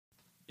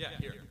Yeah,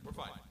 here. We're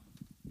fine.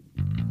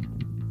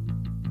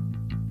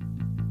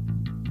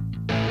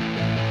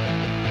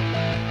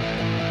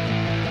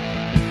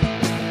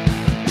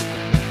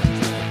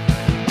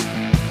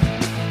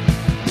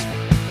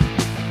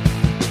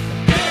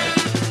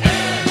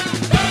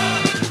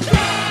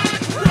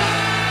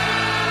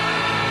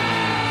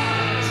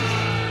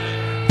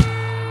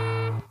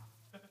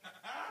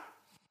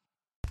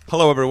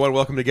 Hello, everyone.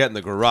 Welcome to Get in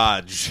the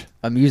Garage,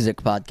 A music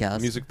podcast. a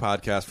music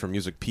podcast from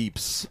Music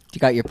Peeps. You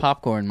got your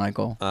popcorn,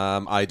 Michael.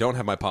 I don't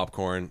have my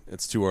popcorn.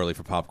 It's too early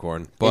for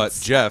popcorn. But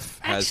It's Jeff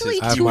has his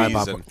actually too- I have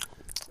my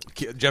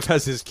kiwis. Jeff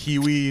has his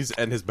kiwis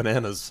and his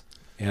bananas.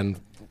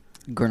 and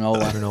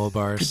Granola. granola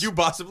bars. Could you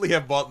possibly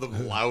have bought the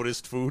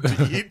loudest food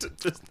to eat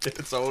just in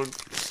its own?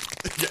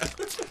 Yeah.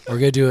 We're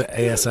gonna do an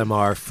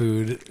ASMR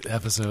food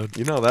episode.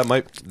 You know that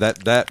might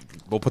that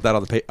we'll put that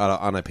on the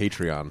on a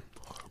Patreon.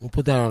 We'll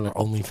put that on our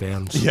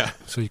OnlyFans. Yeah.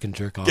 so you can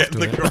jerk off Get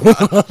in to the it.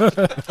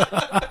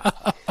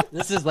 garage.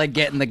 This is like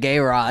getting the gay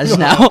garage Oh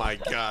now. my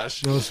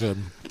gosh. No good.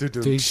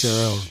 To each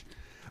their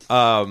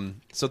own.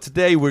 So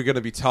today we're going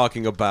to be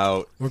talking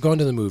about. We're going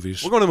to the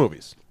movies. We're going to the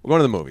movies. We're going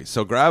to the movies.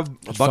 So grab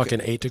a It's bucket.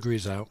 fucking 8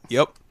 degrees out.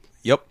 Yep.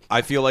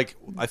 I feel like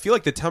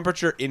the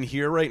temperature in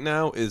here right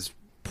now is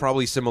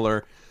probably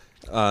similar.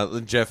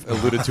 Jeff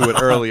alluded to it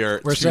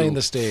earlier. We're to- setting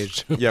the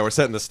stage. Yeah, we're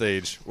setting the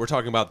stage. We're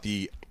talking about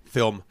the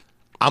film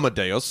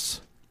Amadeus,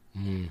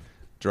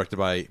 directed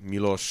by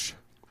Milos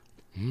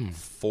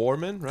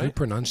Forman, right? Good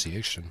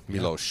pronunciation.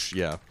 Milos,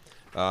 yeah.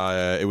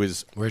 It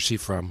was. Where's she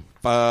from?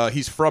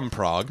 He's from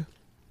Prague.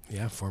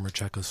 Yeah, former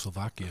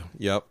Czechoslovakia.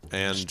 Yep,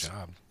 and Nice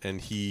job.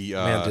 and he.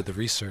 Man did the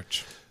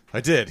research.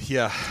 I did,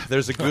 yeah.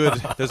 There's a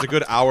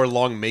good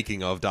hour-long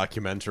making of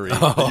documentary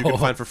that you can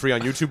find for free on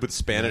YouTube with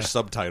Spanish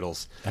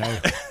subtitles.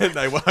 And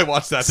I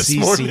watched that this Si,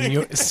 morning.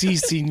 senor. Si,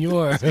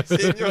 senor.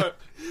 Senor.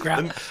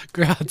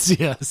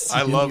 Gracias.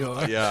 I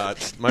love, yeah.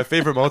 My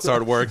favorite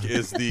Mozart work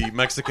is the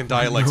Mexican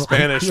dialect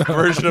Spanish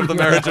version of The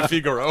Marriage of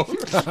Figaro.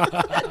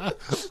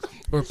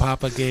 Or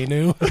Papa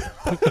Genu.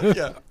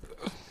 Yeah.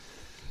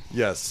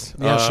 Yes.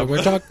 Yeah, so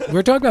we're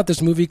talking about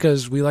this movie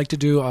because we like to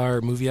do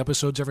our movie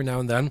episodes every now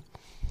and then,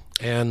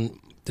 and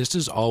this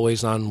is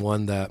always on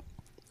one that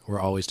we're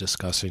always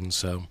discussing.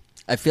 So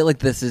I feel like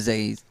this is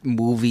a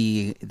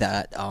movie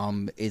that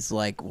is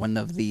like one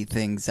of the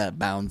things that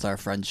bounds our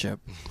friendship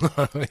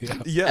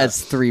Yeah.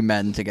 as three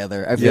men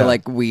together. I feel Yeah.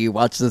 like we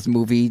watched this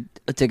movie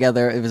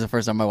together. It was the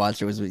first time I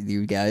watched it was with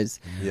you guys.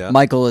 Yeah.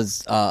 Michael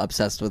is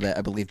obsessed with it.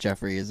 I believe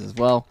Jeffrey is as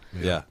well.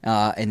 Yeah.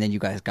 And then you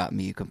guys got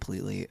me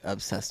completely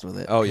obsessed with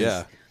it. Oh, 'cause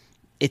yeah.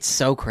 It's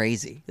so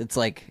crazy. It's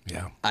like,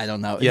 Yeah. I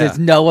don't know. Yeah. There's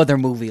no other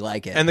movie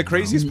like it. And the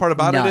craziest part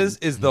about None. it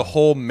is the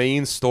whole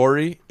main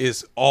story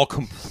is all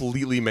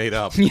completely made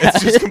up. Yeah.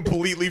 It's just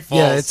completely false.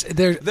 Yeah, it's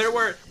there. There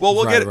were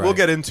we'll Right.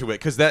 get into it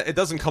because it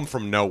doesn't come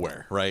from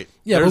nowhere, right?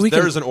 Yeah, but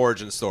there's an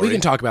origin story. We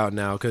can talk about it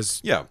now because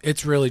Yeah.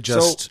 it's really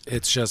just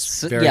it's just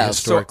So- very yeah, so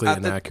historically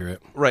at the-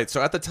 inaccurate. Right.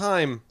 So at the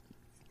time,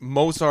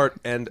 Mozart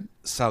and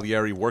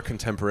Salieri were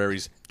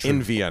contemporaries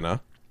in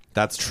Vienna.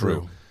 That's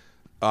true.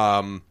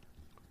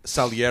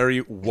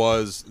 Salieri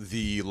was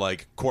the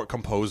court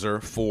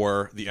composer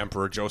for the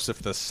Emperor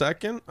Joseph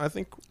II, I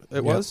think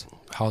it was.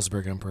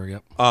 Habsburg Emperor.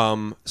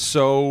 Yep.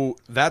 So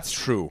that's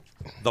true.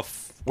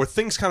 Where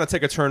things kind of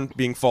take a turn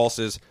being false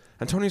is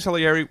Antonio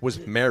Salieri was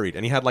married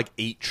and he had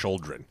 8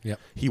 children. Yep.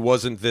 He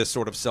wasn't this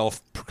sort of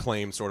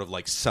self-proclaimed sort of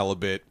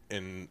celibate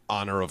in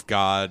honor of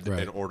God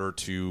Right. in order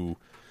to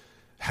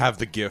have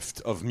the gift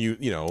of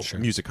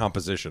music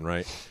composition,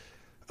 right?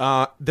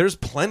 There's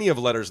plenty of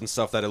letters and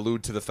stuff that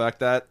allude to the fact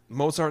that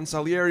Mozart and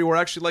Salieri were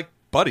actually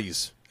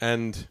buddies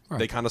and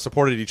they kind of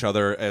supported each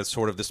other as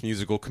sort of this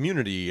musical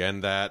community,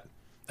 and that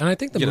And I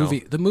think you know.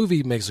 the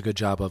movie makes a good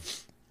job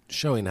of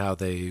showing how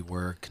they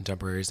were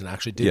contemporaries and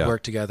actually did Yeah.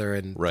 work together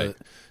and Right.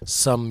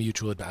 some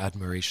mutual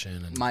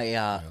admiration. And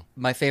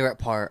My favorite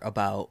part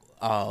about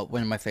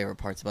one of my favorite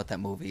parts about that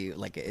movie,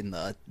 like in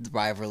the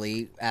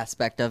rivalry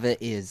aspect of it,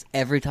 is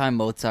every time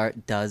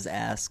Mozart does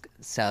ask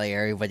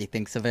Salieri what he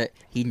thinks of it,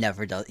 he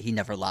never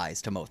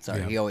lies to Mozart.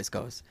 Yeah. He always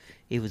goes,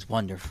 "It was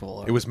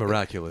wonderful." it was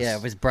miraculous. Yeah,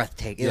 it was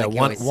breathtaking. yeah, Like he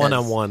always one says.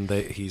 on one,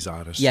 he's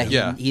honest. Yeah,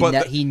 Yeah, he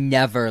but he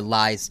never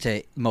lies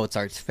to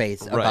Mozart's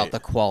face Right. about the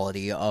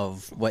quality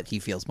of what he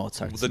feels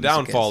Mozart's The music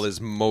downfall is.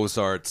 is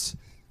Mozart's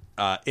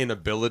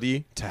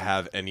inability to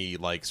have any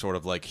sort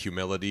of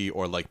humility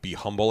or be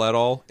humble at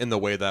all, in the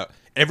way that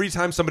every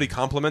time somebody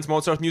compliments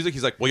Mozart's music,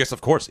 he's like, well, yes,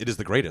 of course, it is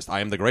the greatest. I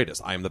am the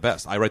greatest. I am the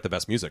best. I write the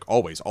best music,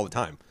 always, all the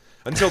time.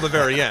 Until the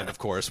very end, of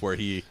course, where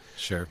he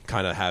Sure.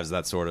 kind of has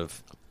that sort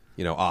of,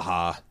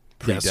 aha,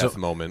 pre-death so-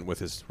 moment with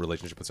his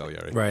relationship with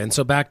Salieri. Right, and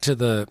so back to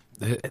the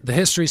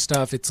history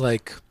stuff. It's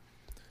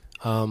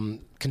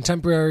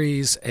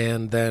contemporaries,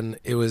 and then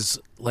it was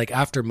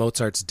after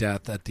Mozart's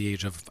death at the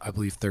age of, I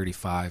believe,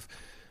 35.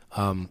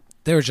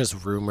 There were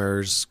just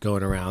rumors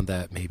going around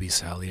that maybe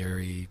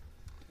Salieri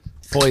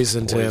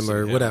poisoned him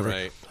or whatever.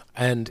 Right.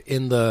 And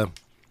in the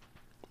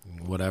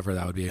whatever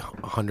that would be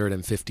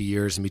 150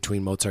 years in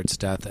between Mozart's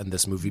death and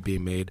this movie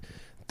being made,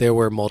 there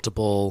were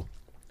multiple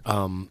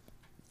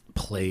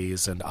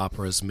plays and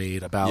operas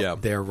made about Yeah.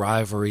 their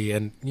rivalry,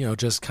 and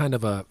just kind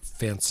of a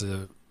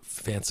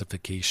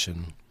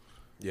fancification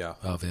Yeah.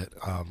 of it.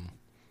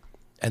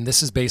 And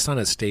this is based on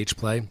a stage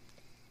play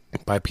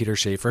by Peter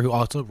Shaffer, who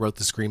also wrote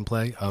the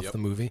screenplay of Yep. the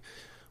movie,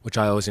 which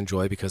I always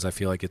enjoy because I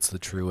feel like it's the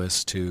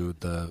truest to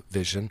the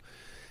vision.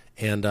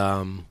 And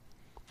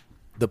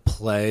the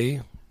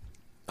play,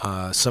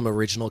 some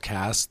original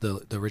cast,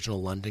 the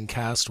original London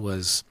cast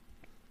was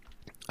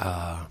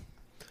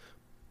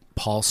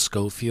Paul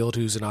Scofield,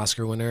 who's an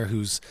Oscar winner,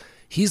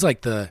 he's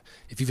like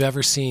if you've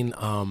ever seen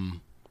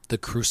The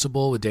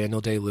Crucible with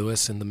Daniel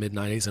Day-Lewis in the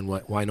mid-90s and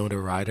Winona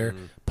Ryder,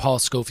 Paul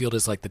Scofield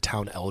is like the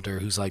town elder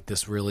who's like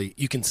this really,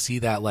 you can see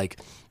that like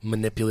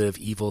manipulative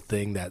evil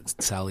thing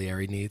that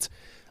Salieri needs.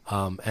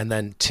 And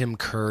then Tim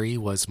Curry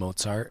was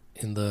Mozart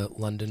in the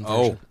London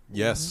version. Oh,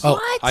 yes. Oh,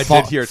 I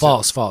did hear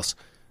false.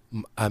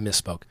 I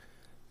misspoke.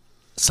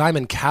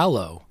 Simon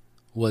Callow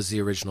was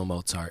the original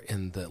Mozart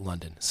in the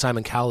London.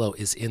 Simon Callow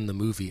is in the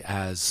movie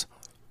as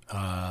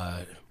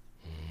I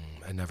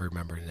never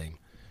remember his name.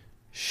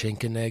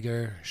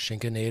 Schinkenader,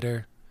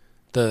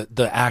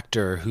 the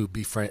actor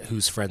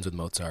who's friends with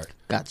Mozart.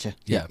 Gotcha.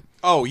 Yeah.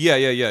 Oh,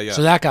 yeah.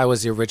 So that guy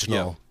was the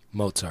original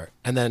Mozart.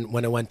 And then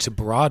when it went to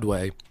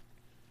Broadway,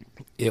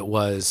 it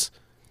was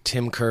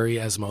Tim Curry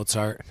as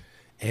Mozart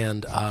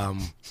and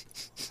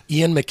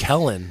Ian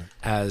McKellen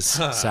as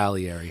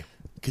Salieri.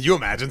 Could you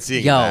imagine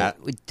seeing Yo, that?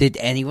 did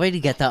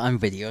anybody get that on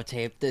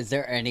videotape? Is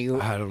there any?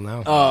 I don't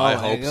know. Oh, I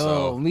hope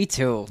so. Me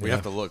too. We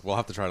have to look. We'll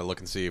have to try to look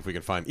and see if we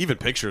can find even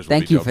pictures. Would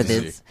Thank be you dope for to see.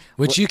 this.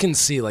 Which you can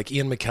see, like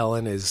Ian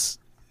McKellen is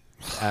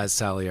as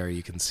Salieri.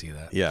 You can see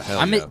that. Yeah, hell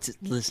I'm yeah.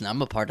 listen.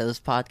 I'm a part of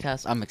this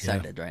podcast. I'm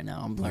excited right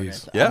now. I'm learning.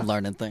 Please. Yeah. I'm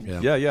learning things.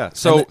 Yeah. Yeah.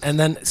 So and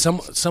then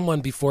someone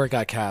before it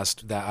got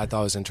cast that I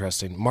thought was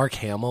interesting. Mark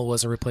Hamill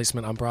was a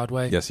replacement on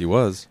Broadway. yes, he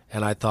was.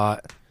 And I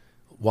thought,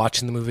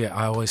 watching the movie,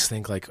 I always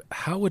think like,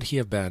 how would he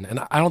have been? And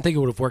I don't think it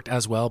would have worked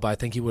as well, but I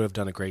think he would have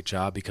done a great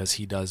job because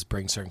he does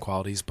bring certain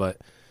qualities. But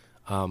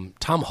Tom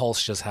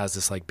Hulce just has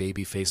this like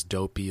baby face,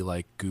 dopey,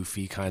 like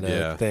goofy kind of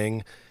Yeah.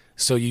 thing.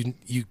 So you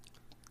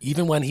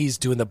even when he's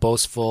doing the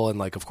boastful and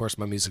like, of course,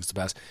 my music's the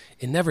best,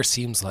 it never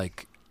seems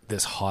like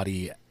this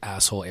haughty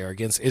asshole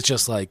arrogance. It's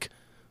just like,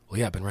 well,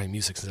 yeah, I've been writing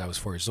music since I was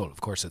 4 years old. Of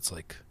course, it's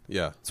like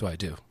Yeah. that's what I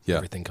do. Yeah.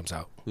 Everything comes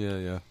out.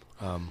 Yeah.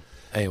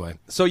 Anyway,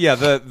 So yeah,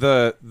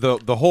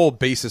 the whole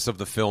basis of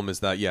the film is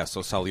that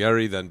so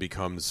Salieri then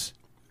becomes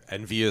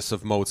envious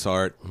of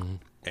Mozart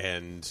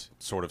and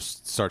sort of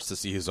starts to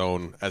see his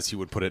own, as he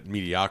would put it,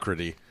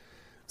 mediocrity.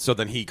 So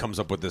then he comes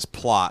up with this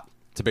plot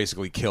to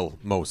basically kill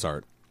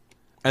Mozart.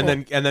 And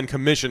then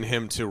commission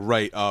him to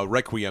write a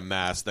Requiem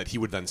Mass that he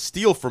would then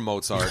steal from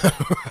Mozart.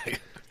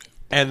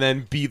 And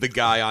then be the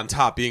guy on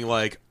top being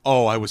like,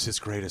 oh, I was his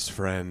greatest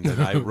friend,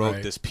 and I wrote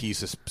Right. this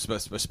piece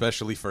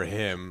especially for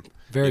him.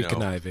 very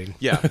conniving.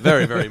 Yeah,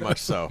 very, very much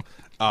so.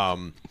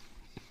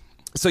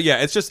 So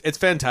yeah, it's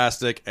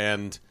fantastic,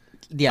 and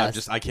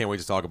Yes. I can't wait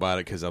to talk about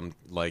it because I'm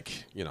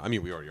like, I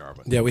mean, we already are,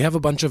 but Yeah, we have a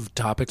bunch of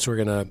topics we're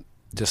gonna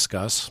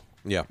discuss.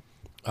 yeah,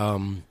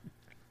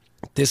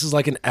 This is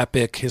like an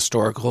epic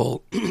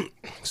historical,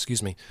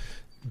 excuse me,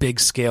 big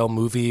scale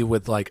movie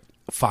with like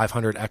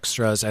 500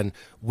 extras and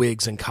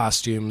wigs and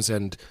costumes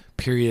and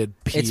period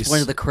piece. It's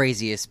one of the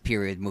craziest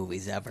period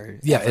movies ever.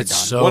 Yeah, ever it's done.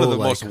 so one of the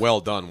like, most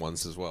well done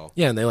ones as well.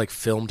 Yeah, and they like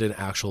filmed in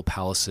actual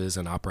palaces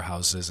and opera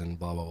houses and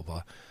blah blah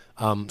blah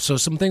blah. So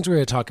some things we're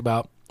going to talk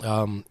about.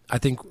 I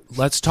think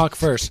let's talk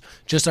first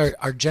just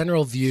our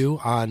general view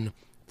on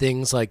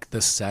things like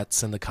the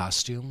sets and the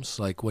costumes.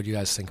 Like, what do you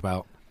guys think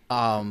about?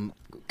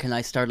 Can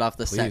I start off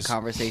the set Please.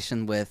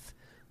 conversation with?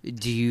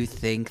 Do you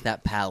think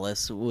that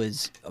Palace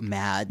was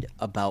mad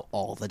about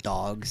all the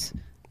dogs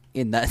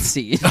in that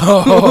scene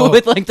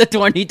with like the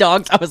 20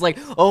 dogs? I was like,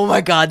 oh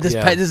my god, this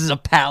Yeah. this is a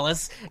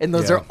palace, and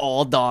those Yeah. are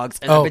all dogs.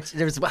 And Oh.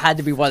 there had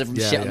to be one of them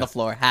Yeah, shit on yeah. the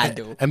floor. Had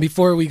to. And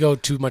before we go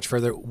too much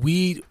further,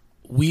 we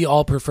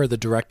all prefer the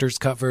director's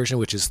cut version,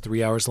 which is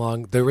 3 hours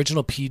long. The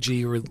original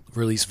PG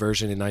release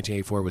version in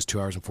 1984 was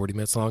 2 hours and 40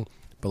 minutes long.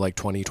 But like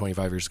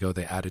 25 years ago,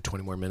 they added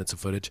 20 more minutes of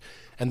footage.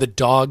 And the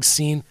dog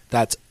scene,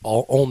 that's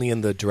only in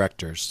the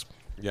director's.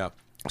 Yeah,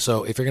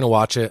 So if you're going to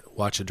watch it,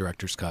 watch the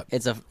director's cut.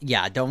 It's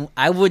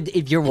I would,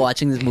 if you're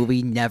watching this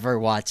movie, never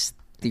watch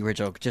the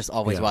original. Just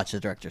always Yeah. watch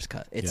the director's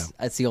cut. Yeah.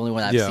 It's the only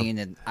one I've Yeah. seen,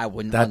 and I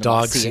wouldn't That want to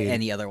dog see scene, it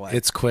any other way.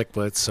 it's quick,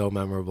 but it's so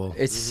memorable.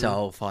 It's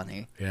so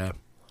funny. Yeah.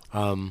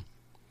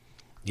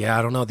 Yeah,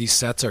 I don't know. These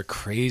sets are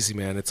crazy,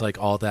 man. It's like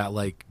all that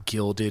like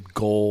gilded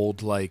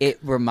gold, like It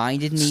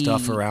reminded me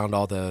stuff around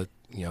all the,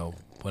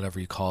 whatever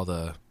you call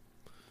the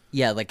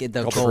Yeah, like the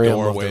all the gold. trim of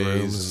the doorways rooms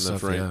and and the stuff,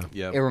 frame. It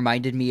Yeah,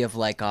 reminded me of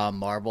like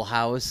Marble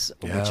House,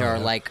 which Yeah. are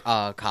like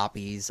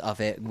copies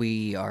of it.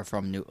 We are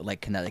from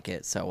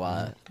Connecticut,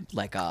 so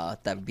that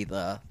would be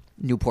the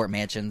Newport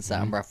mansions that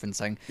I'm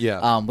referencing.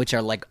 Yeah. which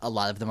are like a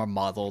lot of them are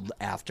modeled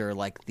after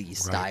like the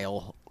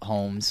style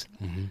homes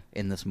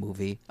in this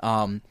movie.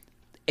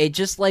 it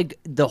just like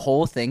the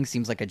whole thing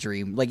seems like a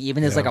dream. Like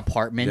even his like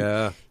apartment,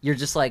 Yeah. you're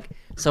just like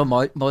so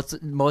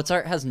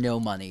Mozart has no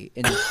money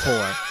and he's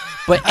poor,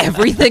 but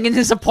everything in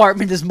his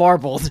apartment is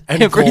marbled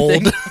And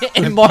everything gold.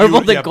 and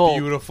marbled yeah, and gold.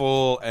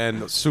 beautiful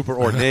and super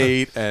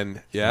ornate,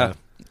 and yeah.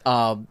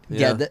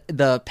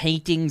 The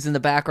paintings in the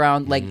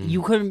background, like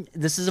you couldn't.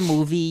 This is a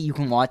movie you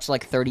can watch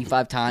like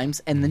 35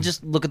 times and then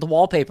just look at the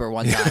wallpaper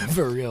one time.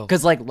 For real.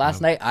 Because like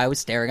last night I was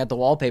staring at the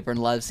wallpaper in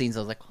a lot of scenes. I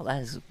was like, oh,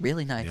 that is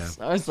really nice.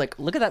 Yeah. I was like,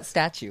 look at that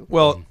statue.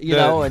 Well, you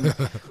know, and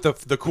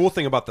the cool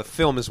thing about the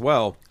film as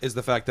well is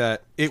the fact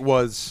that it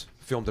was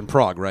filmed in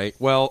Prague, right?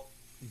 Well,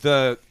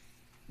 the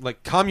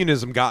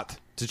communism got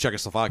to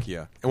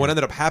Czechoslovakia, and what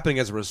ended up happening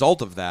as a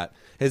result of that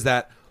is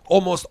that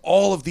almost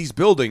all of these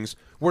buildings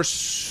were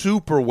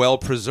super well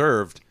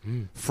preserved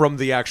from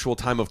the actual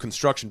time of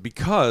construction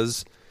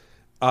because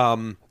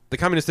the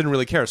communists didn't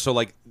really care. So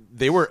like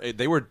they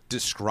were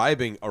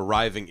describing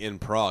arriving in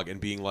Prague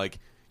and being like,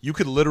 you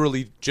could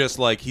literally just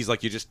like, he's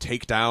like, you just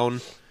take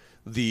down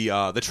the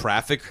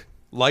traffic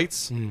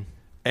lights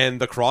and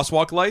the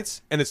crosswalk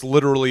lights, and it's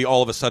literally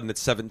all of a sudden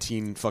it's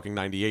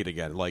 1798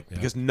 again. Like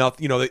because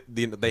nothing, you know,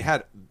 they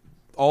had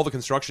all the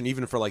construction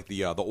even for like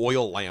the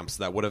oil lamps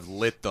that would have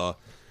lit the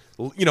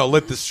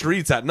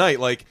streets at night.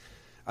 Like,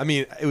 I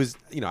mean, it was,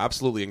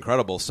 absolutely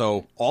incredible.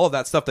 So all of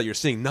that stuff that you're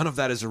seeing, none of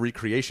that is a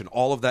recreation.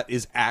 All of that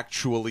is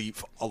actually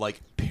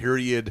like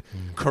period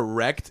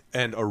correct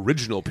and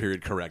original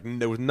period correct.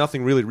 And there was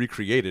nothing really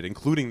recreated,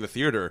 including the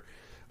theater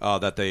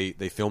that they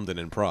filmed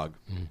in Prague.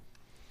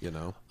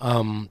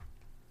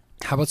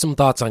 How about some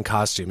thoughts on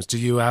costumes? Do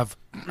you have?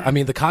 I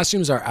mean, the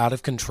costumes are out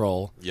of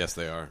control. Yes,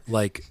 they are.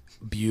 Like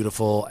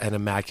beautiful and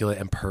immaculate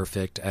and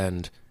perfect,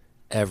 and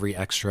every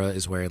extra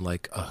is wearing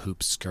like a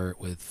hoop skirt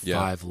with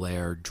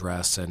 5-layer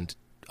dress and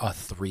a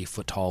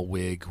 3-foot tall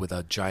wig with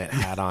a giant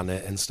hat on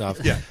it and stuff.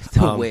 Yeah,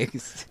 the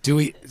wigs.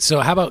 So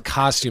how about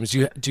costumes?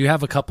 Do you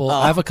have a couple?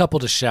 I have a couple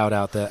to shout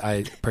out that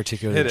I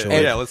particularly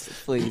enjoy. Yeah, let's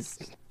Please.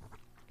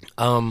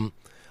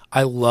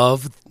 I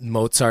love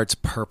Mozart's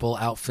purple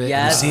outfit.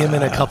 Yes. You see him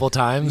in a couple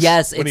times.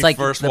 Yes, When it's he like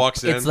first the,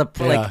 walks it's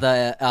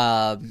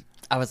in.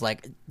 I was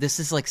like, this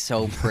is like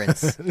so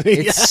Prince.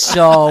 It's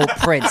so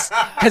Prince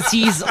because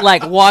he's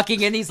like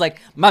walking in. He's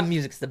like, my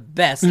music's the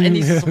best, and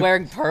he's just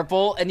wearing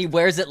purple, and he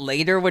wears it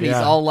later when he's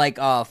all like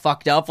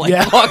fucked up,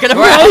 like walking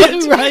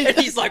around. Right. And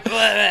he's like,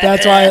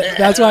 That's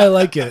why I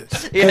like it.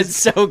 yeah, it's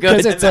so good.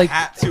 Because it's the like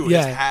hat too.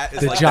 yeah, His hat is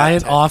the like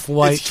giant that.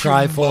 off-white It's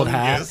trifold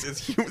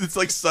humongous. hat. It's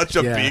like such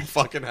a Yeah. big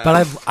fucking hat.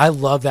 But I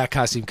love that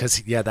costume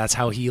because that's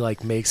how he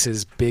like makes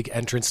his big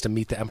entrance to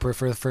meet the emperor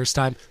for the first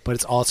time. But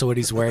it's also what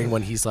he's wearing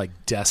when he's like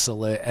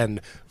desolate and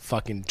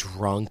fucking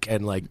drunk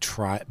and like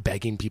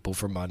begging people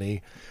for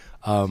money.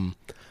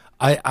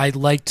 I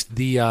liked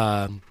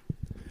the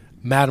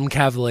Madame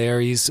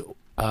Cavaliere's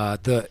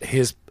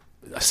his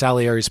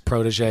Salieri's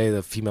protege,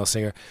 the female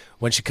singer,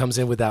 when she comes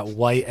in with that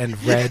white and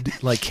red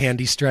like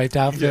candy striped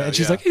outfit, and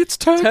she's like, "It's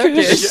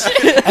Turkish,"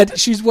 and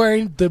she's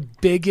wearing the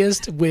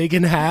biggest wig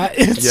and hat.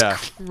 It's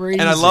crazy.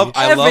 And I love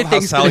how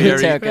Everything's gonna be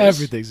Salieri, Turkish.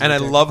 everything's. and I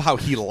Turkish. love how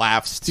he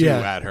laughs too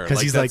at her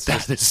because he's like,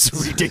 that's "That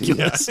is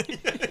ridiculous."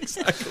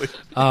 exactly.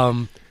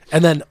 And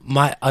then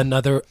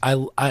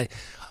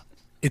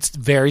it's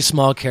very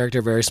small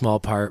character, very small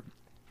part,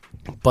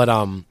 but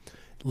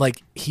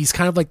like he's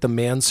kind of like the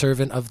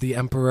manservant of the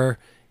emperor.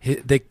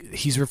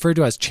 He's referred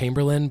to as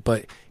Chamberlain,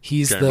 but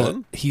he's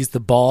the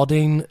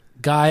balding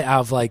guy out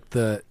of like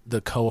the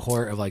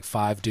cohort of like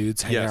 5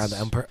 dudes hanging around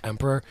the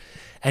emperor,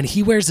 and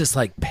he wears this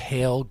like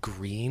pale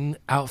green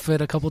outfit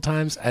a couple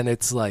times, and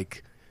it's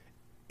like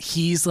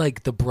he's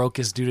like the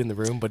brokest dude in the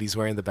room, but he's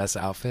wearing the best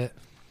outfit.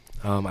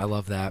 I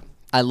love that.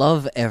 I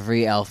love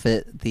every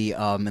outfit.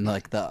 And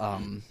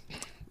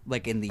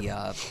like in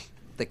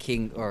the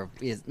king, or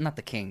is not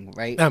the king,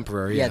 right?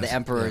 Emperor, Yeah, yes. the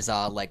emperor's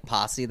like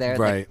posse there,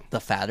 Right. like the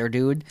fatter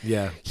dude.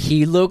 Yeah.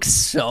 He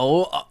looks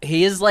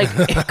he is like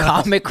a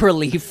comic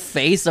relief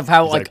face of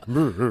how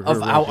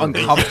of how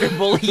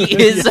uncomfortable he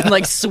is and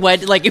like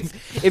sweat. Like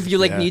if you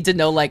like need to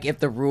know like if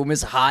the room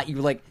is hot, you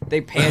like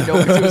they panned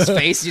over to his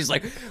face. He's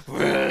like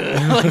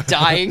like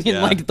dying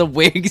in like the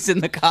wigs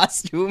and the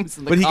costumes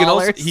and the But he can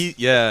also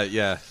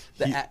collars.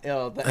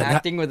 The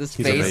acting with his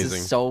face amazing.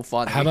 is so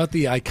funny. How about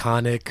the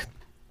iconic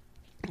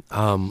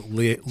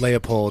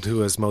Leopold, who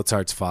was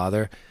Mozart's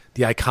father?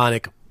 The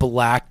iconic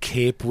black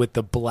cape with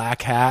the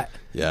black hat.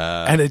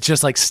 Yeah. And it's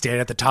just like standing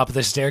at the top of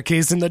the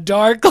staircase in the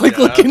dark, like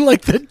looking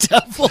like the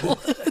devil.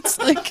 It's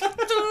like,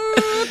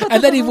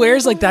 and then he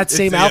wears like that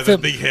same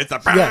outfit. The big hits.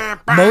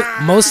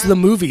 Most of the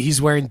movie,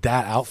 he's wearing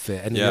that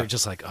outfit, and you're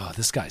just like, "Oh,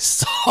 this guy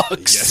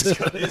sucks."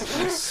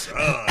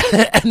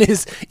 And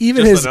his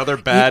another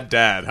bad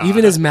dad. Huh?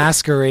 Even his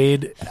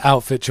masquerade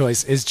outfit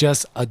choice is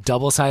just a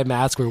double-sided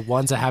mask where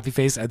one's a happy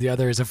face and the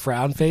other is a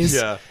frown face.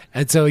 Yeah.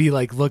 And so he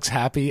like looks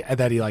happy, and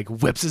then he like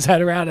whips his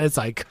head around, and it's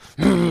like,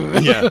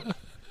 yeah.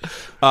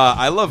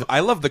 I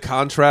love the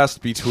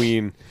contrast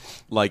between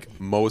like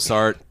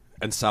Mozart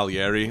and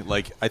Salieri.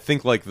 Like I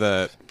think like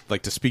the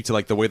like to speak to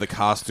like the way the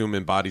costume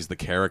embodies the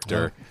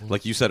character.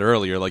 Like you said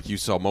earlier, like you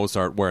saw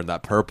Mozart wearing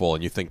that purple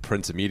and you think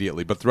Prince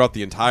immediately, but throughout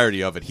the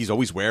entirety of it, he's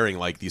always wearing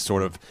like these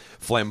sort of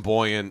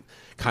flamboyant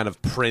kind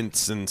of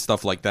prints and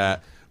stuff like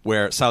that,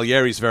 where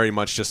Salieri's very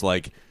much just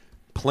like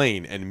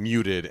plain and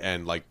muted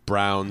and like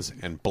browns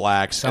and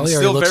blacks. Salieri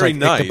and still looks very like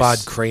nice.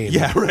 Ichabod Crane.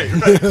 Yeah,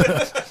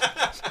 right.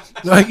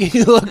 Like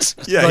he looks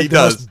Yeah, like he the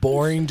does. most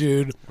boring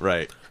dude.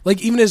 Right.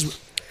 Like even his,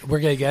 we're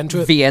gonna get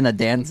into it, Vienna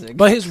dancing.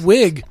 but his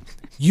wig,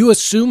 you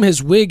assume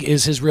his wig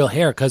is his real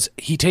hair because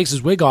he takes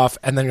his wig off,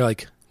 and then you're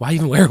like, why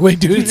even wear a wig,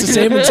 dude? It's the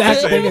same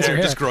exact thing as your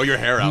hair. Just grow your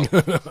hair out.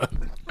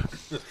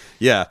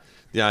 Yeah,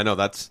 I know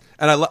that's,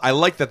 and I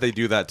like that they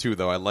do that too.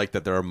 Though I like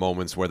that there are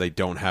moments where they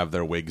don't have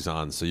their wigs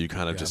on, so you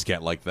kind of just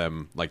get like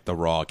them, like the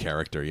raw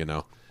character, you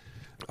know.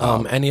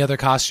 Any other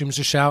costumes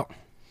to shout?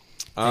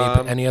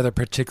 Any other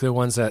particular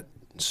ones that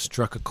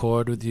struck a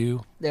chord with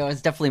you? It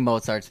was definitely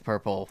Mozart's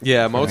purple.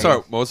 Yeah,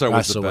 Mozart was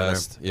That's the the winner.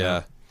 best.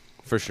 Yeah,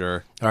 for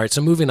sure. All right,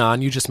 so moving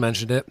on. You just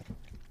mentioned it.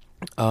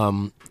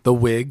 The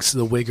wigs,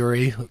 the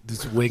wiggery,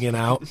 this wigging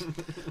out.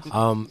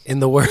 In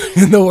the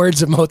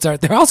words of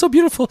Mozart, they're also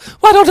beautiful.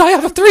 Why don't I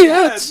have 3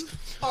 heads?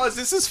 Oh,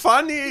 this is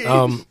funny.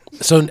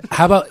 So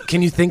how about?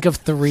 Can you think of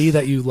 3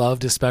 that you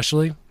loved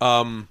especially?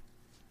 I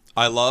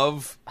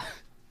like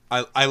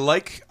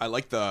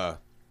the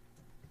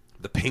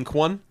pink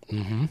one.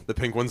 Mm-hmm. The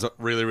pink one's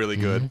really, really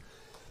good.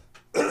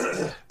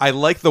 I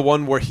like the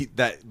one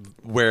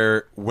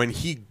where when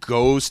he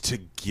goes to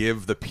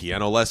give the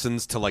piano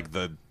lessons to like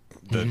the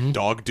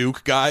dog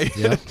Duke guy.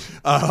 Yep.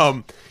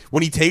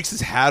 When he takes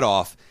his hat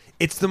off,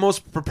 it's the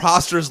most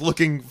preposterous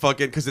looking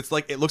fucking, because it's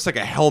like, it looks like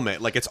a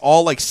helmet, like it's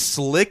all like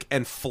slick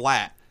and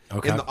flat.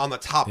 Okay. On the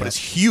top, but it's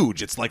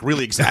huge. It's like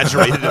really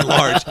exaggerated and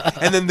large.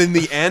 And then in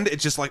the end,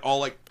 it's just like all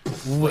like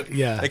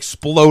Yeah.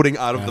 exploding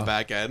out of the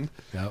back end.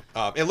 Yep.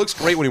 It looks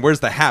great when he wears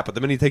the hat, but the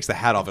minute he takes the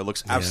hat off, it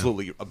looks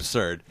absolutely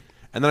absurd.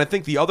 And then I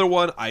think the other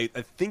one, I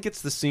think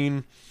it's the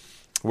scene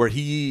where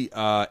he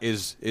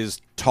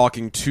is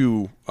talking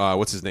to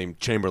what's his name,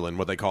 Chamberlain,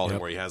 what they call him,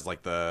 where he has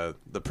like the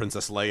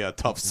Princess Leia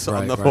tufts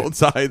on the both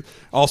side.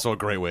 Also a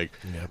great wig.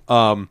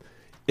 Yep.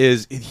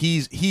 Is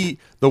the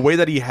way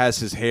that he has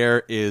his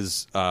hair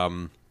is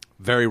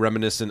very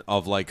reminiscent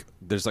of like,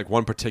 there's like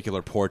one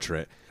particular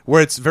portrait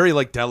where it's very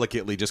like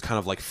delicately just kind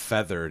of like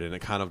feathered, and it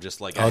kind of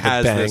just like it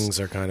has the bangs this,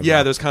 are kind of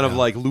there's kind of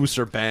like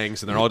looser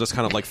bangs, and they're all just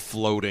kind of like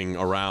floating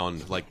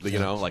around, like you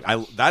know, like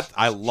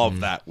I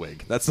love that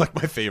wig. That's like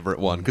my favorite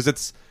one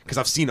because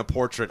I've seen a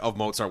portrait of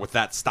Mozart with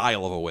that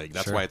style of a wig.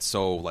 That's why it's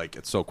so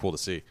cool to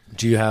see.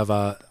 Do you have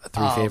 3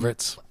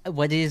 favorites?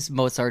 What is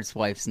Mozart's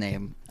wife's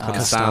name?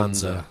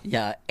 Costanza.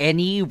 Yeah,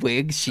 any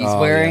wig she's Oh,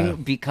 wearing, yeah.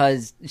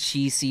 because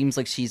she seems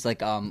like she's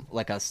like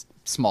a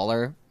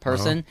smaller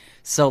person.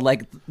 So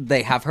like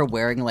they have her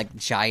wearing like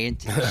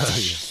giant,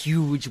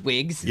 huge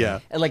wigs. Yeah.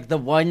 And like the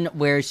one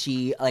where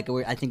she I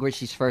think where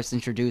she's first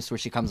introduced, where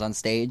she comes on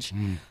stage.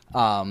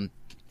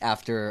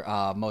 After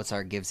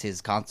Mozart gives his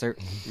concert.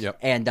 Yep.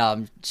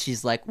 And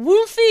she's like,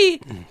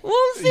 Wolfie!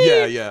 Wolfie!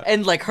 Yeah.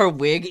 And like her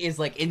wig is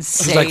like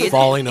insane. It's like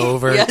falling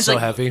over. Yeah, It's so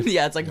like, heavy.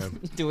 Yeah, it's like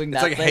doing that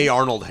It's like thing. Hey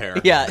Arnold hair.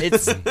 Yeah,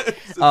 it's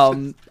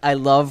I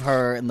love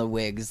her in the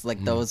wigs.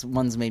 Like those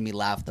ones made me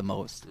laugh the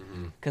most.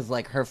 Cuz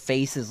like her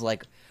face is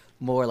like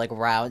more like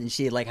round, and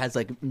she like has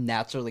like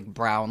natural like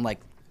brown like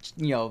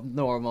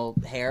normal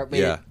hair,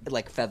 but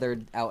like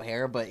feathered out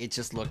hair, but it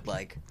just looked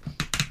like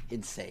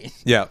insane.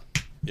 Yeah.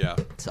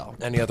 So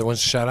Any other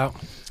ones to shout out?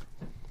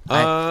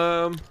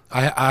 Um.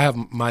 I have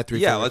my 3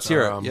 Yeah. favorites Let's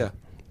hear are, it. Yeah.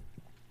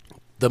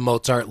 The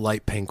Mozart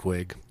light pink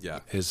wig Yeah.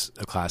 is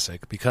a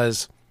classic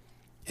because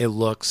it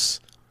looks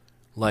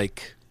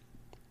like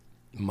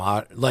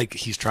like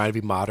he's trying to be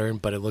modern,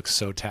 but it looks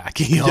so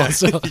tacky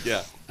also.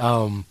 Yeah.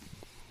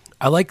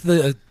 I like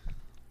the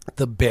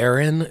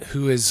Baron,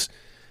 who is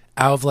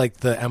out of like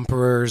the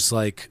Emperor's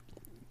like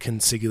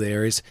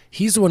consigliaries.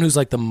 He's the one who's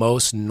like the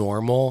most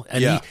normal,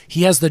 and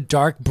he has the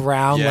dark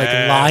brown like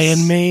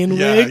lion mane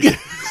wig.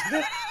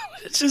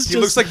 It's just He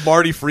looks like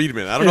Marty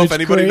Friedman. I don't know if It's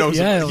anybody great. knows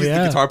him. He's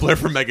the guitar player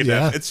for Megadeth.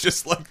 Yeah. It's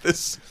just like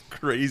this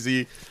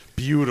crazy,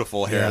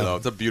 beautiful hair, though.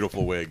 It's a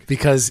beautiful wig.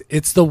 because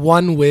it's the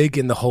one wig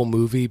in the whole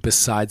movie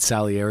besides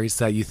Salieri's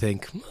that you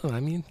think, I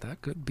mean,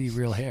 that could be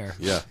real hair.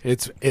 Yeah.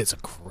 It's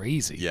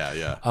crazy.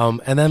 Yeah.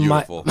 And then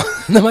Beautiful.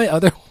 my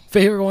other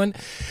favorite one,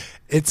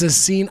 it's a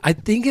scene. I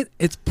think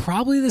it's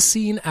probably the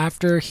scene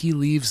after he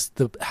leaves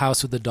the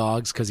house with the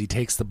dogs because he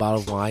takes the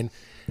bottle of wine,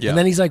 and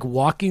then he's like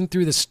walking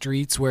through the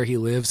streets where he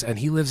lives, and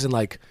he lives in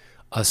like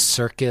a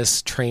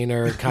circus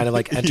trainer kind of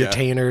like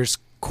entertainers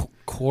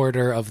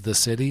quarter of the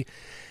city,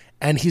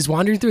 and he's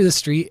wandering through the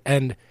street,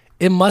 and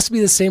it must be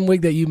the same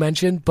wig that you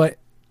mentioned, but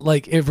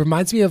like it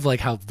reminds me of like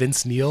how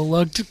Vince Neil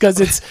looked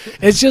because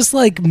it's just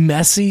like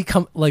messy,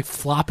 like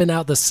flopping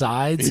out the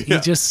sides.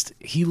 Yeah.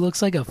 He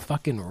looks like a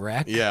fucking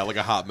wreck. Yeah, like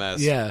a hot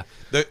mess. Yeah.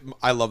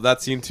 I love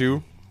that scene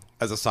too.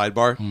 As a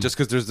sidebar, just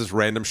because there's this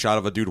random shot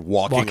of a dude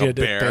walking a a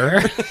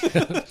bear.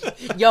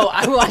 yo,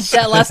 I watched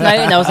that last night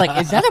and I was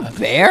like, is that a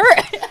bear?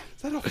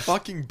 Is that a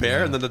fucking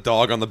bear? And then the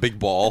dog on the big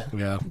ball.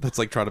 Yeah. That's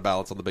like trying to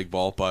balance on the big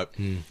ball. But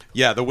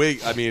yeah, the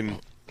wig, I mean,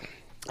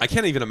 I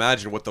can't even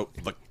imagine what the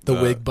wig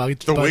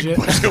budget? wig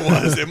budget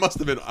was. It must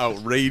have been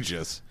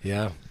outrageous.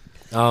 Yeah.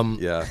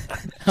 Yeah.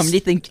 How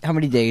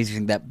many days do you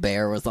think that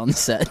bear was on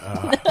set?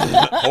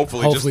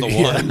 Hopefully just the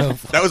Hopefully, one. yeah.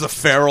 That was a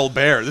feral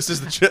bear. This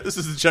is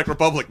the Czech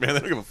Republic, man.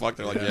 They don't give a fuck.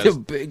 They're like, yes.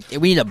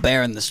 We need a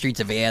bear in the streets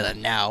of Vienna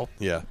now.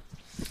 Yeah.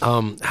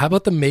 How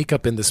about the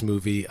makeup in this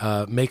movie?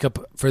 Makeup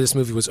for this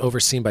movie was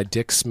overseen by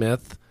Dick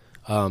Smith,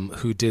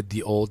 who did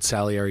the old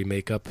Salieri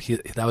makeup.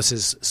 That was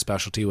his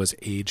specialty, was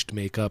aged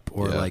makeup,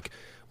 or like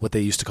what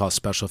they used to call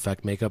special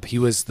effect makeup. He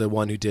was the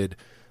one who did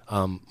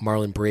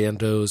Marlon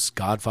Brando's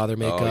Godfather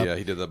makeup. Oh, yeah,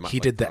 he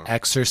did The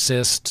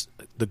Exorcist,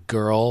 the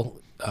girl,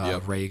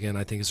 Reagan,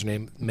 I think is her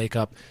name,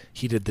 makeup.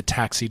 He did the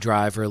Taxi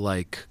Driver,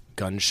 like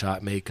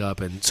gunshot makeup,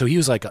 and so he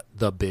was like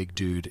the big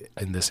dude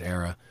in this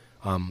era.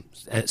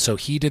 And so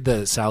he did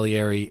the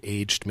Salieri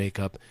aged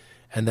makeup,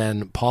 and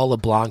then Paul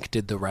LeBlanc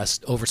did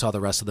oversaw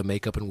the rest of the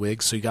makeup and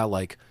wigs. So you got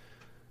like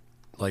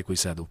we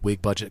said, the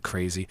wig budget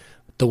crazy,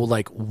 the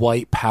like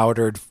white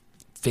powdered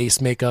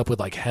face makeup with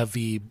like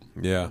heavy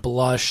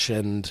blush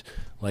and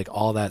like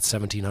all that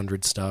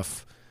 1700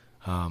 stuff.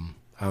 I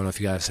don't know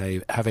if you guys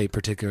have a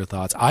particular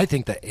thoughts. I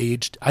think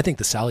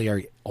the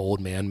Salieri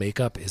old man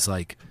makeup is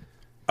like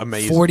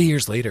amazing. 40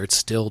 years later,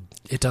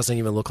 it doesn't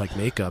even look like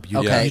makeup.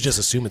 You just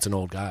assume it's an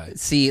old guy.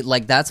 See,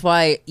 like that's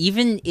why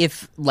even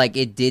if like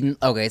it didn't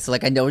so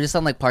like I noticed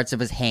on like parts of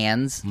his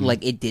hands,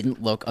 like it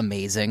didn't look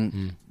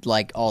amazing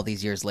like all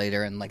these years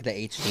later and like the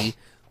HD.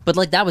 But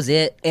like that was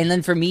it. And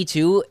then for me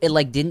too, it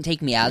like didn't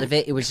take me out of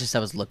it. It was just I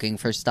was looking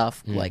for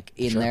stuff like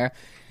in there.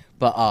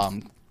 But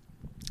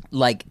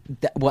like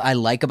what I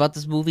like about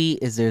this movie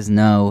is there's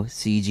no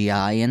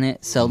CGI in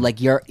it, so like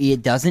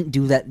it doesn't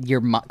do that.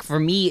 For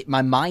me,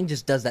 my mind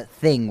just does that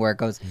thing where it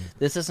goes,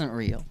 "This isn't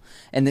real,"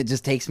 and it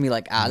just takes me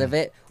like out of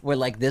it. Where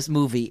like this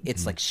movie,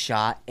 it's like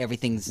shot,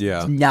 everything's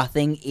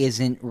nothing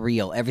isn't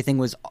real. Everything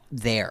was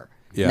there.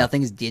 Yeah.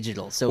 Nothing's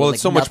digital. So well, like,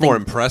 it's so much more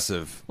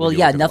impressive. Well,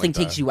 yeah, nothing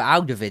takes you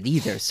out of it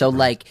either. So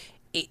like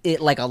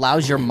it like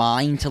allows your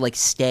mind to like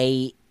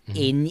stay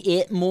in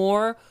it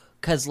more.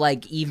 Cause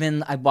like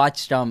even I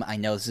watched I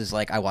know this is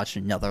like I watched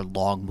another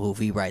long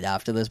movie right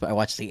after this, but I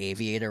watched The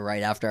Aviator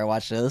right after I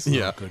watched this.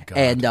 Yeah, good God.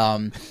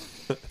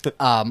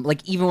 And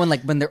like even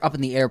when they're up in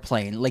the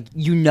airplane, like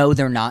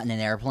they're not in an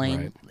airplane,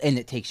 Right. and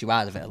it takes you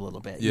out of it a little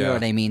bit. You know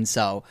what I mean?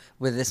 So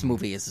with this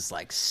movie is just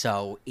like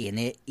so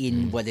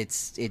in what it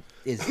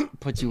is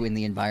puts you in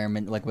the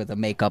environment, like where the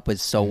makeup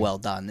is so well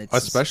done. It's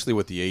especially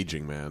with the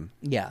aging, man.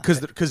 Yeah.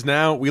 Because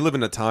now we live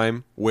in a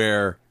time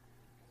where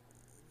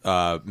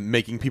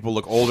making people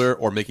look older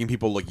or making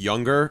people look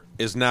younger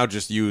is now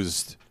just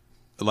used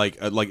like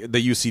they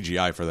use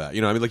CGI for that.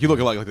 You know what I mean? Like you look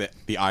at like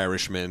the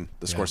Irishman,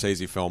 the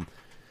Scorsese film.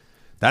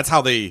 That's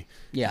how they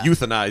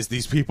euthanize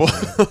these people.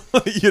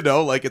 You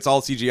know, like it's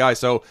all CGI.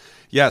 So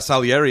yeah,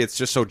 Salieri, it's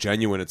just so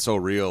genuine, it's so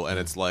real, and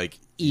it's like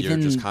you're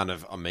just kind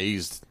of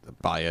amazed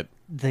by it.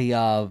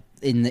 The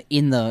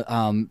in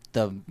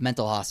the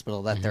mental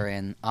hospital that they're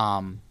in,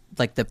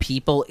 like the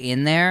people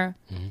in there,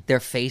 their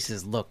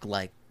faces look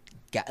like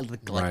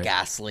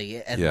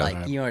ghastly and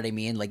like you know what I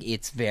mean. Like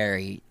it's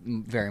very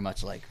very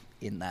much like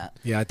in that.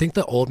 Yeah, I think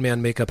the old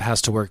man makeup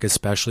has to work,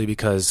 especially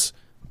because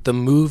the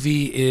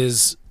movie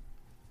is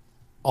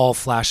all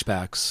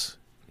flashbacks.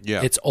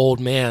 Yeah, it's old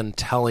man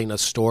telling a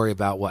story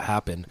about what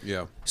happened.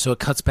 Yeah, so it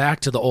cuts back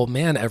to the old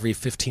man every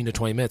 15 to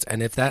 20 minutes,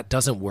 and if that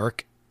doesn't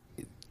work,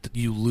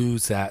 you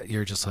lose that.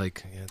 You're just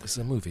like, yeah, this is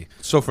a movie.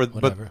 So for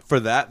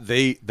that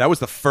was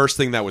the first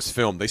thing that was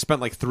filmed. They spent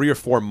like 3 or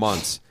 4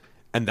 months.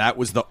 And that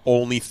was the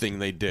only thing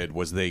they did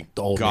was they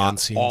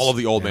got all of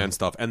the old man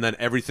stuff, and then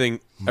every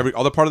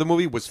other part of the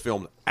movie was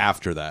filmed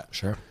after that.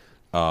 Sure.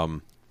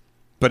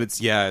 But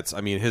it's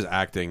I mean his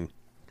acting.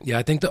 Yeah,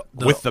 I think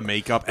with the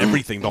makeup,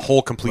 everything, the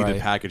whole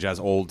completed package as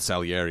old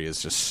Salieri is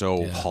just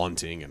so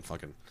haunting and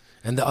fucking.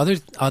 And the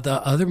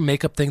other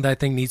makeup thing that I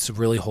think needs to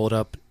really hold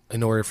up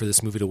in order for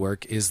this movie to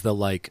work is the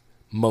like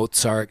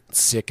Mozart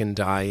sick and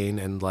dying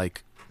and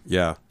like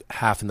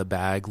half in the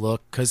bag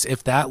look, because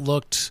if that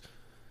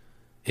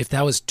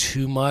was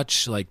too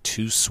much, like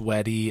too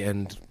sweaty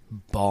and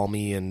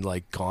balmy and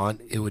like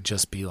gaunt, it would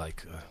just be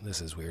like,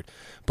 this is weird.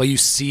 But you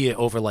see it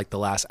over like the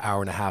last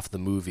hour and a half of the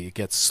movie. It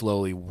gets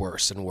slowly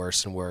worse and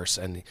worse and worse,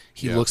 and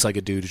he looks like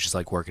a dude who's just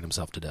like working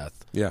himself to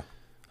death. Yeah.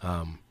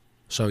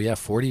 So yeah,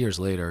 40 years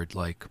later,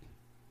 like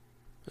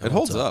it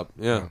holds up.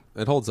 Yeah,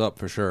 it holds up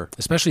for sure.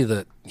 Especially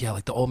like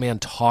the old man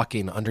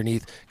talking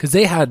underneath, because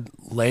they had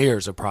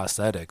layers of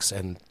prosthetics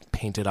and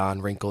painted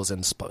on wrinkles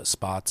and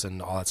spots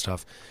and all that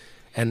stuff.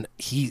 And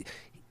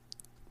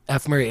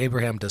F. Murray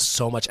Abraham does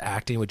so much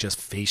acting with just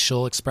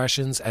facial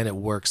expressions, and it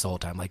works the whole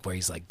time. Like where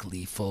he's like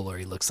gleeful, or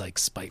he looks like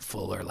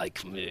spiteful, or like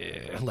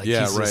he's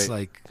just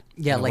like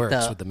it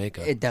works with the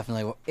makeup. It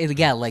definitely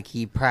like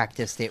he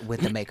practiced it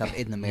with the makeup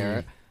in the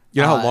mirror.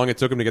 You know how long it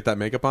took him to get that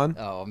makeup on?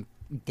 Oh,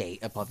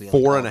 date. Probably like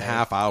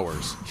 4.5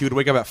 hours. He would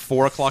wake up at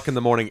 4 o'clock in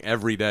the morning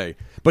every day.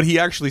 But he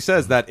actually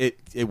says that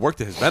it worked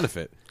to his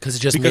benefit. Because it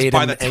just made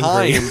by him the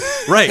angry. time,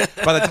 right,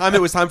 by the time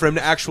it was time for him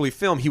to actually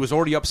film, he was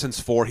already up since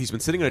 4. He's been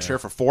sitting in a chair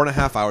for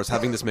 4.5 hours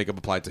having this makeup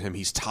applied to him.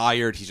 He's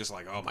tired. He's just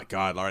like, oh my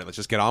God, all right, let's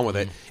just get on with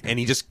it. And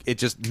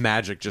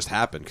magic just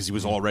happened because he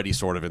was already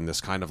sort of in this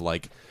kind of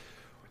like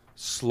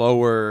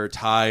slower,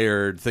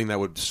 tired thing that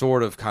would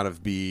sort of kind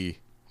of be,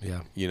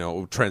 you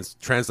know,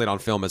 translate on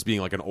film as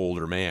being like an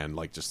older man,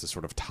 like just this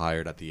sort of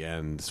tired at the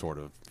end sort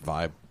of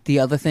vibe. The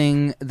other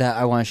thing that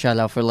I want to shout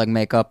out for like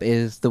makeup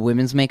is the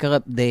women's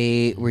makeup.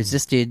 They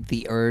resisted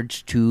the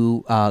urge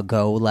to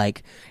go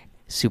like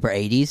super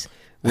 80s,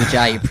 which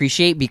I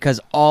appreciate because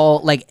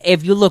all like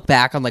if you look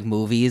back on like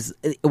movies,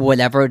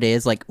 whatever it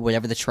is, like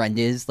whatever the trend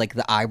is, like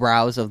the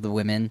eyebrows of the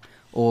women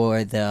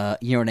or the,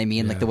 you know what I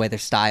mean, like the way they're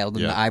styled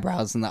and the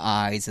eyebrows and the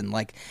eyes, and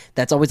like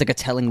that's always like a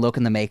telling look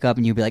in the makeup,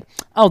 and you'd be like,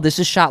 oh, this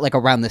is shot like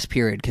around this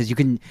period, because you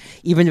can,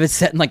 even if it's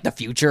set in like the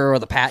future or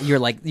the past, you're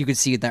like, you can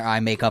see their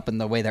eye makeup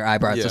and the way their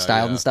eyebrows are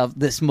styled and stuff.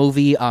 This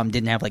movie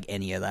didn't have like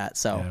any of that,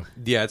 so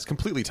yeah, it's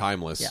completely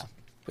timeless.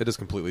 It is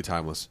completely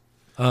timeless.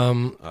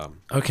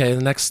 Okay,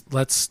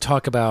 let's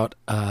talk about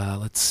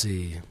let's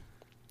see.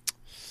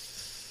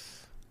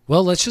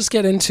 Well, let's just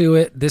get into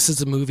it. This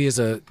is a movie as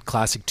a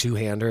classic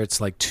two-hander.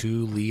 It's like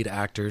two lead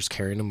actors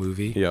carrying a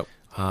movie. Yep.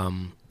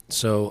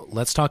 So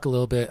let's talk a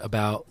little bit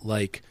about,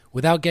 like,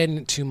 without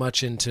getting too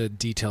much into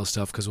detail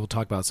stuff, because we'll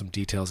talk about some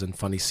details and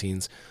funny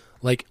scenes.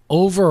 Like,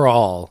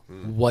 overall,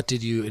 what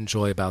did you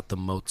enjoy about the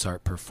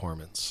Mozart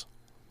performance?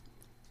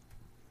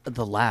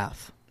 the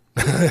laugh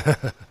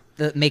that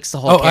makes the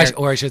whole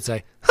I should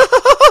say.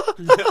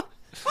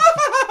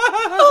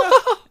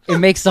 it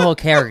makes the whole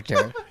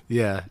character.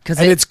 Yeah, 'Cause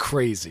it's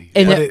crazy.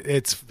 And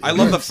it's I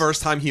love the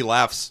first time he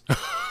laughs,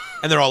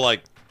 and they're all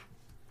like,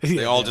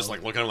 they all just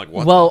like look at him like,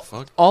 what the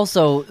fuck?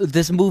 Also,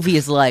 this movie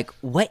is like,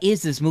 what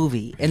is this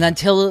movie? And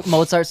until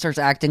Mozart starts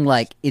acting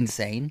like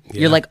insane,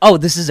 you're like, oh,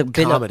 this is a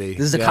bit comedy.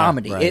 This is a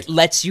comedy. Right. It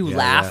lets you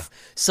laugh. Yeah.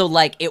 So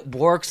like, it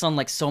works on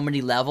like so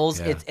many levels.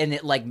 Yeah.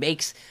 It like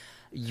makes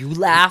you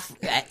laugh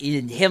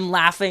in him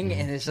laughing,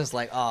 and it's just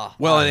like, oh.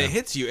 Well, and it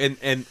hits you,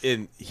 and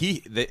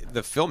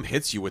the film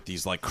hits you with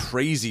these like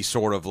crazy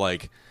sort of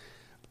like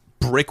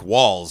brick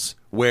walls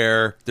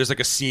where there's like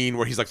a scene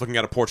where he's like looking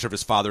at a portrait of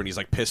his father and he's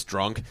like pissed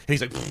drunk and he's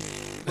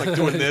like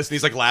doing this and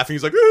he's like laughing,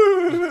 he's like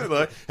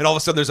and all of a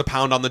sudden there's a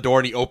pound on the door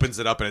and he opens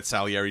it up and it's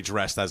Salieri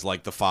dressed as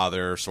like the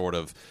father sort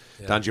of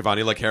Don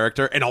Giovanni like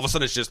character, and all of a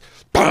sudden it's just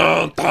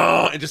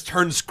it just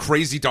turns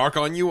crazy dark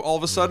on you all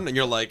of a sudden, and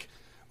you're like,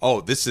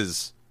 oh, this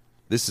is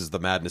the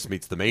madness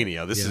meets the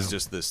mania. This is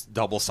just this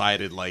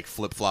double-sided, like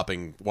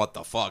flip-flopping. What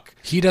the fuck?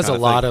 He does a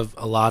lot of.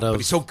 But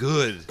he's so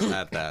good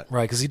at that,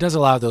 right? Because he does a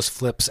lot of those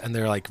flips, and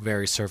they're like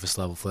very surface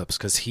level flips.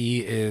 Because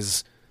he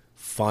is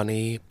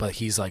funny, but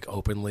he's like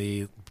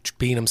openly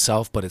being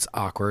himself, but it's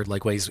awkward.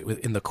 Like when he's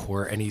in the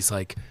court, and he's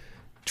like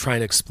trying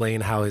to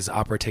explain how his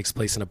opera takes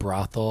place in a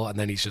brothel, and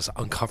then he's just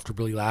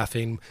uncomfortably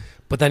laughing.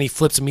 But then he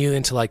flips immediately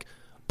into like,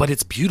 but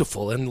it's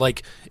beautiful, and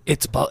like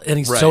and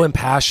he's so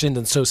impassioned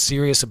and so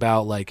serious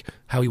about like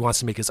how he wants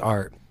to make his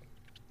art.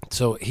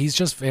 So he's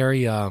just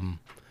very I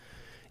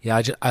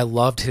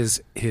loved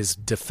his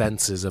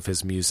defenses of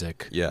his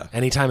music. Yeah.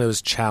 Anytime it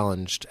was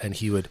challenged and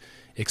he would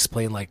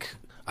explain like,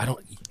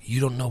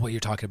 you don't know what you're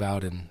talking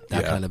about, and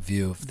that kind of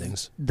view of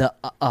things. The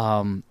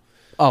and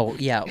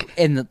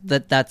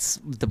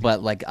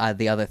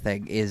the other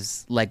thing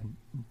is like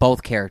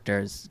both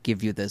characters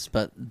give you this,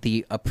 but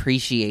the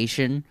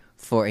appreciation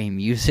for a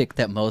music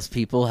that most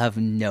people have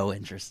no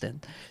interest in.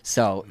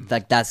 So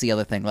like that's the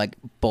other thing. Like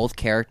both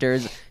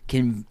characters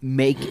can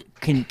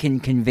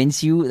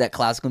convince you that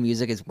classical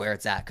music is where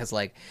it's at, because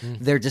like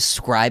they're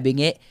describing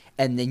it,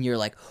 and then you're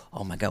like,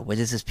 oh my god, what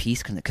is this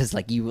piece? Because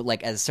like you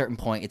like at a certain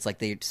point, it's like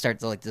they start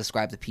to like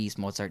describe the piece.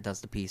 Mozart does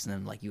the piece, and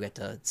then like you get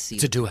to see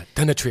to do it.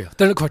 Then a trio,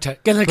 then a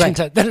quartet, then a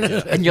quintet,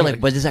 and you're like,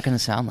 what is that going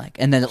to sound like?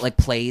 And then it like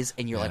plays,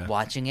 and you're like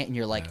watching it, and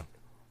you're like.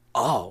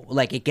 Oh,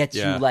 like it gets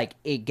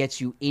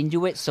you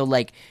into it. So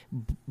like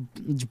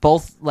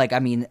both, like, I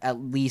mean,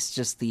 at least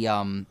just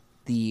the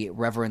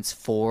reverence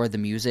for the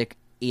music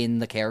in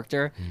the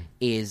character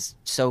is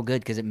so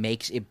good, because it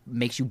makes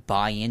you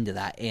buy into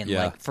that, and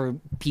like for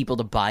people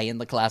to buy in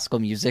the classical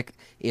music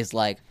is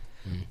like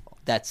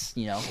that's,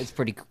 you know, it's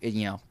pretty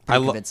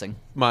convincing.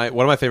 One of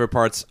my favorite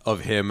parts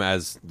of him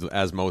as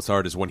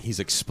Mozart is when he's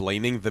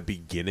explaining the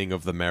beginning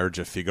of the Marriage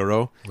of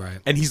Figaro, right?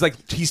 And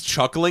he's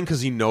chuckling because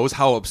he knows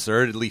how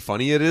absurdly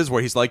funny it is.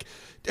 Where he's like,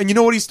 and you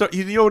know what he's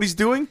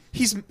doing?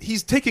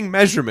 He's taking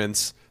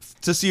measurements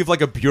to see if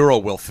like a bureau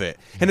will fit,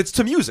 and it's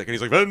to music, and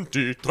he's like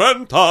 20,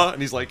 30,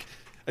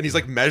 and he's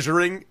like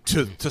measuring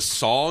to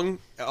song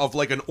of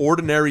like an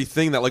ordinary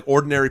thing that like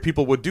ordinary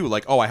people would do.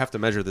 Like, oh, I have to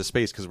measure this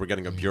space because we're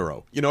getting a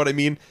bureau. You know what I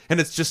mean?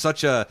 And it's just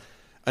such an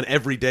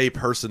everyday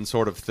person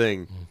sort of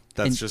thing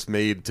that's just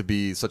made to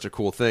be such a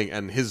cool thing.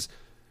 And his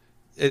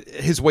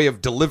way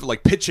of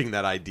pitching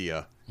that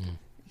idea,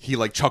 he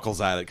like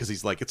chuckles at it because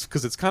he's like,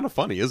 it's kind of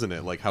funny, isn't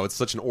it? Like how it's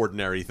such an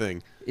ordinary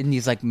thing. And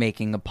he's like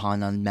making a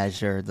pun on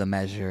measure, the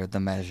measure, the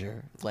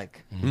measure.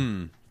 Like,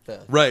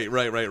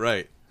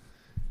 Right.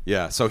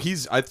 Yeah. So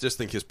I just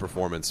think his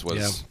performance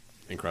was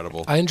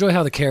incredible. I enjoy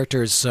how the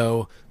character is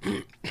so.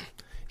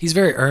 He's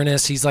very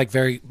earnest. He's like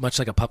very much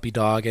like a puppy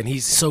dog, and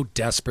he's so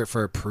desperate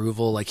for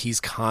approval. Like he's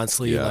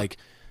constantly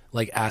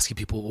like asking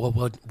people,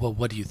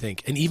 what do you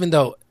think? And even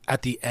though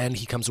at the end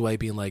he comes away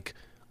being like,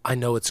 I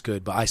know it's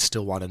good, but I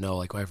still want to know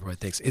like what everybody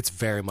thinks. It's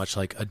very much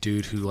like a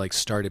dude who like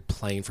started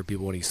playing for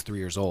people when he's 3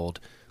 years old,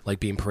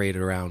 like being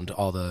paraded around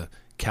all the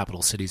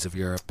capital cities of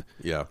Europe.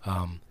 Yeah.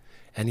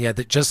 And yeah,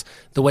 just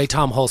the way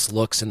Tom Hulce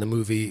looks in the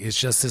movie is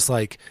just this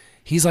like,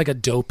 he's like a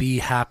dopey,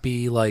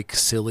 happy, like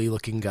silly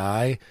looking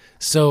guy.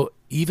 So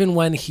even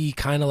when he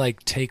kind of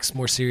like takes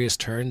more serious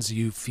turns,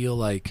 you feel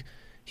like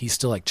he's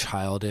still like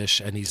childish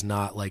and he's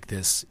not like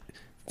this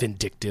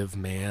vindictive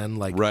man.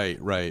 Like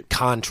right.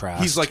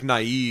 Contrast. He's like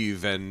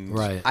naive and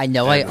I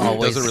know I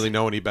always doesn't really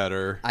know any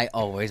better. I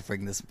always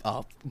bring this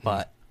up,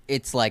 but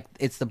it's like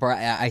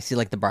I see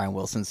like the Brian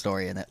Wilson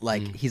story in it.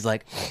 Like he's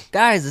like,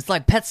 guys, it's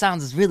like Pet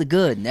Sounds is really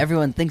good, and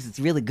everyone thinks it's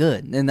really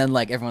good, and then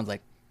like everyone's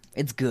like,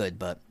 it's good,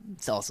 but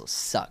it also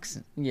sucks.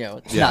 You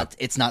know,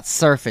 it's not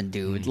surfing,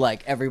 dude.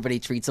 Like everybody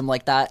treats him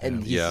like that,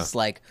 and he's just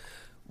like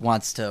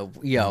wants to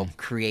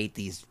create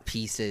these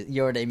pieces.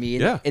 You know what I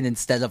mean? Yeah. And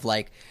instead of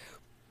like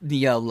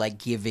like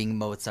giving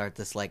Mozart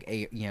this like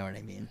you know what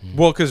I mean?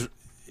 Well, because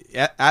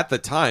at the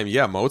time,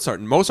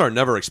 Mozart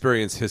never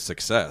experienced his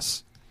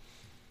success.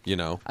 You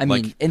know, I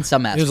mean, in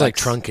some aspects, it was like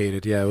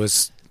truncated. Yeah, it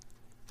was.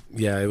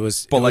 It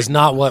was. But it was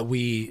not what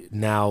we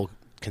now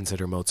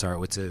consider Mozart,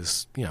 which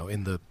is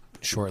in the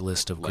short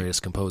list of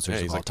greatest composers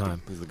of all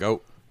time. He's the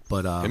GOAT.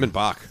 But him and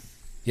Bach.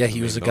 Yeah,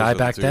 he was a guy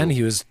back then.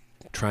 He was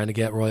trying to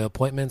get royal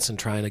appointments and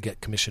trying to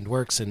get commissioned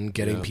works and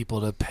getting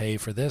people to pay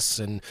for this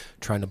and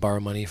trying to borrow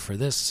money for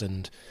this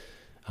and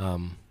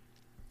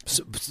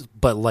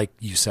but like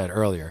you said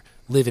earlier,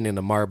 living in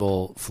a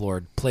marble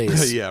floored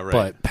place,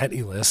 but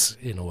penniless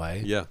in a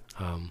way. Yeah.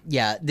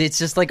 It's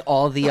just like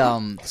all the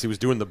 'Cause he was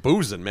doing the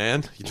boozing,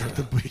 man. You drink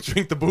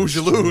the booze,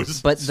 you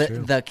lose. But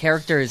the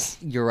characters,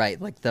 you're right,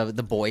 like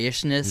the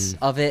boyishness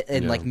of it,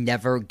 and like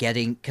never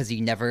getting, because he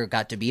never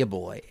got to be a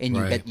boy,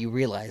 and you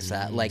realize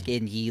that, like,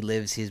 and he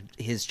lives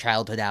his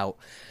childhood out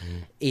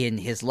in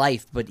his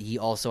life, but he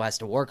also has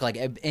to work, like,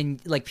 and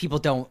like people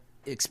don't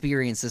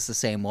experience this the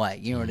same way,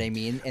 you know what I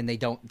mean? And they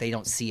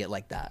don't see it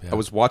like that. I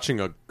was watching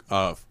a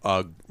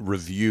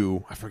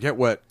review. I forget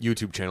what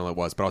YouTube channel it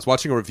was, but I was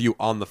watching a review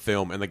on the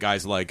film, and the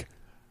guy's like,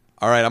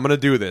 all right, I'm going to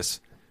do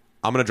this.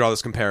 I'm going to draw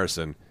this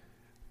comparison.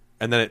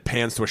 And then it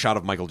pans to a shot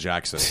of Michael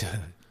Jackson.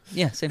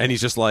 Same. And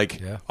he's just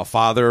like a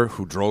father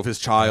who drove his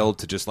child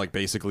to just like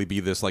basically be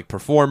this like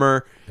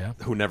performer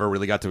who never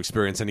really got to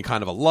experience any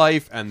kind of a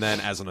life. And then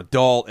as an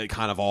adult, it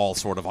kind of all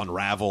sort of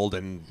unraveled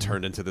and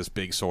turned into this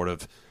big sort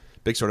of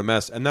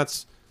mess. And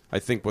that's, I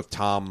think, with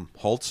Tom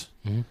Hulce.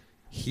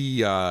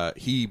 He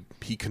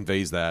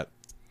conveys that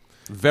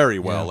very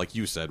well, like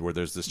you said, where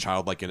there's this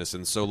childlike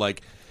innocence. So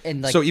like,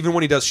 so even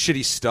when he does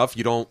shitty stuff,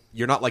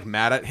 you're not like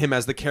mad at him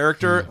as the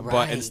character,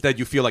 but instead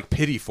you feel like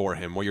pity for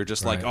him, where you're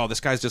just like, oh, this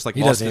guy's just like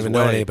he lost doesn't his even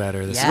way. know any better.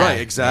 Right?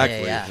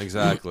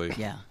 Exactly.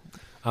 Yeah.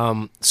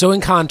 So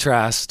in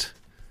contrast,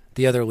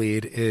 the other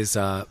lead is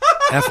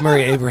F.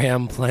 Murray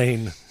Abraham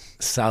playing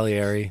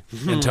Salieri,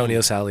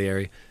 Antonio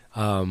Salieri,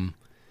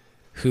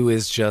 who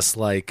is just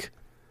like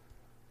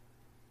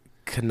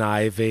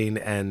conniving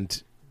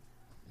and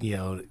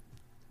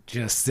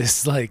just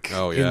this like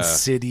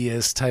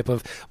insidious type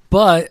of,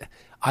 but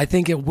I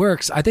think it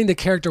works. I think the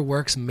character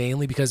works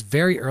mainly because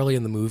very early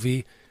in the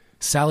movie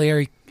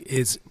Salieri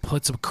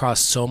puts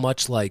across so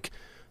much like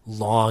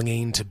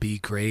longing to be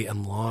great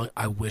and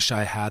I wish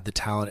I had the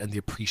talent and the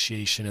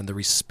appreciation and the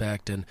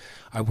respect, and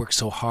I worked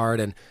so hard.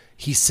 And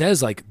he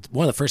says, like,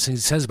 one of the first things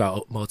he says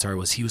about Mozart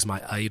was he was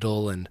my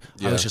idol, and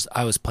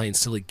I was playing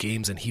silly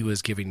games and he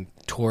was giving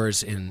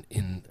tours in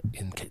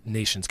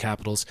nations'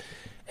 capitals.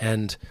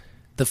 And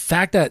the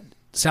fact that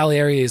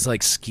Salieri is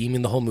like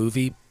scheming the whole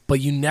movie, but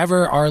you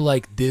never are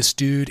like, this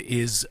dude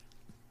is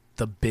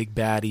the big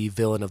baddie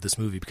villain of this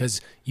movie,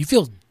 because you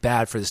feel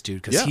bad for this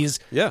dude because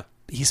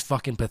he's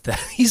fucking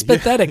pathetic. He's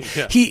pathetic.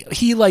 Yeah.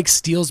 He like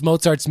steals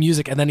Mozart's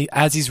music, and then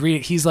as he's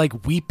reading, he's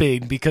like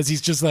weeping because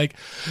he's just like,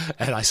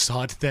 and I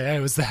saw it there.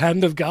 It was the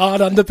hand of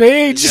God on the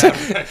page.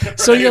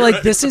 So you're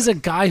like, this is a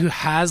guy who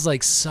has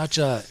like such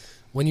a,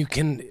 when you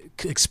can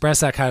express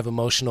that kind of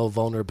emotional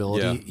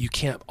vulnerability, you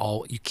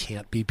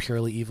can't be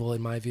purely evil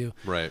in my view.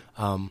 Right.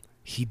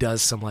 He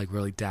does some like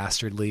really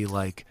dastardly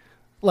like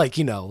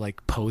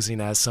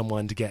posing as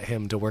someone to get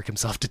him to work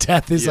himself to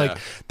death is like,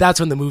 that's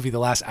when the movie, the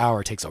last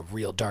hour, takes a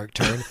real dark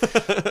turn.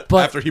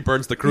 But after he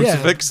burns the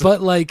crucifix.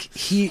 But like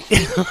he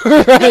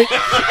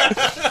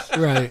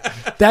right.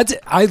 That's,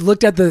 I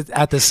looked at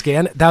the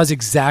scan. That was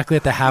exactly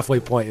at the halfway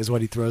point is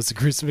when he throws the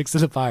crucifix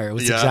in the fire. It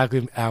was exactly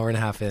an hour and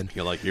a half in.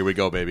 You're like, here we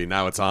go, baby.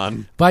 Now it's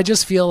on. But I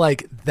just feel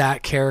like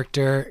that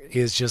character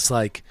is just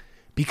like,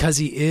 because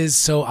he is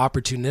so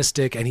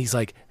opportunistic and he's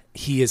like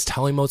he is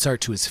telling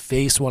Mozart to his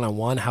face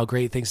one-on-one how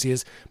great he thinks he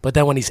is, but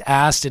then when he's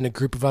asked in a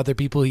group of other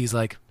people, he's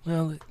like,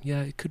 well,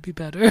 yeah, it could be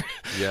better.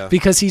 Yeah.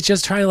 Because he's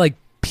just trying to like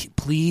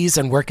please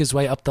and work his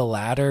way up the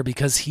ladder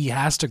because he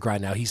has to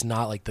grind now. He's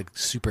not like the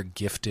super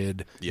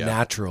gifted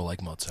natural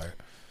like Mozart.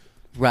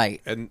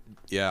 Right. And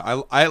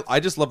yeah, I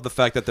just love the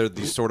fact that they're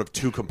these sort of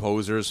two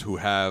composers who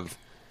have,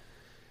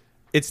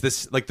 it's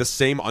this like the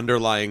same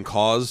underlying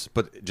cause,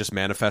 but just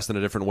manifest in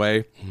a different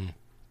way.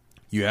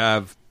 You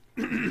have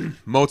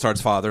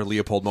Mozart's father,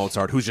 Leopold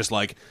Mozart, who's just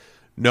like,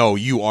 no,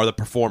 you are the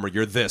performer.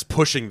 You're this,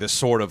 pushing this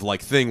sort of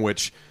like thing,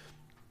 which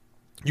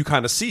you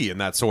kind of see in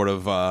that sort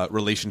of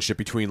relationship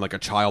between like a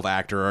child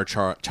actor or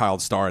a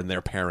child star and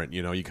their parent.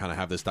 You know, you kind of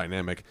have this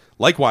dynamic.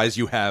 Likewise,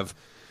 you have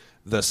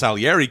the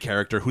Salieri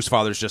character whose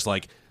father's just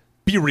like,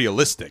 be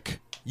realistic.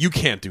 You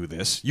can't do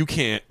this. You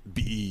can't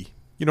be,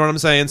 you know what I'm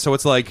saying? So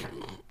it's like,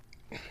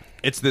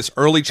 it's this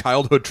early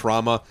childhood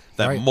trauma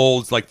that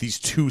molds like these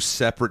two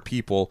separate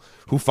people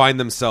who find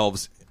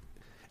themselves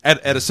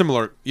at a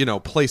similar, you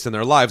know, place in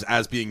their lives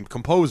as being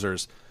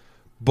composers,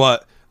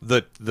 but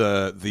the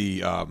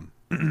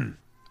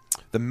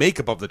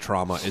makeup of the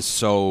trauma is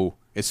so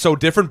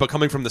different, but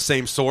coming from the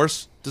same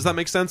source. Does that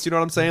make sense? You know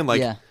what I'm saying?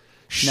 Like,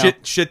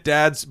 shit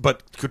dads,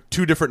 but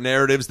two different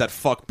narratives that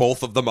fuck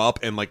both of them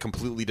up in like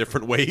completely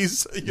different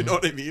ways. You know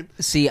what I mean?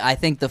 See, I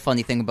think the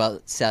funny thing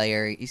about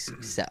Salieri,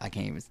 I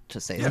can't even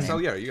just say his name.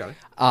 Salieri, you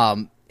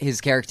got it.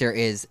 His character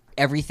is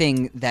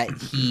everything that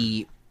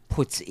he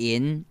puts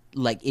in.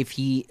 Like if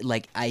he,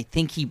 like I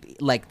think he,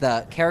 like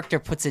the character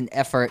puts in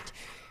effort,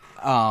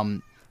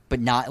 but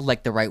not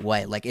like the right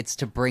way. Like it's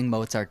to bring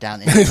Mozart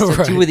down and it's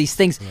to do these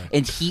things,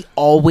 and he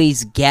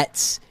always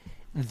gets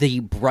the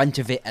brunt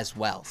of it as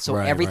well. So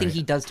everything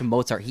he does to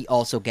Mozart, he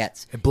also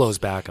gets. It blows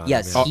back on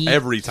him. He,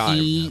 every time.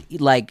 He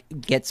like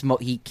gets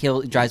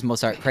drives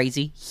Mozart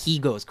crazy. He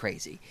goes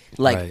crazy.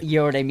 Like you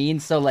know what I mean?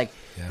 So like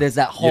there's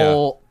that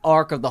whole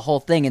arc of the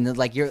whole thing, and then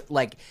like you're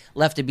like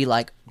left to be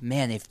like,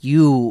 man, if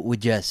you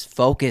would just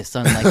focus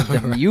on like the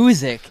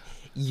music,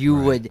 you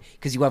would,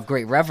 because you have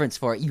great reverence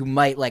for it, you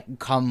might like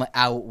come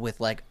out with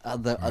like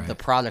the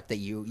product that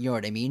you know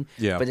what I mean?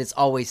 Yeah. But it's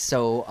always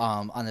so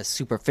on a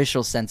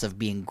superficial sense of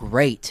being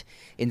great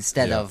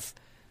instead of,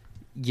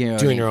 you know,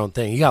 doing your own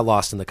thing. You got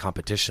lost in the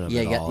competition of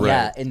it all.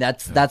 Yeah, and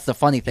that's the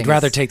funny thing. He'd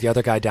rather take the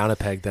other guy down a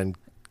peg than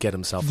get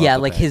himself up yeah, a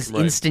like peg. his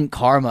instant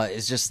karma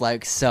is just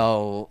like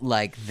so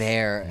like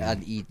there.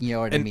 You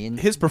know what I mean?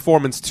 His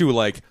performance too,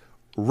 like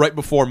right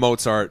before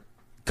Mozart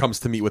comes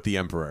to meet with the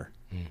emperor,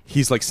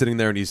 he's like sitting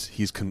there and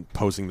he's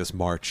composing this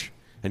march,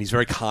 and he's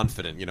very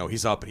confident. You know,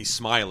 he's up and he's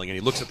smiling and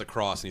he looks at the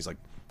cross and he's like,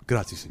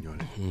 "Grazie, signore."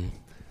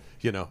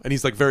 You know, and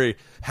he's like very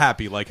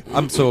happy. Like,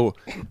 I'm so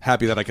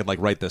happy that I could like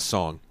write this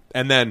song.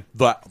 And then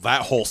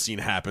that whole scene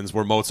happens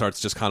where Mozart's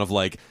just kind of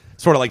like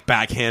sort of like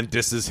backhand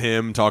disses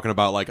him, talking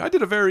about like, I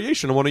did a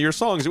variation on one of your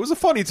songs. It was a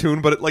funny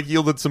tune, but it like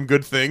yielded some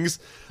good things,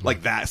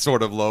 like that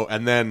sort of low.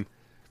 And then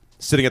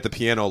sitting at the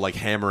piano, like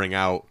hammering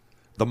out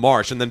the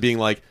march, and then being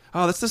like,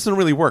 oh, this doesn't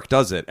really work,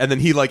 does it? And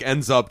then he like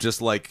ends up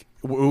just like,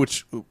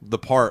 which the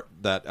part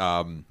that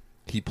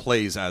he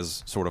plays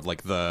as sort of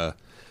like the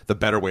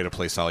better way to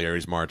play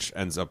Salieri's march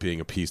ends up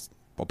being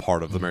a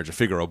part of the Marriage of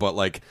Figaro, but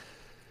like.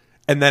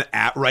 And then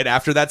right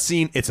after that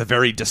scene, it's a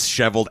very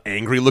disheveled,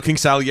 angry-looking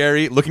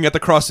Salieri looking at the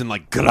cross and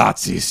like,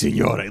 "Grazie,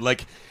 signore."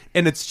 Like,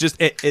 and it's just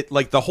it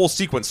like the whole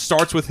sequence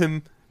starts with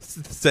him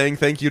saying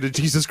thank you to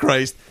Jesus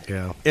Christ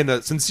in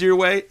a sincere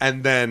way,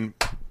 and then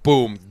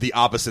boom, the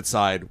opposite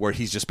side where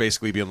he's just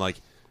basically being like,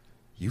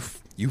 "You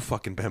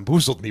fucking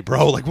bamboozled me,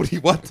 bro. Like, what do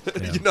you want?"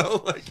 Yeah. You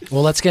know? Like,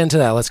 well, let's get into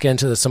that. Let's get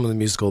into some of the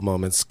musical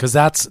moments, because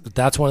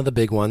that's one of the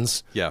big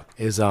ones. Yeah,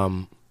 is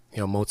you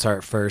know,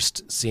 Mozart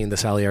first seeing the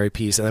Salieri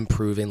piece and then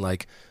proving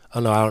like, oh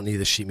no, I don't need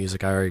the sheet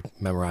music. I already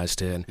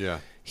memorized it. And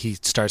he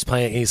starts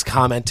playing and he's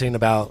commenting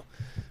about,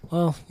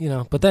 well, you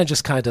know, but then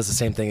just kind of does the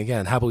same thing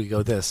again. How about we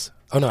go this?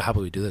 Oh no, how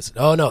about we do this?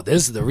 Oh no,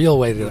 this is the real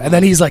way to do it. And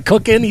then he's like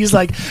cooking. He's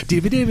like,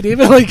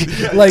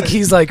 like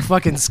he's like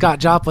fucking Scott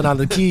Joplin on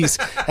the keys.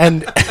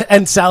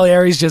 And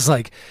Salieri's just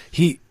like,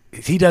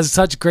 he does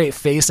such great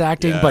face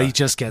acting, but he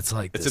just gets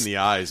like it's in the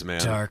eyes,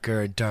 man, darker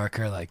and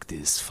darker, like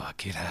this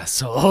fucking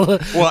asshole.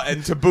 Well,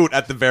 and to boot,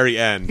 at the very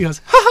end, he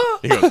goes, ha!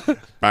 He goes,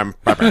 bam,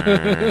 bam,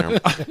 bam.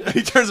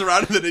 He turns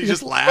around and then he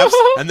just laughs,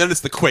 and then it's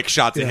the quick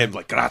shot to him,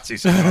 like, "Grazie,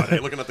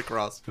 signore," looking at the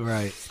cross.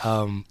 Right.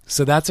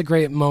 So that's a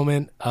great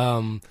moment.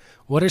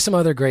 What are some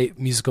other great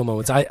musical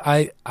moments?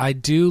 I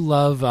do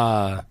love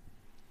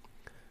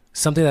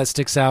something that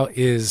sticks out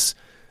is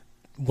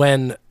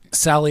when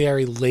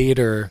Salieri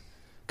later.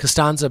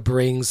 Costanza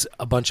brings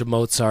a bunch of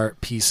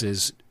Mozart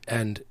pieces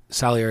and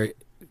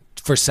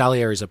for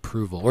Salieri's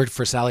approval, or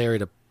for Salieri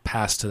to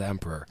pass to the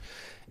emperor,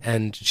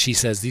 and she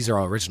says these are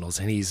all originals,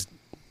 and he's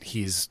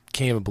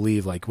can't even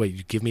believe, like, wait,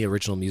 you give me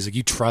original music?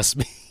 You trust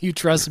me? You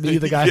trust me,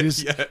 the guy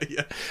who's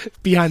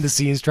behind the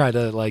scenes trying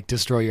to like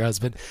destroy your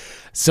husband?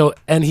 So,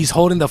 and he's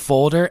holding the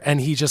folder,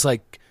 and he just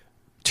like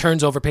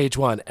turns over page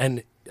 1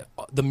 and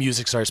the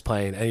music starts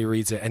playing and he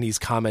reads it and he's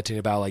commenting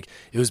about like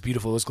it was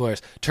beautiful, it was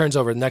glorious. Turns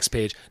over the next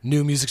page,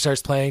 new music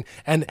starts playing,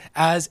 and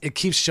as it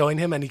keeps showing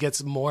him and he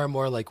gets more and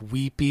more like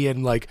weepy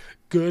and like,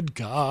 good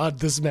God,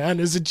 this man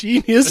is a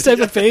genius type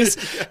of face.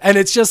 And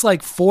it's just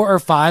like 4 or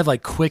 5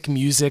 like quick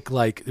music,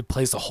 like it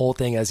plays the whole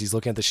thing as he's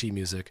looking at the sheet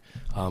music,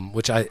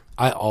 which I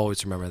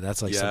always remember.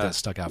 That's like something that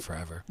stuck out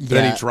forever. But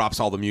then he drops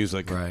all the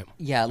music. Right.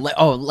 Yeah.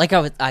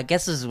 I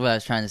guess this is what I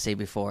was trying to say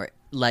before.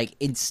 Like,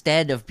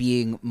 instead of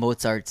being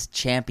Mozart's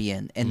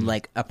champion and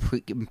like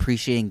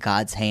appreciating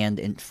God's hand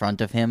in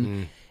front of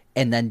him,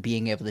 and then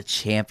being able to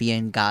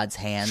champion God's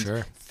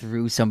hand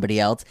through somebody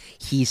else,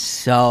 he's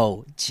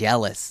so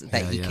jealous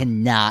that he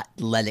cannot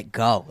let it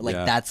go. Like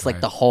that's like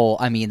the whole.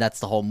 I mean, that's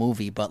the whole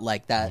movie. But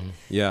like that,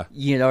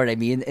 you know what I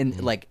mean. And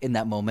like in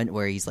that moment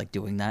where he's like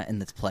doing that and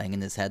it's playing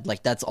in his head,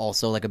 like that's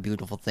also like a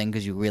beautiful thing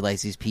because you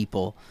realize these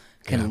people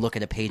can look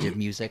at a page of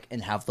music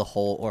and have the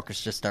whole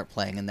orchestra start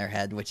playing in their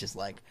head, which is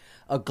like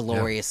a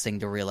glorious thing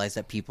to realize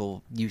that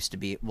people used to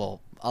be,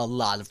 well, a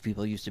lot of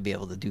people used to be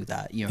able to do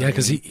that. You know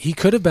because he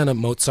could have been a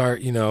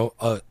Mozart, you know,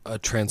 a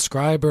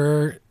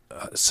transcriber,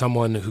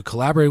 someone who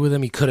collaborated with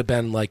him. He could have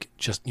been like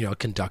just, you know, a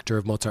conductor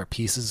of Mozart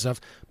pieces and stuff,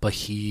 but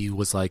he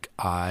was like,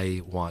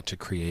 I want to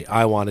create,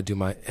 I want to do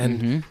my,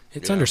 and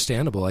it's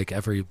understandable. Like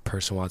every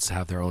person wants to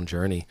have their own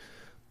journey.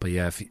 But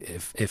yeah,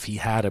 if he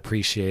had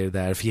appreciated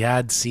that, if he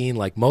had seen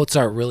like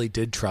Mozart really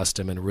did trust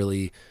him and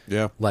really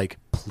like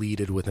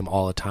pleaded with him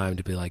all the time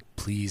to be like,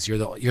 please, you're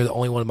the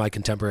only one of my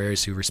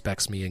contemporaries who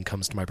respects me and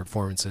comes to my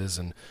performances,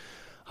 and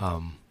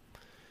how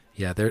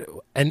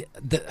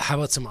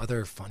about some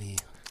other funny,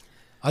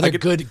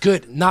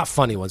 good not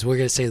funny ones? We're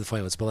gonna say the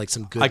funny ones, but like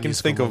some good. I can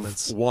think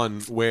moments. Of one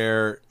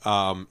where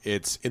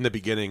it's in the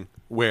beginning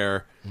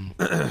where.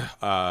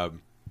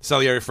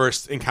 Salieri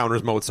first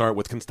encounters Mozart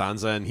with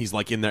Constanza, and he's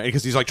like in there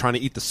because he's like trying to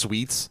eat the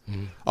sweets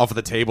off of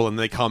the table, and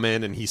they come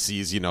in and he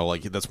sees, you know,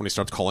 like that's when he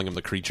starts calling him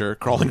the creature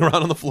crawling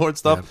around on the floor and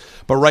stuff.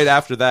 Yeah. But right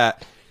after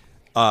that,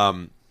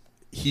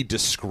 he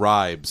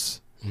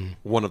describes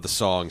one of the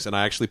songs, and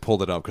I actually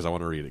pulled it up because I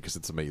want to read it because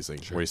it's amazing.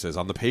 Sure. Where he says,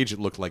 on the page it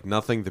looked like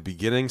nothing, the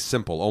beginning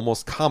simple,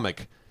 almost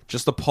comic,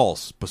 just a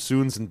pulse,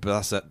 bassoons and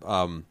basset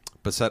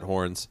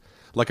horns.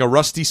 Like a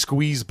rusty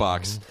squeeze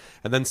box,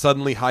 and then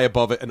suddenly high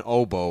above it an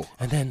oboe.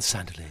 And then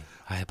suddenly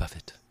high above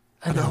it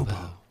an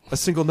oboe. A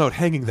single note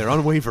hanging there,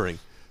 unwavering,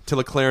 till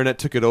a clarinet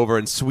took it over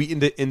and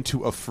sweetened it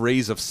into a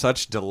phrase of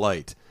such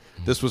delight.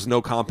 This was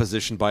no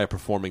composition by a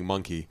performing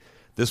monkey.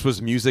 This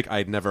was music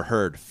I'd never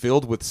heard,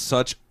 filled with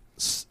such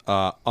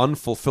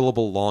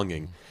unfulfillable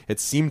longing. It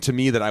seemed to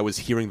me that I was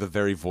hearing the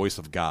very voice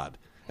of God.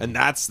 And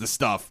that's the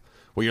stuff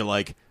where you're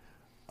like,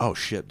 oh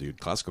shit, dude!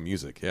 Classical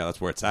music, yeah, that's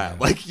where it's at.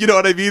 Like, you know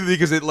what I mean?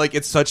 Because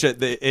it's such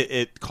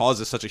it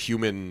causes such a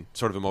human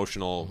sort of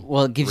emotional.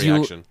 Well, it gives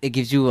reaction.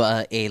 You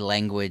a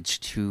language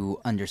to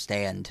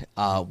understand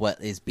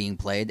what is being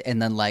played,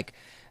 and then like,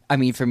 I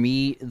mean, for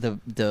me,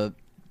 the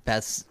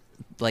best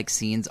like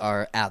scenes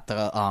are at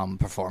the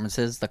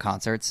performances, the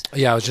concerts.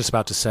 Yeah, I was just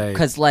about to say,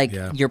 because like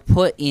you're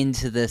put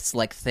into this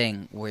like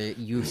thing where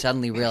you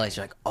suddenly realize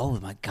you're like, oh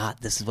my God,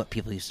 this is what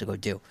people used to go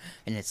do,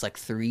 and it's like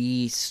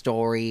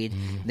 3-storied.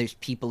 There's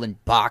people in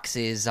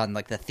boxes on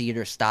like the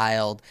theater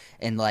styled,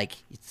 and like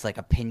it's like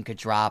a pin could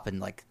drop,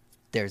 and like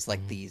there's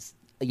like these.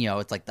 You know,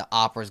 it's like the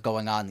opera's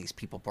going on, these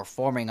people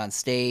performing on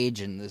stage,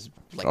 and there's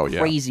like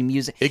crazy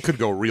music. It could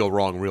go real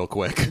wrong real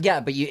quick. Yeah,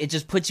 but it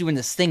just puts you in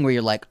this thing where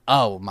you're like,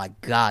 oh my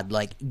God,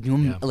 like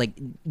like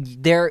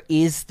there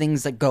is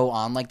things that go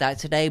on like that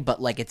today, but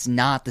like it's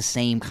not the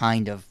same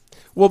kind of.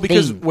 Well,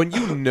 because thing. when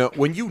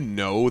you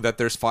know that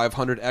there's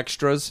 500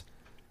 extras,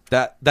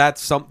 that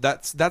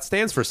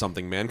stands for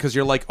something, man. Because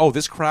you're like, oh,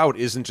 this crowd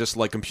isn't just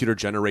like computer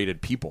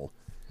generated people.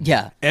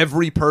 Yeah.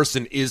 Every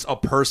person is a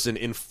person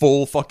in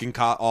full fucking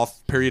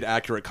off-period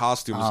accurate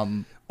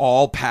costumes,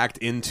 all packed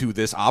into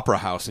this opera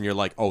house, and you're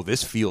like, oh,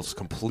 this feels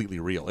completely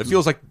real. It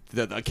feels like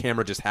the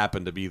camera just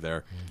happened to be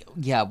there.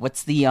 Yeah,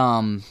 what's the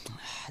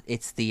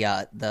it's the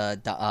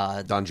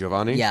Don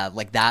Giovanni? Yeah,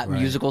 like that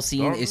musical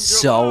scene is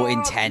so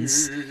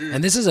intense.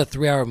 And this is a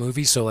 3-hour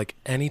movie, so like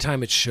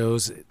anytime it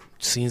shows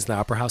scenes in the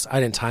opera house, I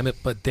didn't time it,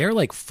 but they're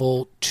like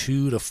full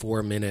 2 to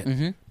 4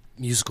 minute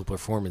musical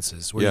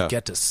performances where you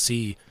get to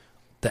see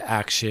the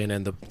action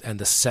and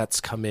the sets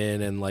come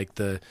in, and like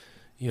the,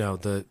 you know,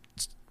 the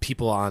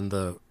people on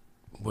the,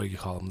 what do you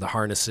call them, the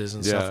harnesses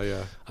and stuff,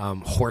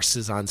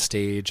 horses on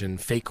stage and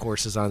fake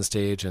horses on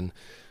stage, and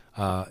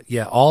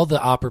all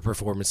the opera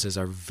performances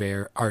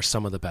are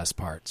some of the best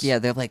parts. Yeah,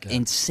 they're like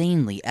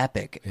insanely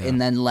epic, and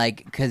then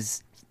like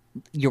because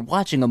you're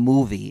watching a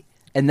movie.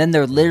 And then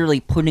they're literally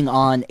putting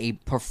on a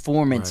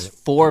performance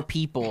for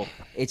people.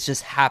 It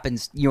just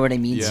happens, you know what I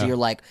mean? So you're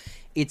like,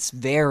 it's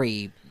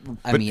very,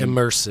 I mean,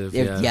 immersive.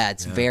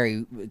 It's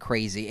very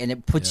crazy, and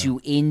it puts you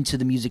into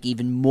the music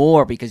even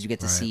more because you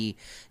get to see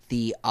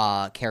the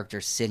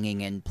characters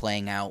singing and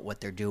playing out what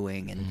they're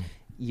doing, and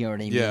you know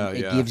what I mean.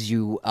 It gives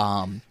you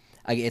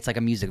It's like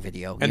a music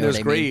video. You And know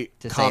there's what I mean? great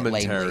To say it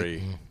lamely.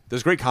 commentary.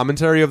 There's great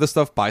commentary of the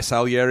stuff by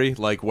Salieri,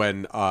 like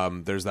when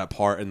there's that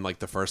part in like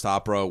the first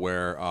opera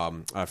where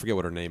I forget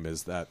what her name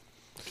is. That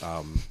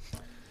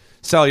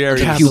Salieri,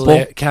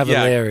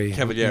 Cavalieri, Yeah,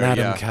 Cavalieri, Madame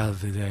yeah.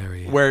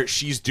 Cavalieri. where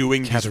she's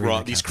doing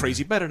Katerina these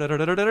Cavalieri. crazy.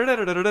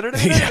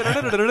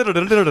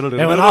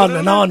 It went on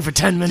and on for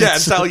 10 minutes. Yeah,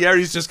 and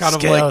Salieri's just kind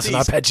of like Scales and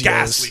these arpeggios.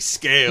 ghastly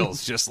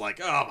scales, just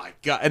like, oh my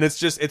god. And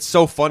it's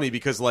so funny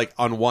because like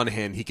on one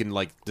hand he can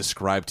like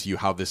describe to you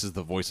how this is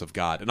the voice of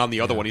God, and on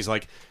the other one he's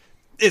like,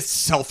 it's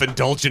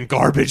self-indulgent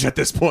garbage at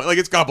this point. Like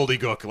it's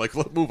gobbledygook. Like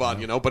let's move on,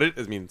 you know. But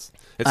it means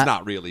it's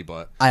not really.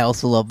 But I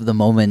also love the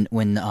moment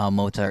when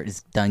Mozart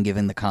is done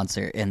giving the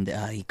concert and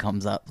he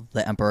comes up,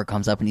 the emperor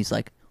comes up and he's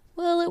like,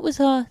 well, it was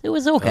okay.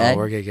 Oh,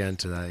 we're gonna get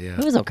into that. Yeah,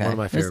 It was okay. One of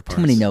my There's favorite parts.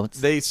 too many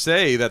notes. they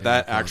say that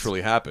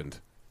actually happened.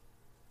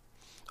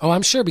 Oh,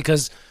 I'm sure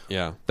because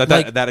Yeah,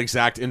 Like- that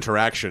exact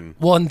interaction.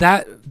 well, and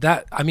that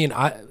I mean,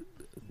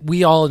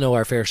 we all know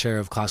our fair share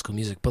of classical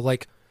music, but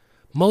like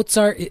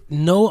Mozart,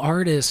 no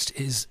artist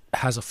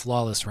has a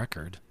flawless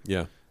record.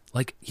 Yeah.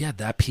 Like, yeah,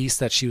 that piece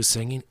that she was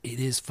singing, it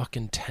is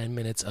fucking 10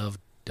 minutes of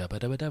and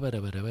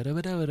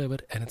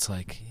it's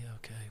like, yeah,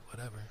 okay,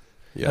 whatever.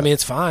 Yeah. I mean,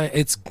 it's fine.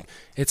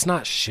 It's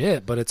not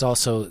shit, but it's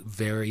also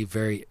very,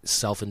 very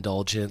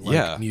self-indulgent, like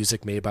Yeah.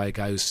 music made by a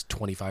guy who's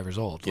 25 years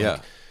old. Yeah.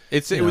 Like,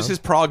 It you was know. his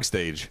Prague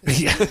stage.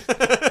 yeah.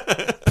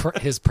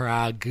 His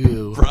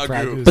Pragu.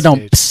 Pragu. But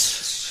don't.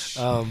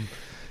 stage.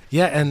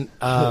 Yeah, and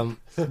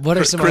what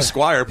are some Chris other-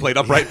 Squire played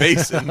upright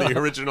bass in the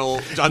original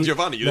John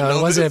Giovanni. You didn't No, know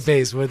it wasn't this? a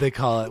bass. What did they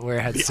call it? Where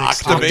it had The six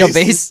octave Octave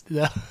bass?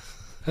 Yeah.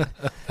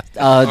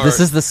 This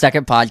is the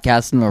second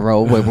podcast in a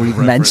row where we've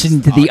Referenced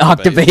mentioned the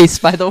octave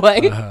octave, by the way.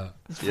 Yeah.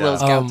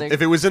 Flo's counting.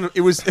 If it was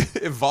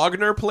if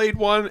Wagner played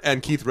one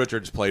and Keith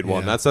Richards played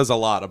one, Yeah. that says a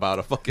lot about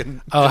a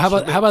fucking. Oh, how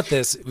about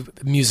this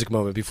music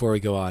moment before we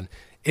go on?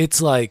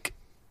 It's like,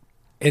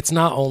 it's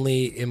not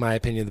only, in my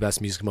opinion, the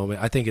best music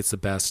moment. I think it's the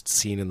best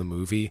scene in the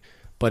movie,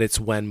 but it's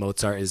when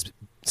Mozart is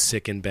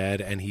sick in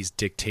bed and he's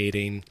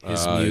dictating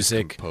his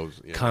music,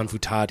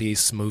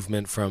 Confutatis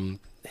movement from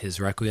his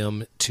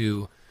Requiem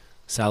to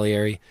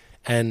Salieri,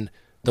 and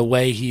the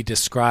way he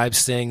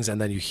describes things, and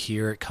then you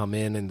hear it come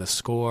in the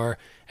score,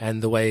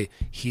 and the way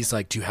he's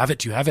like, do you have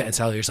it? And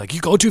Salieri's like,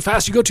 you go too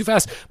fast.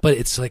 But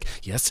it's like,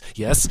 yes.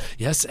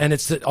 And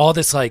it's all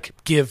this like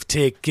give,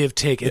 take.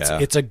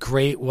 It's a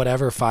great,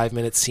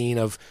 5-minute scene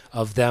of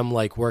them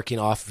like working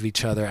off of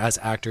each other as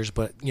actors,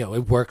 but you know,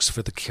 it works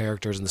for the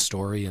characters and the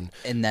story and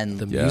then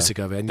the music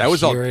of it. And That you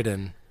was all- hear it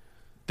and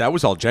That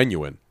was all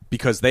genuine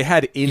because they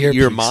had Earpiece,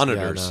 in-ear yeah,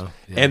 monitors, I know,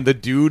 yeah. and the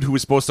dude who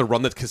was supposed to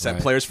run the cassette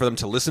Right. players for them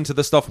to listen to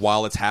the stuff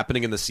while it's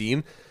happening in the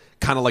scene,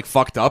 kind of like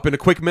fucked up in a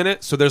quick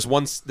minute. So there's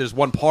one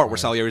part where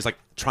Salieri's like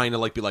trying to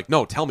like be like,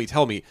 no, tell me,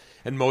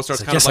 and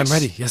Mozart's It's like, kind yes, of like I'm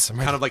ready. Yes, I'm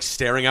ready. kind of like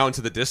staring out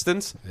into the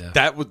distance. Yeah.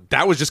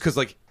 That was just because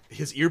like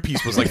his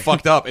earpiece was like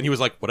fucked up, and he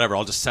was like, whatever,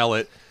 I'll just sell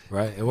it.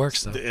 right, it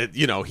works though.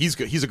 You know, he's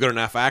a good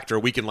enough actor.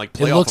 We can like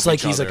play. It off looks of like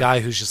each he's other. a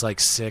guy who's just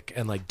like sick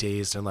and like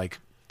dazed and like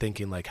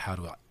thinking like, how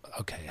do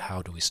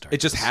we start?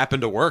 It just this?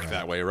 happened to work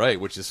that way, right?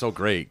 Which is so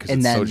great because And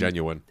it's so then-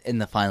 genuine. in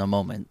the final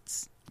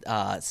moments,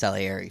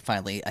 Salieri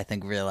finally, I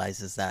think,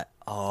 realizes that,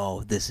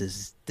 oh, this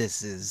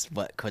is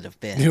what could have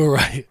been. You're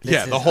right.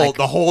 Yeah, is the whole like-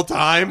 the whole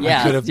time.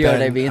 Yeah. Could have you know been,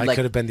 what I mean? I Like-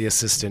 could have been the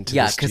assistant to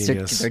Yeah, this because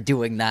genius. they're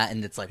doing that,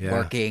 and it's like Yeah.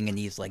 working, and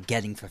he's like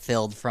getting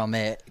fulfilled from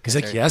it. He's 'cause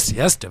like, they're- yes.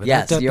 Yes, you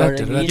know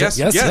what I mean? Yes.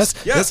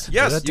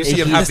 You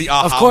see him have the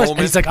aha Of course, moment. and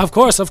he's like, of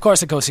course,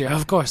 it goes here.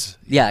 Of course.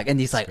 Yeah, and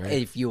he's like,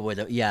 great. if you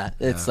would, yeah,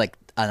 it's like,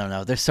 I don't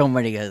know. There's so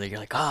many that you're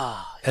like,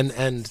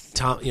 And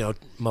Tom,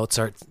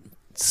 Mozart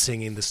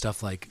singing the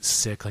stuff like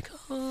sick, like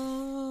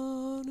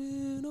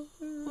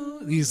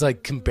he's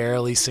like can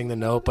barely sing the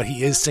note, but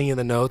he is singing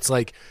the notes,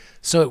 like,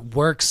 so it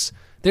works.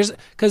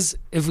 Because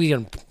if we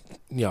can,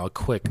 a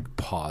quick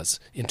pause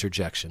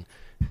interjection.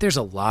 There's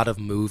a lot of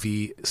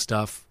movie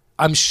stuff.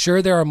 I'm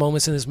sure there are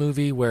moments in this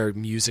movie where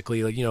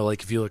musically,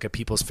 like if you look at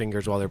people's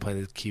fingers while they're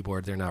playing the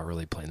keyboard, they're not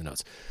really playing the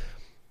notes.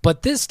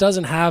 But this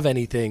doesn't have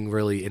anything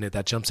really in it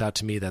that jumps out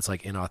to me that's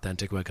like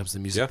inauthentic when it comes to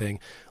the music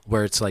thing,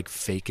 where it's like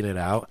faking it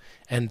out.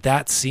 And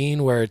that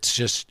scene where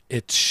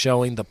it's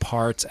showing the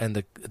parts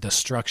and the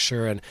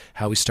structure and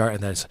how we start,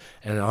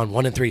 and on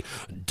 1 and 3,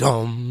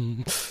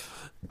 dum,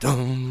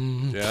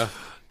 dum, Yeah.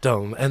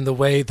 dum, and the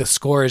way the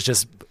score is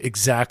just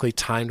exactly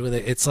timed with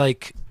it. It's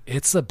like,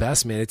 it's the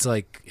best, man. It's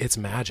like, it's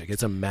magic.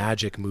 It's a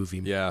magic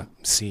movie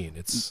scene.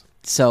 It's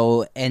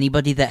So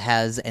anybody that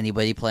has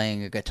anybody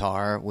playing a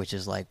guitar, which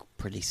is like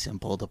pretty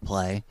simple to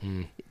play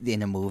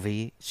in a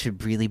movie,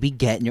 should really be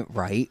getting it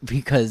right,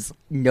 because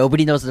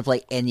nobody knows how to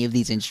play any of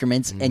these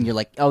instruments, and you're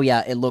like, oh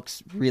yeah, it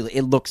looks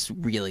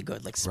really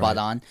good, like spot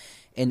Right. on.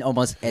 In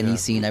almost any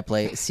scene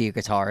I see a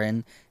guitar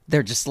in,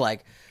 they're just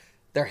like,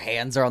 their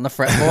hands are on the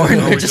fretboard and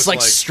they're it's just just like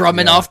like-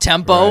 strumming yeah, off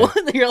tempo.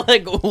 right. You're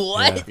like,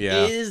 what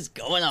Yeah. is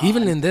going on?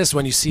 Even in this,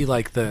 when you see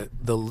like the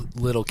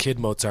little kid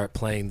Mozart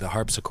playing the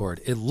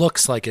harpsichord, it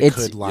looks like it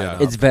It's- could line yeah.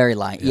 up. it's very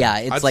lined. Yeah,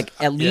 it's I'd- like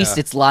at least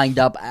yeah. it's lined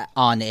up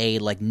on a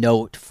like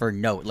note for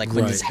note. Like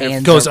when Right. his It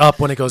hands goes are- up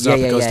when it goes Yeah, up,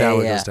 yeah, it goes yeah, down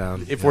when yeah, it goes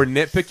down. If we're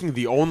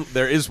nitpicking,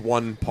 there is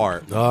one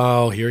part.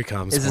 Oh, here he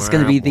comes. Is this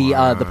going to be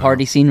the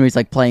party scene where he's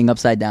like playing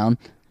upside down?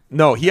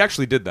 No, he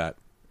actually did that.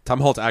 Tom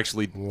Holtz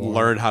actually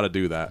learned how to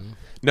do that.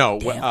 No,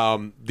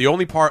 Damn. the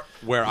only part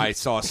where I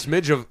saw a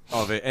smidge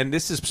of it, and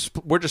this is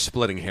we're just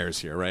splitting hairs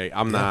here, right?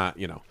 I'm not,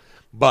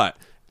 but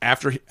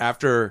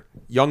after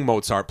young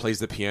Mozart plays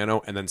the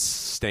piano and then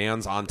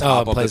stands on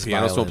top of the plays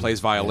piano, so violin. plays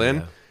violin.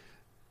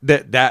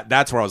 Yeah.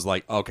 That's where I was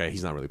like, okay,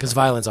 he's not really. Because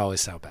playing. violins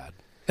always sound bad.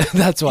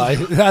 That's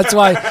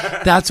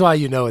why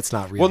you know it's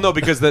not real. Well, no,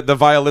 because the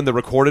violin, the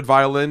recorded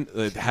violin,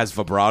 it has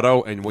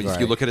vibrato, and when you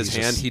Right. look at his He's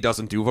hand, just- he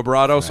doesn't do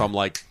vibrato. So I'm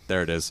like,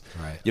 there it is.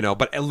 Right.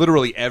 But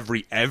literally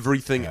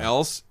everything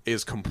else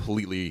is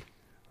completely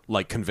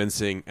like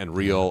convincing and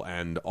real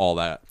and all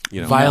that.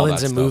 All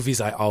violins that in stuff.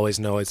 movies, I always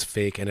know it's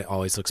fake and it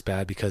always looks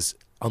bad because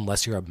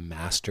unless you're a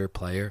master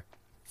player,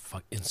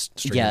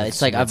 Yeah,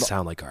 it's like I've-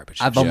 sound like garbage.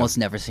 I've almost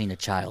never seen a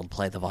child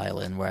play the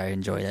violin where I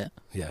enjoyed it.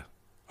 yeah.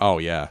 Oh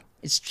yeah.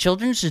 It's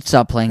children should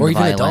stop playing Or the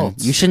even violin.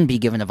 adults. You shouldn't be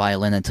given a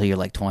violin until you're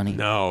like 20.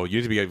 No, you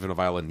need to be given a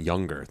violin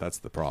younger. That's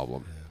the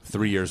problem.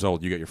 3 years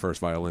old, you get your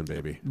first violin,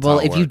 baby. That's Well,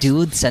 how it if you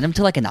works. do, send him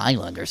to like an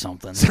island or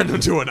something. Send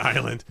them to an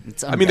island.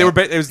 It's I mean, they were.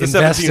 It was the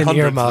Invest in 1700s.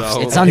 earmuffs.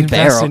 Though. It's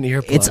Invest in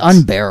unbearable. earplugs. It's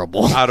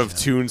unbearable. Out of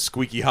tune,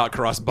 squeaky hot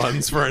cross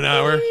buns for an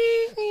hour.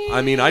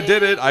 I mean, I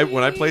did it.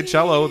 When I played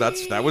cello,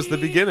 that was the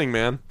beginning,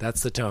 man.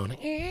 That's the tone.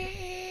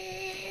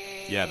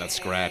 Yeah, that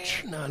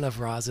scratch. Not enough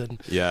rosin.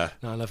 Yeah.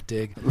 Not enough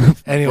dig.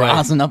 Anyway.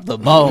 Rosin up the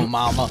bow,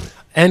 mama.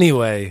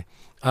 Anyway,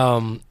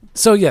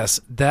 so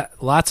yes,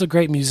 that lots of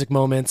great music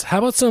moments. How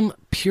about some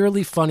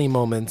purely funny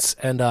moments?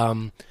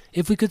 And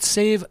if we could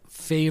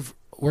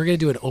we're gonna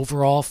do an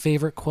overall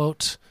favorite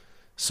quote.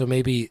 So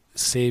maybe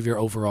save your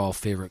overall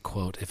favorite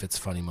quote if it's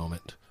funny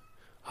moment.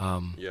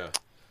 Yeah.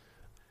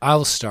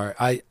 I'll start.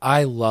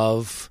 I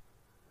love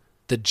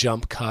the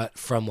jump cut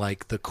from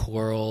like the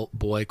choral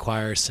boy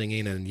choir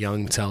singing and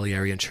young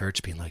Salieri in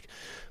church being like,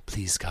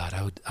 "Please God,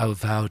 I would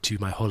vow to you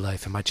my whole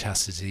life and my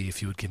chastity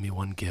if you would give me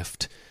one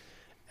gift."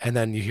 And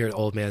then you hear the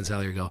old man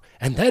Salieri go,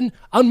 "And then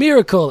a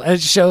miracle," and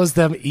it shows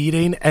them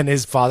eating, and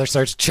his father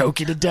starts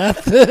choking to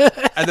death.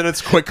 And then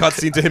it's quick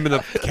cutscene to him in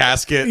a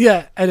casket.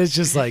 Yeah, and it's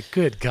just like,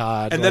 good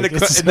God. And like, then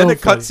it's and then so it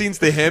funny. cutscenes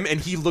to him, and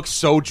he looks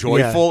so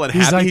joyful Yeah. and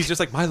He's happy. like- He's just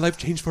like, my life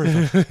changed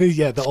forever.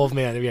 Yeah, the old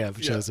man. Yeah,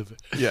 shows him.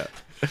 Yeah.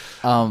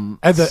 And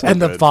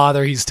the good.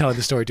 father he's telling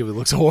the story to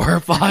looks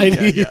horrified.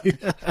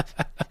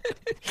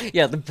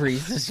 Yeah, the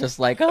priest is just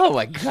like, oh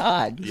my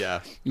God.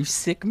 Yeah. You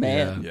sick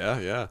man.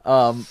 Yeah.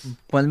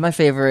 One of my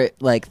favorite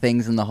like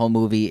things in the whole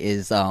movie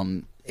is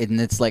and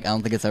it's like I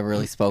don't think it's ever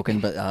really spoken,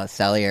 but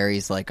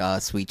Salieri's like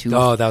Sweet Tooth.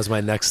 Oh, that was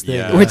my next thing.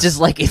 Yeah. Which is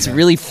like it's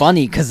really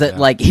funny because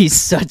like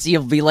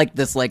he'll be like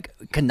this like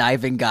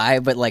conniving guy,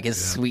 but like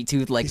his sweet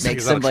tooth like He's like,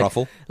 makes "Is that him a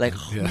like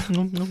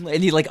truffle?"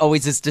 and he like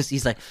always is just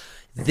he's like,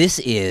 this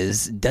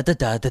is da da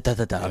da da da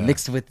da da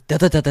mixed with da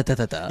da da da da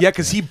da da. Yeah,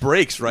 because he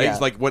breaks, right? Yeah.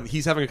 It's like when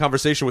he's having a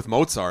conversation with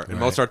Mozart, and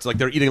Mozart's like,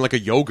 they're eating like a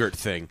yogurt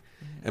thing.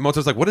 And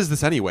Mozart's like, what is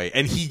this anyway?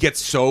 And he gets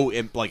so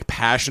like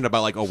passionate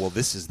about like, oh, well,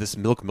 this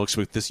milk mixed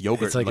with this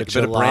yogurt, It's like and, a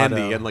bit of brandy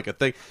gelato. and like a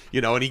thing,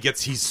 and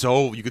he's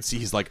so, you could see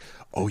he's like,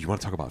 oh, you want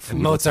to talk about food?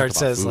 And Let's talk Mozart about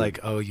says food. like,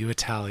 "Oh, you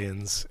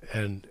Italians,"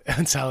 and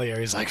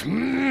Salieri's like,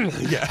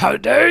 "How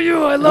dare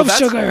you? I love that's,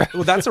 sugar."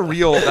 Well, that's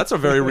a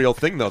very real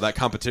thing though. That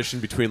competition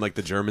between like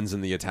the Germans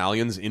and the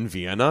Italians in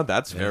Vienna,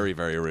 that's very,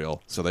 very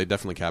real. So they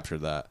definitely captured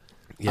that.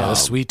 Yeah, the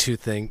sweet tooth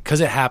thing because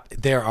it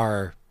happened. There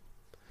are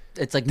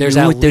It's like there's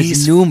there's at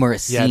least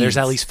numerous. Yeah, there's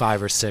at seeds. least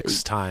 5 or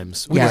 6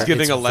 times. Yeah. where He's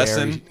giving it's a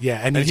lesson.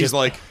 and he's just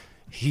like,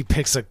 he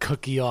picks a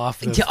cookie off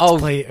the Yeah, oh.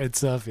 plate and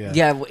stuff. Yeah,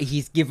 Yeah,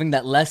 he's giving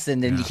that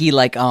lesson, and he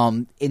like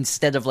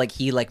instead of like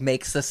he like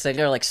makes the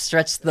singer like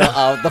stretch the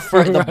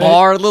the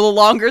bar a little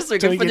longer so he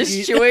So can he can finish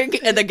eat. chewing,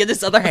 and then get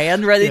his other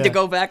hand ready to Yeah.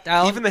 go back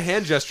down. even the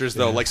hand gestures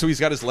though, like so he's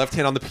got his left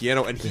hand on the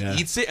piano and he Yeah.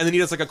 eats it, and then he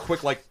does like a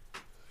quick like.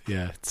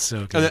 yeah, it's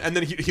so good, And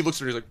then he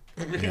looks at her, he's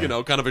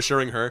like, kind of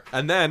assuring her.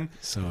 And then,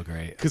 so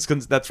great. because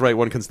that's right,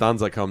 when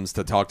Constanza comes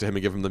to talk to him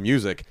and give him the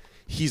music,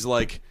 he's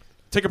like,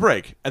 take a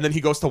break. And then he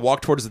goes to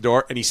walk towards the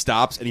door, and he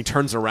stops, and he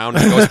turns around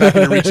and goes back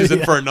and he reaches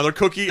in for another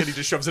cookie, and he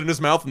just shoves it in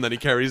his mouth, and then he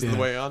carries the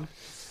way on.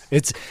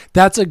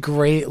 That's a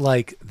great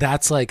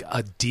that's like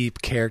a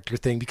deep character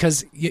thing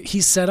because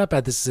he's set up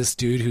at this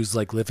dude who's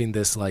like living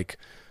this like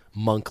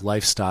monk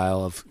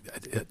lifestyle of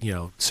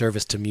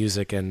service to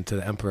music and to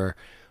the emperor,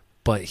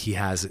 but he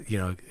has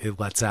it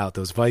lets out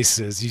those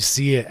vices. You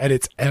see it, and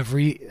it's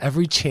every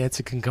chance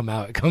it can come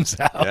out, it comes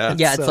out. Yeah.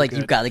 yeah, it's so like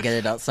good. you got to get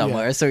it out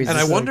somewhere. Yeah. So he's And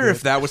I just, wonder good.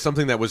 if that was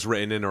something that was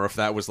written in, or if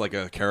that was like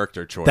a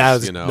character choice. That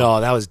was No,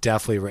 that was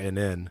definitely written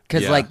in.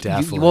 because Yeah, like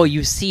definitely.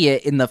 you see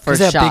it in the Because first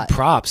they have shot. big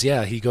props.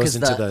 Yeah, he goes 'Cause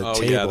into the- the Oh,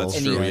 table. yeah, that's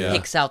and true, he yeah.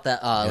 picks out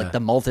that like the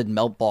malted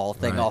milk ball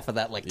thing Right. off of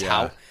that like Yeah.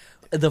 tout.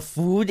 the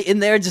food in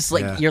there, just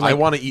like Yeah. you're like I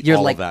want to eat you're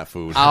all like, of that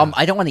food.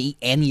 I don't want to eat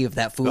any of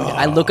that food.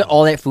 I look at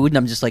all that food and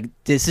I'm just like,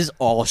 this is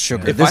all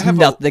sugar. If This I have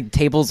the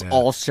table's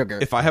all sugar.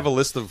 If I have a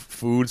list of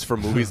foods for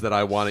movies that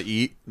I want to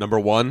eat, number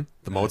 1,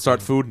 the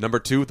Mozart food. Number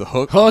 2, the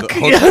Hook. Hook. The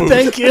Hook Yeah, food.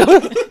 thank you.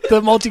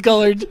 The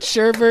multicolored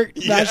sherbet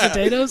mashed Yeah.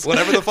 potatoes.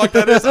 Whatever the fuck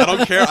that is, I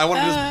don't care. I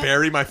want to just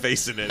bury my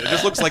face in it. It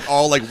just looks like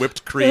all like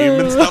whipped cream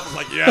and stuff. I'm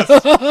like,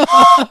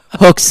 yes.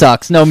 Hook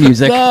sucks. No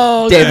music.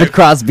 No, David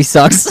Crosby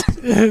sucks.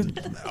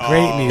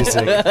 Great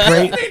music.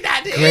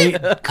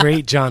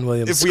 Great John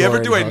Williams. If we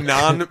ever score do in a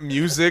Hook.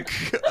 non-music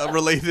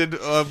related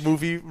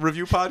movie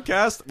review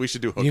podcast, we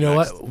should do Hook. You know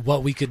next.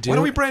 what we could do? Why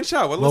don't we branch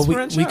out? Well, Let's we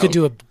branch out. could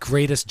do a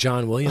greatest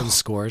John Williams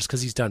scores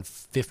because he's done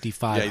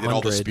 5,500. Yeah, he did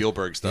all the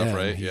Spielberg stuff,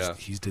 right? Yeah.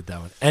 He's did that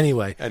one.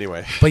 Anyway,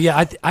 But yeah,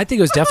 I think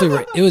it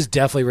was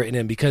definitely written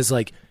in because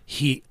like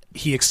he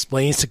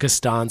explains to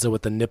Costanza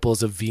what the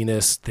nipples of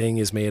Venus thing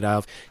is made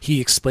of. He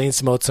explains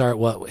to Mozart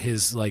what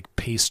his like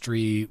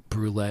pastry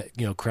brulee,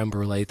 creme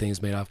brulee thing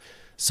is made of.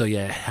 So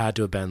yeah, it had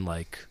to have been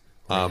like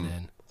written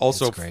in.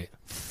 Also, It's great.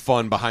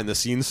 fun behind the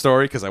scenes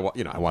story because I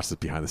watched this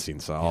behind the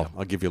scenes, so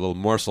I'll give you a little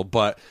morsel.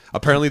 But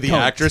apparently, the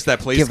actress that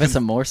plays Give us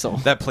a morsel.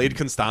 that played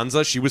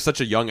Constanza, she was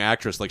such a young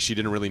actress, like she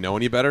didn't really know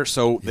any better.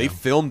 So they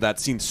filmed that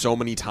scene so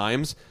many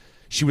times.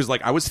 She was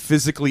like, I was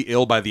physically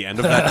ill by the end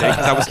of that day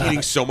because I was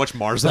eating so much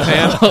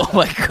marzipan. Oh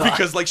my god.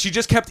 Because like she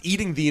just kept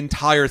eating the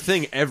entire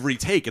thing every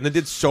take, and then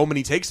did so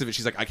many takes of it.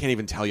 She's like, I can't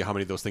even tell you how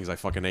many of those things I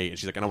fucking ate. And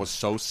she's like, and I was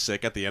so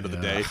sick at the end of the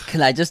day.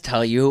 Can I just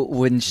tell you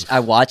when I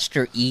watched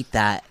her eat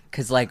that?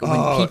 Because like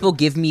when people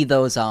give me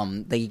those,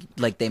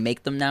 they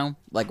make them now,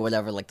 like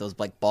whatever, like those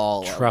like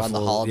ball on the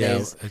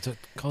holidays. Yeah, is it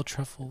called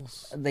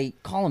truffles? They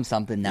call them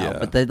something now, Yeah.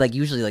 but they're like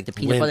usually like the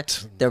peanut Lint,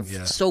 butter. They're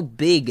yeah. so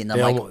big, and I'm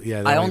They like, almo-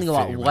 yeah, they I only only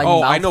want fit your one.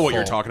 Oh, I know what you're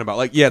mouthful. talking about.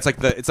 Like, yeah,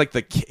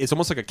 it's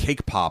almost like a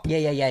cake pop.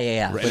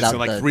 Yeah. Right, Without it's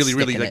like the really, stick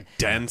really in like it.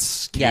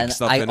 dense cake Yeah, and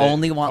stuff. I in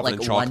only it, want covered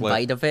like in one chocolate.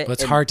 bite of it. But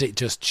it's and- hard to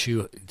just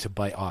to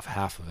bite off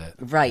half of it.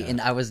 Right,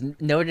 and I was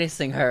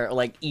noticing her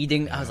like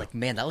eating. I was like,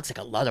 man, that looks like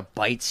a lot of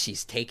bites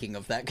she's taking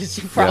of that because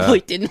she probably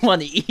didn't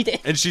want to eat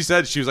it. And she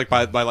said she was like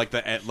by like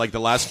the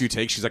last few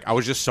takes, she's like, I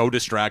was just so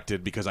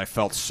distracted because I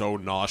felt so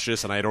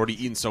nauseous and I had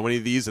already eaten so many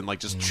of these and like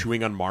just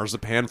chewing on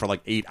marzipan for like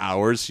 8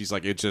 hours. She's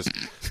like, it just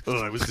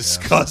it was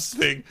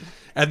disgusting.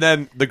 And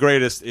then the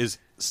greatest is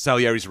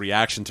Salieri's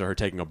reaction to her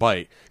taking a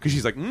bite because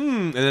she's like,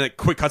 and then it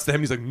quick cuts to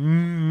him. He's like,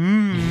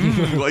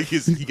 like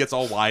he gets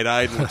all wide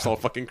eyed and looks all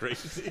fucking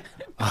crazy.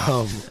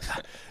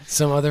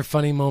 Some other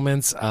funny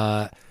moments.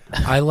 I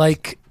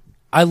like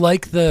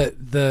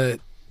the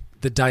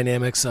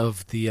dynamics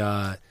of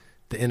the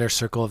inner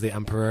circle of the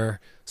emperor.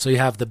 So you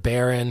have the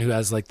Baron who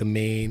has like the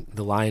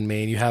lion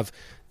mane. You have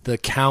the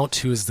Count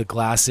who is the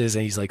glasses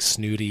and he's like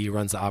snooty. He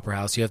runs the opera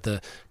house. You have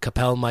the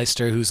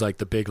Kapellmeister who's like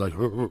the big like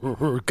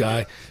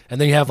guy,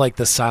 and then you have like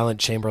the silent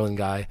Chamberlain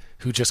guy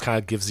who just kind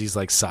of gives these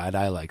like side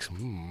eye like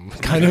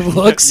kind of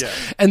looks. Yeah.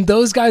 And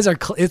those guys are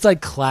it's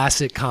like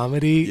classic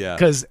comedy Yeah.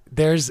 because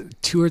there's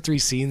 2 or 3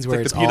 scenes where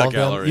like it's the all peanut of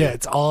them. gallery. Yeah,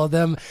 it's all of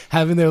them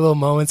having their little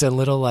moments and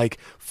little like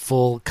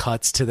full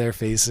cuts to their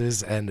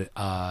faces and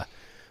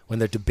when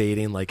they're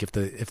debating like if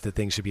the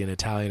thing should be in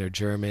Italian or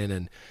German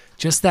and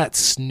just that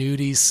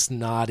snooty,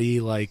 snotty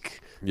like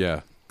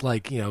Yeah.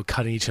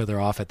 cutting each other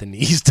off at the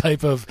knees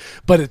type of,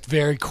 but it's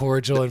very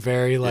cordial and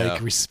very like Yeah.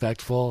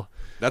 respectful.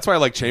 That's why I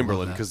like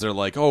Chamberlain because they're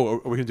like, oh,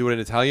 are we gonna do it in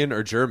Italian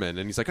or German?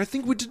 And he's like, I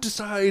think we did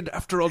decide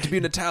after all to be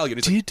in Italian.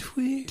 He's like, Did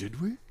we?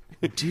 did we?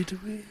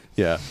 Did we?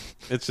 Yeah,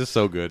 it's just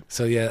so good.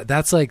 So yeah,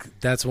 that's one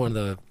of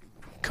the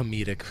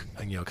comedic,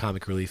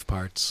 comic relief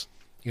parts.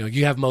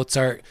 You have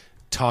Mozart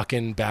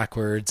talking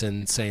backwards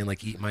and saying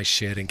like "eat my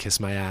shit" and "kiss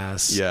my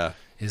ass." Yeah.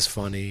 is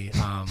funny.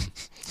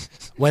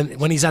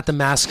 When he's at the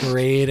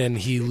masquerade and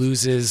he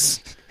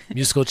loses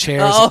musical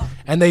chairs,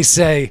 and they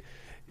say,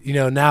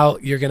 now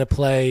you're gonna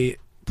play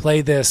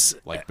this.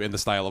 Like in the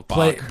style of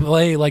Bach.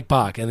 Play like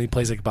Bach, and he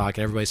plays like Bach,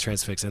 and everybody's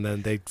transfixed, and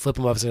then they flip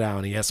him upside down,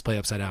 and he has to play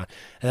upside down,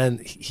 and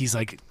then he's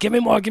like, give me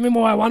more,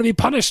 I want to be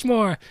punished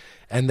more,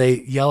 and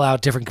they yell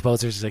out different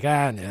composers, he's like,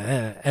 nah.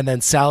 And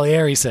then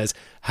Salieri says,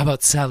 how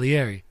about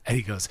Salieri? And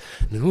he goes,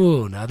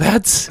 ooh, now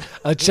that's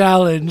a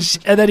challenge,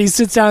 and then he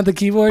sits down at the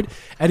keyboard,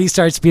 and he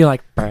starts being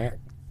like, "Brr,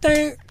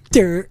 dur,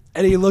 dur,"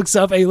 and he looks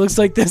up, and he looks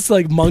like this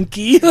like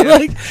monkey,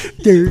 like,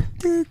 "Dur,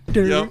 dur,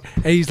 dur," Yep.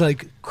 and he's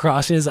like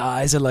crossing his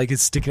eyes and like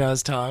it's sticking out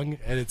his tongue,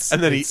 and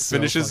And then he it's so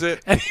finishes funny.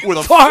 it And he with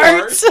a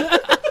farts.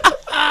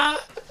 fart.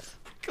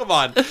 Come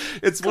on,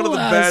 it's one of the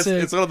best.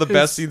 Classic. It's one of the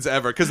best scenes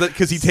ever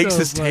because he takes so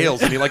his funny.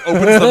 tails and he like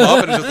opens them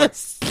up and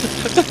it's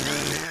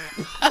just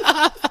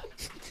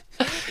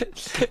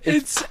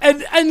It's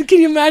and can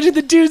you imagine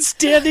the dude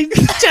standing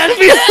 10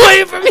 feet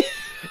away from you?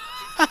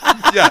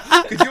 like,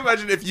 yeah. Could you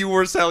imagine if you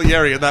were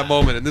Salieri in that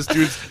moment and this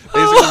dude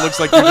basically looks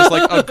like you're just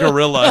like a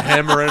gorilla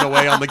hammering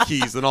away on the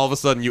keys, and all of a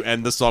sudden you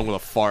end the song with a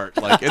fart?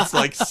 Like it's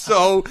like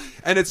so,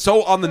 and it's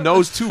so on the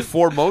nose too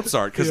for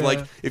Mozart because like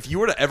if you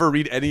were to ever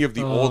read any of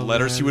the old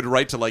letters he would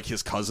write to like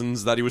his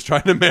cousins that he was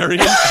trying to marry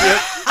and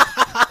shit.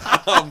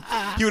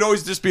 He would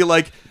always just be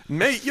like,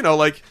 mate,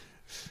 like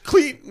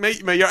clean.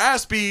 May your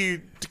ass be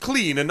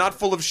clean and not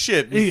full of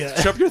shit. Yeah.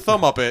 Shove your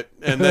thumb up it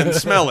and then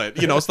smell it.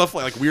 Stuff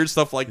like weird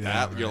stuff like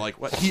that. right. You're like,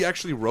 what? He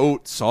actually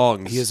wrote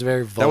songs. He is a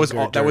very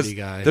vulgar, dirty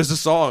guy. There's a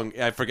song.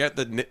 I forget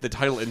the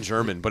title in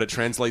German, but it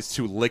translates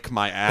to "lick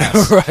my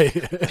ass." Right.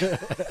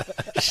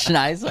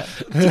 Schneiser.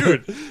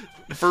 Dude,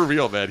 for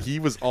real, man. He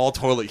was all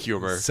toilet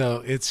humor.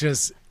 So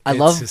it's I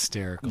love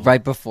hysterical.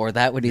 right before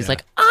that when he's Yeah.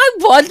 like, "I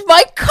want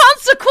my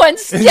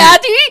consequence,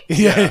 Daddy."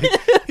 Yeah.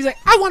 He's like,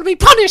 I want to be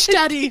punished,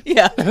 Daddy.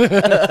 Yeah.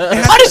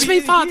 Punish me,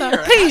 Father,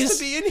 It please. has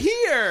to be in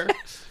here.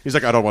 He's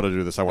like, I don't want to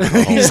do this. I want to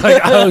go home. He's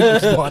like, I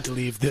don't want to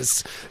leave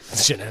this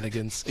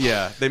shenanigans.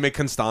 Yeah, they make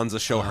Constanza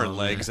show her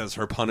legs as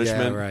her Yeah,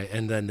 punishment. right.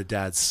 And then the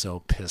dad's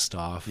so pissed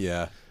off.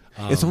 Yeah.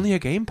 It's only a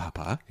game,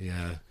 Papa.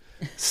 Yeah.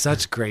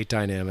 Such great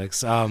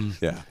dynamics.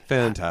 Yeah,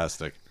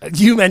 fantastic.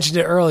 You mentioned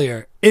it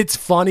earlier. It's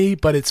funny,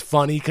 but it's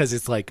funny because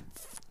it's like,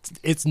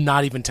 it's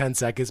not even 10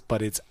 seconds,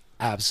 but it's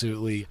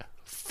absolutely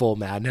full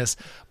madness.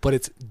 But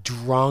it's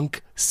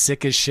drunk,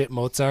 sick as shit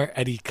Mozart,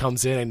 and he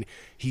comes in and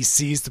he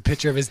sees the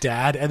picture of his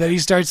dad, and then he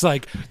starts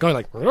like going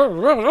like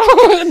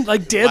and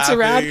like dance Laughing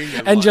around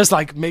and, and just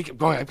like making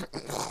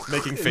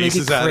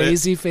Faces at it.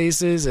 crazy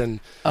faces and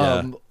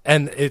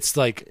and it's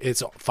like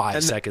it's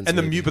 5 seconds. And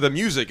maybe. the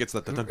music, it's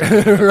the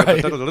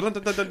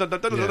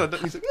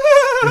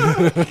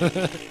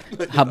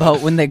How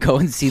about when they go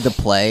and see the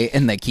play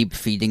and they keep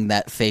feeding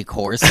that fake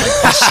horse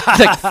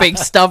like fake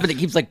stuff and it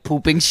keeps like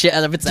pooping shit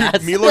out of its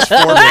ass?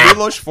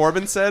 Milos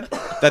Forman said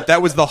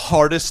that was the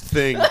hardest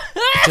thing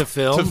to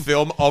film. to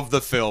film of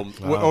the film.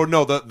 Or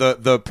no,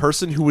 the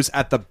person who was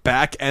at the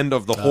back end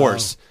of the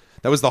horse.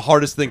 That was the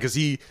hardest thing because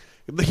they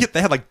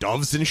had like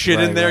doves and shit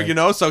in Right, there,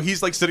 right. So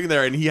he's like sitting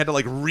there and he had to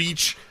like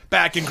reach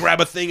back and grab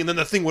a thing and then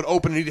the thing would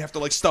open and he'd have to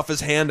like stuff his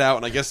hand out,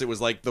 and I guess it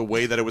was like the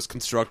way that it was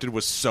constructed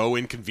was so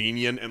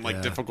inconvenient and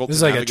like difficult This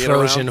is to like a navigate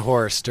Trojan around.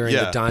 horse during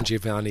Yeah. the Don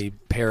Giovanni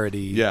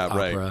parody right.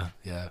 opera.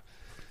 Yeah.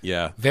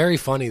 Yeah. Very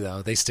funny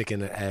though. They stick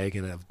in an egg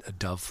and a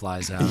dove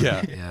flies out.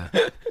 Yeah. Yeah.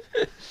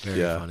 Very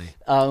Yeah.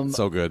 funny.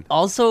 So good.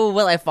 Also,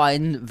 what I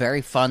find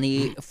very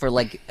funny for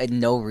like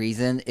no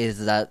reason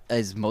is that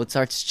as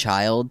Mozart's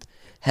child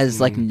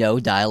has like no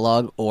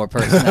dialogue or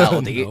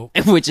personality, Nope.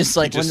 which is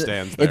like just one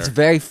of stands it's there.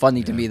 very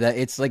funny to me that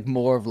it's like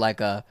more of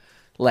like a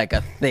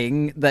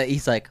thing that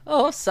he's like,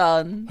 "Oh,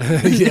 son,"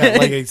 Yeah,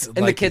 like it's and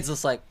the like- kid's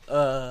just like,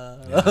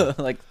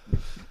 like.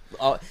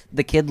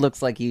 The kid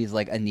looks like he's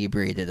like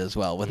inebriated as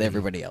well with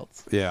everybody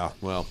else. Yeah.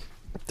 Well.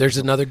 There's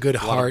another good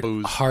lot of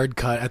booze. hard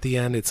cut at the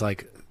end. It's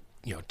like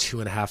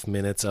 2.5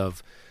 minutes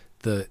of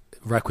the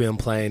Requiem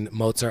playing.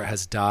 Mozart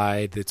has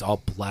died. It's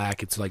all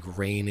black. It's like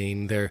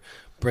raining. They're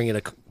bringing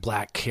a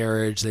black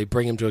carriage. They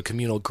bring him to a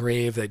communal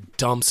grave. They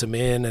dumps him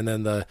in, and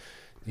then the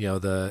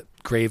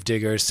grave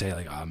diggers say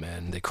like, "Oh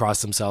man," they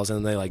cross themselves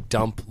and they like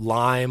dump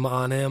lime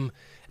on him,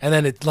 and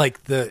then it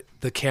like the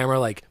camera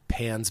like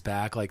pans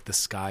back like the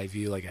sky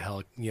view, like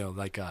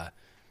like a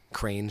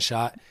crane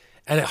shot.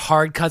 And it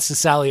hard cuts to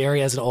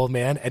Salieri as an old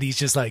man, and he's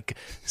just like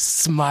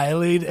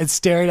smiling and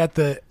staring at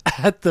the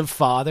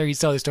father. He's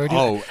telling the story, to him.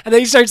 Oh. And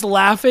then he starts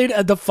laughing,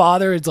 and the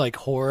father is like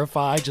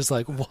horrified, just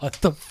like, "What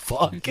the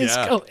fuck is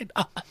Yeah. going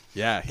on?"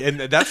 Yeah,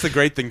 and that's the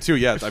great thing too.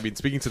 Yeah, I mean,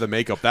 speaking to the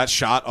makeup, that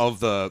shot of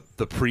the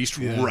priest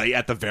right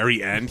at the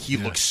very end, he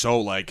looks so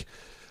like,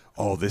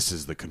 oh, this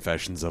is the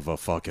confessions of a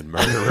fucking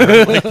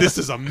murderer. Like, this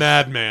is a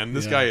madman.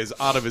 This guy is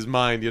out of his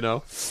mind,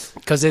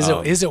 Because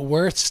is it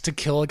worth to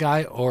kill a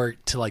guy or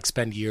to like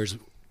spend years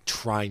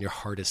trying your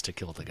hardest to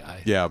kill the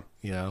guy? Yeah,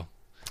 You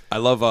I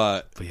love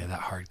But yeah, that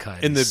hard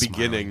cut in the he's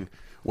beginning smiling.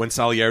 when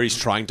Salieri's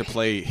trying to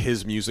play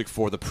his music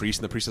for the priest,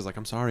 and the priest is like,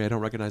 "I'm sorry, I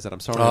don't recognize that.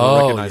 I'm sorry, I Oh,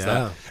 don't recognize yeah.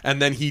 that." And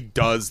then he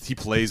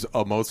plays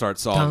a Mozart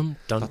song.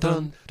 Dun, dun,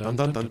 dun,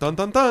 Dun, dun, dun,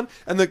 dun, dun.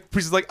 And the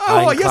priest is like,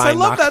 "Oh, Ein yes, I klein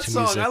love that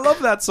Nachtmusik. song. I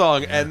love that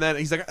song." And then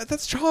he's like,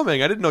 "That's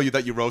charming. I didn't know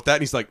that you wrote that."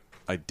 And he's like,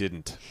 "I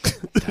didn't."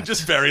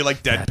 Just very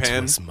like That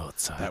deadpan. was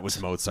Mozart. That was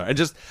Mozart. And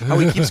just how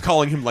he keeps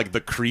calling him like the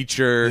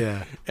creature.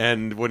 Yeah.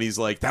 And when he's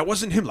like, "That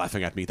wasn't him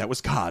laughing at me. That was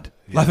God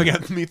laughing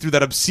at me through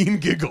that obscene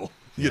giggle."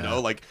 You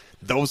know, like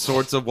those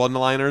sorts of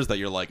one-liners that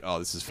you're like, "Oh,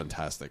 this is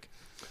fantastic."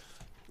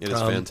 It is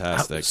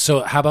fantastic.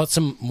 So how about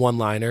some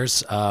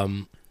one-liners?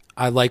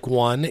 I like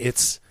one.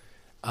 It's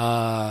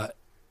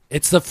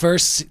the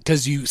first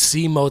because you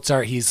see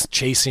Mozart. He's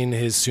chasing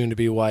his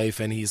soon-to-be wife,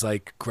 and he's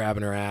like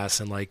grabbing her ass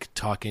and like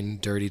talking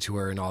dirty to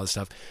her and all this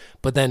stuff.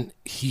 But then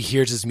he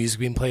hears his music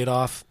being played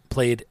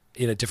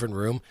in a different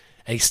room,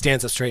 and he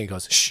stands up straight and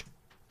goes, "Shh,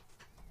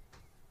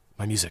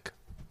 my music.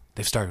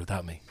 They've started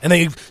without me." And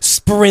then he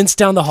sprints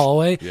down the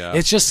hallway. Yeah.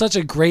 It's just such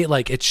a great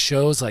it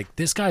shows like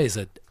this guy is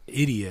an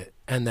idiot,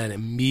 and then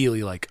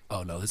immediately like,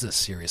 oh no, this is a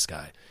serious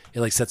guy. It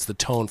like sets the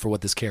tone for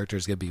what this character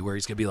is gonna be, where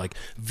he's gonna be like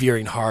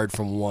veering hard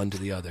from one to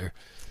the other.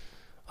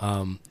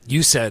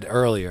 You said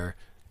earlier,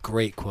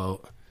 great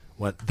quote,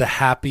 what the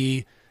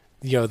happy,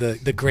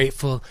 the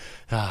grateful,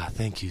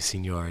 thank you,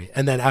 signore.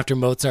 And then after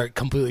Mozart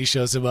completely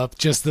shows him up,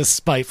 just the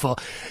spiteful,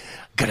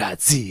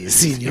 grazie,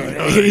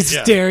 signore. He's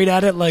Yeah. staring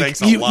at it like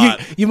Thanks a lot.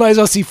 you might as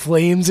well see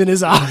flames in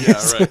his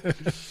eyes. Yeah, right.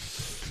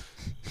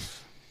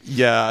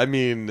 Yeah, I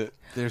mean,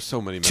 there's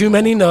so many. Too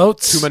many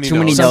notes. Too many Too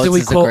many notes. Something we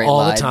is a quote great all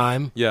line. the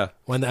time. Yeah.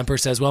 When the Emperor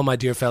says, "Well, my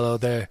dear fellow,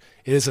 it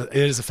is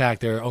a fact.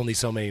 There are only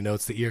so many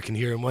notes the ear can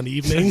hear in one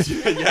evening."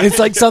 It's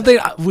like something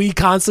we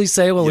constantly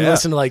say when we Yeah.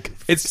 listen to like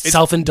It's-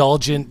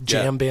 self-indulgent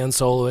jam band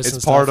soloists.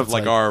 It's and part stuff. of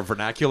like our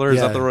vernacular. Is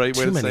Yeah, that the right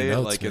way too to many say it?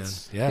 notes, Like man.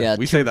 it's Yeah.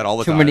 we say that all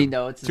the too time. many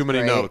notes is Too many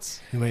great. notes.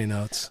 Too many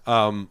notes.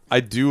 I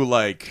do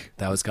like.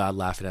 That was God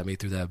laughing at me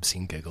through that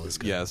obscene giggle. Is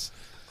good. Yes.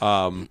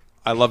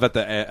 I love at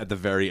the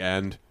very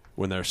end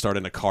when they're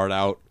starting to card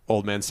out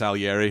Old Man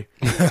Salieri,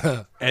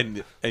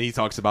 and he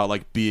talks about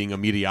like being a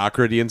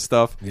mediocrity and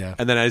stuff. Yeah.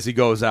 And then as he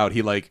goes out,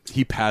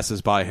 he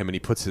passes by him and he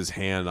puts his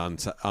hand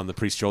on the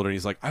priest's shoulder and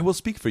he's like, "I will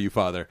speak for you,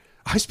 Father.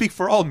 I speak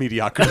for all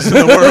mediocrities in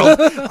the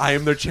world. I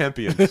am their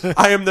champion.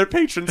 I am their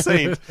patron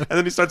saint." And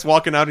then he starts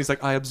walking out and he's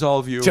like, "I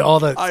absolve you." To all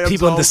the I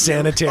people in the absolve you.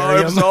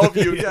 sanitarium. I absolve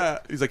you. Yeah.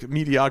 He's like,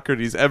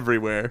 mediocrities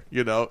everywhere.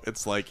 You know,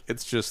 it's like,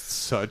 it's just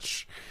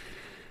such,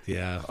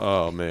 Yeah.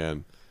 oh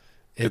man.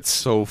 It's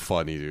so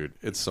funny, dude.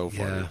 It's so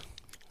funny. Yeah.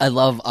 I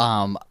love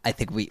I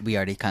think we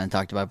already kind of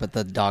talked about it, but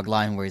the dog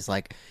line where he's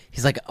like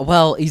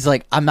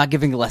I'm not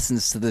giving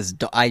lessons to this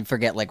dog. I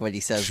forget like what he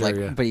says, Sure, like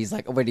yeah. but he's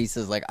like when he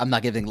says like I'm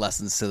not giving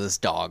lessons to this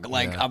dog,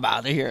 like Yeah. I'm out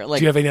of here, like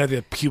Do you have any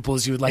other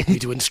pupils you would like me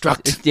to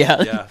instruct?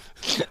 yeah. Yeah.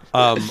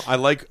 I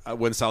like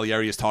when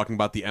Salieri is talking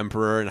about the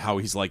Emperor and how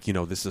he's like, you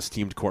know, this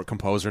esteemed court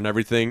composer and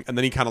everything. And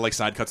then he kind of like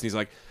side cuts and he's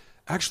like,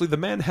 actually, the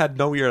man had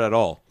no ear at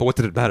all. But what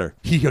did it matter?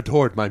 He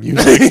adored my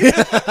music.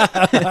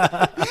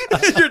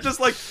 You're just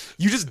like,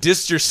 you just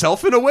dissed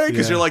yourself in a way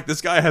because Yeah. you're like,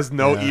 this guy has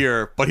no Yeah.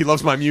 ear, but he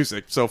loves my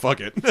music, so fuck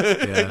it. Yeah.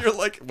 And you're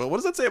like, well, what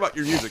does that say about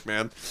your music,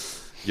 man?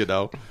 You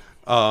know?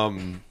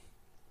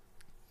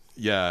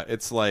 Yeah,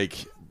 it's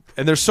like,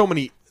 and there's so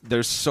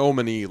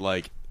many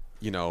like,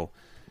 you know,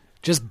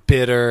 Just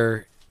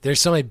bitter. There's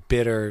so many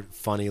bitter,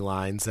 funny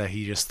lines that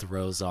he just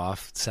throws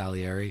off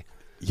Salieri.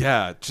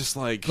 yeah, just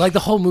like Like the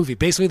whole movie,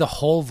 basically the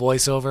whole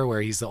voiceover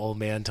where he's the old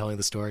man telling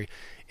the story.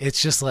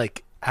 It's just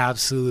like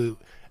absolute,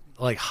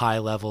 like high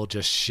level,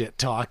 just shit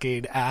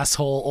talking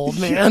asshole old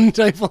man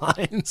type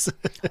lines.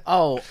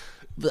 Oh,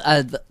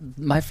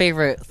 my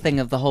favorite thing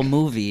of the whole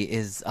movie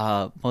is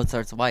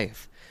Mozart's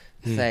wife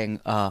saying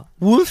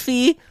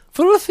Wolfie,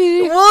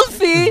 Wolfie.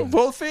 Wolfie.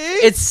 Wolfie.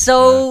 It's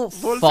so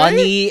Wolfie?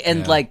 funny and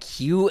Yeah. like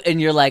cute, and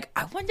you're like,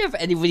 I wonder if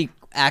anybody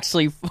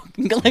actually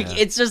fucking like. Yeah.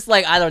 It's just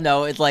like I don't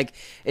know. It's like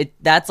it.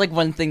 That's like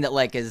one thing that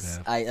like is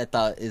Yeah. I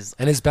thought is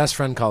And his best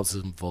friend calls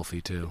him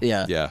Wolfie too.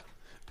 yeah. Yeah,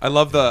 I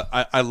love the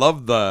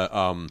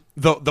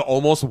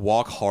almost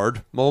walk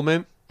hard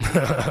moment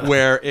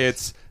where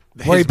it's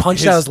Where he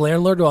punched out his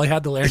landlord while he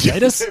had the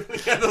laryngitis. I've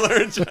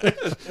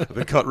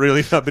been cut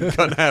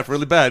in half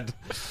really bad,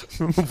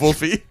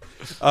 Wolfie.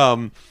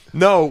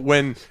 No,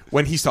 when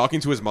he's talking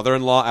to his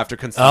mother-in-law after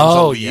Constanza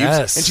Oh, leaves,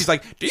 yes. and she's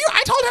like,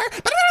 I told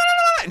her,"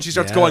 and she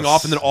starts going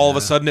off, and then all of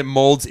a sudden it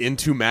molds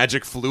into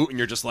Magic Flute, and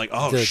you're just like,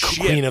 oh The shit,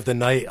 queen of the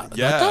night.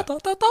 yeah.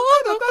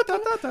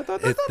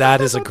 That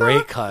is a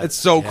great cut. It's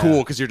so Yeah. cool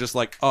because you're just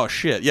like, oh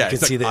shit, yeah. You can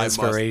It's see like, the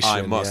inspiration,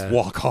 I must yeah.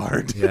 walk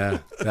hard. Yeah,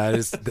 that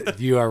is.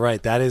 You are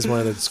right. That is one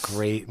of those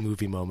great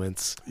movie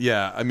moments.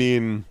 Yeah, I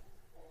mean,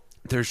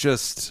 there's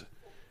just,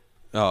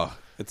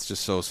 it's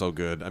just so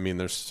good. I mean,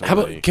 there's so How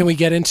many. about? Can we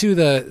get into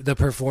the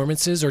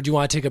performances, or do you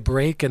want to take a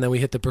break and then we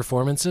hit the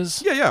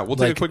performances? Yeah, we'll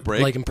take a quick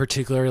break. Like in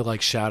particular,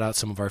 like shout out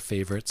some of our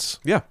favorites.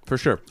 Yeah, for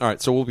sure. All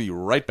right, so we'll be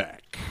right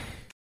back.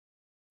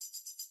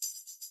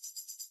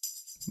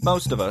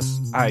 Most of us,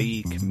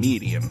 i.e.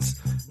 comedians,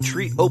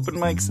 treat open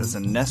mics as a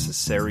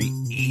necessary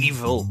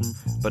evil.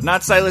 But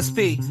not Silas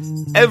P.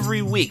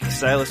 Every week,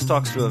 Silas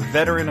talks to a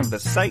veteran of the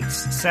sights,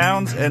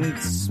 sounds, and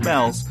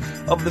smells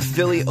of the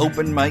Philly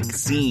open mic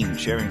scene,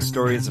 sharing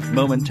stories of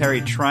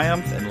momentary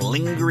triumph and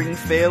lingering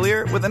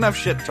failure with enough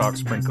shit talk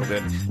sprinkled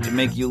in to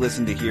make you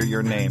listen to hear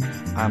your name.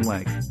 I'm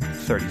like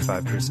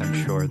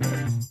 35% sure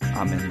that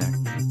I'm in there.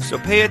 So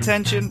pay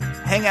attention,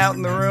 hang out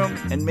in the room,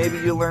 and maybe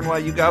you'll learn why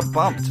you got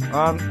bumped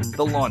on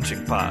the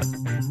Launching Pod.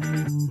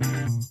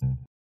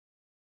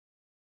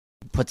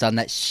 Puts on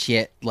that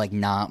shit like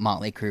not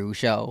Motley Crue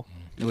show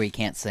where he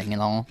can't sing at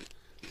all.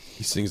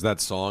 He sings that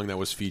song that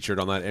was featured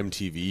on that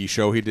MTV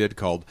show he did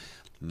called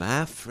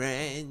 "My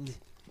Friend."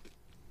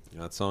 You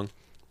know that song?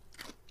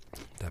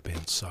 That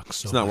band sucks.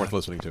 So It's not bad. worth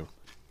listening to.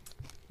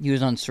 He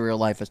was on Surreal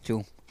Life as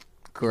too.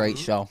 Great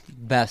show,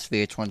 best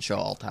VH1 show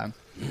all time.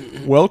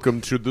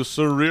 Welcome to the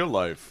surreal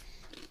life.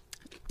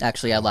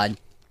 Actually, I lied.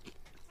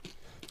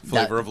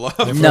 Flavor of love.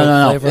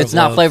 No. Flavor It's of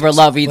not Love. Flavor of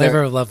Love either.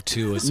 Flavor of Love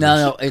 2 is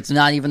No, it's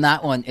not even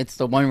that one. It's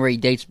the one where he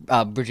dates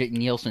Bridget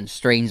Nielsen,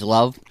 Strange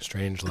Love.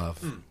 Strange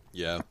Love.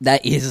 Yeah.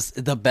 That is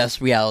the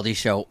best reality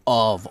show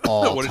of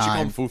all What did you call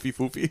him? time. Foofy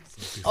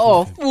Foofy?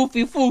 Oh,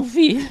 foofy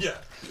foofy. Yeah.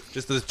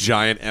 Just this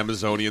giant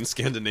Amazonian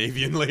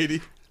Scandinavian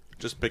lady.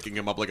 Just picking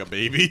him up like a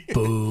baby.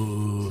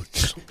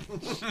 Boots.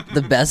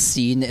 The best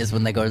scene is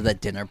when they go to that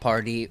dinner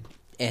party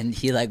and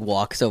he like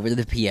walks over to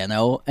the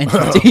piano and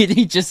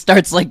he just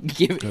starts like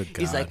giving. Good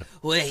He's God. like,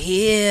 "We're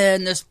here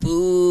and there's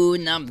food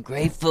and I'm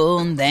grateful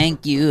and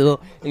thank you."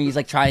 And he's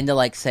like trying to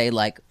like say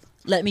like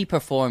let me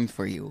perform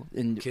for you.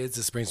 And Kids,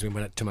 this brings me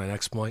to my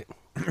next point.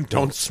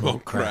 Don't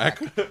smoke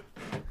crack.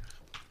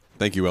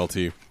 Thank you,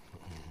 LT.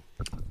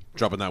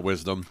 Dropping that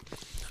wisdom.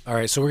 All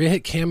right, so we're gonna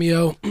hit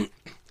cameo.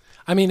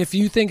 I mean, if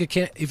you think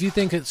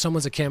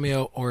someone's a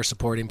cameo or a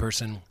supporting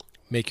person,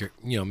 make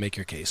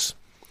your case.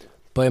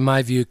 But in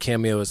my view,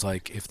 cameo is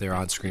like if they're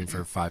on screen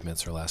for 5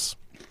 minutes or less.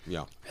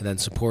 Yeah. And then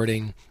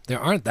supporting, there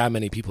aren't that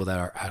many people that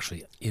are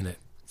actually in it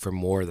for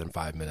more than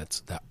 5 minutes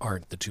that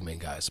aren't the two main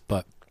guys.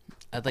 But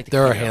I'd like to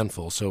there are a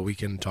handful, so we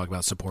can talk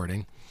about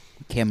supporting.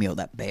 cameo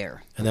that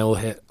bear. And then we'll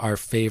hit our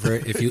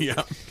favorite. If you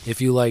Yeah. if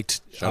you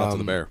liked Shout out to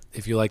the bear.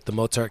 If you liked the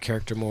Mozart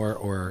character more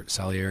or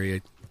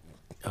Salieri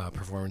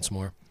performance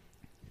more.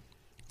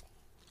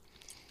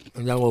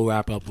 And then we'll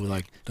wrap up with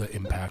like the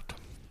impact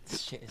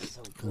This shit is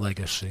so good.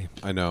 legacy.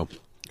 I know.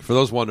 For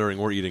those wondering,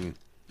 we're eating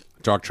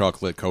dark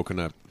chocolate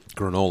coconut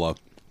granola.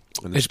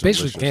 And It's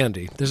basically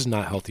candy. This is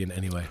not healthy in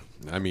any way.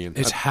 I mean,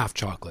 It's half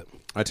chocolate.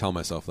 I tell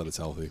myself that it's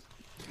healthy.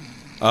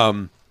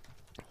 I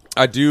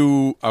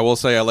will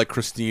say I like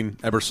Christine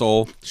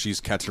Ebersole.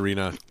 She's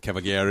Caterina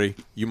Cavalieri.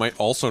 You might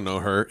also know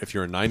her, if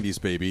you're a 90s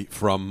baby,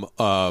 from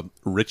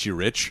Richie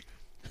Rich.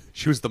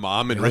 She was the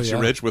mom in Oh, Richie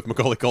yeah. Rich with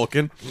Macaulay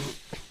Culkin.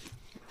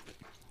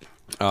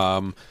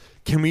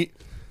 Can we...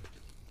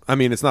 I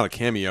mean, it's not a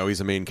cameo.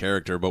 He's a main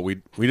character, but we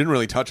didn't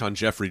really touch on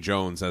Jeffrey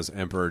Jones as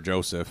Emperor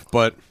Joseph.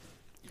 But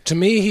To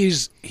me,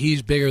 he's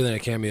bigger than a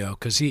cameo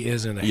because he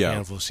is in a Yeah.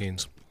 handful of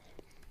scenes.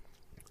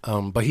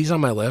 But he's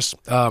on my list.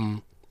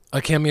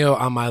 A cameo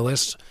on my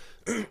list.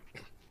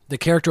 The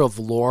character of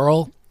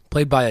Laurel,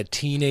 played by a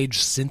teenage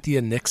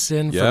Cynthia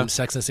Nixon Yeah. from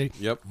Sex and the City.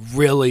 Yep.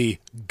 Really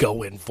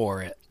going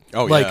for it.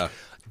 Oh, like, yeah.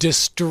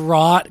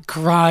 distraught,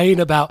 crying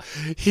about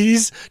he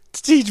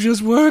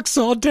just works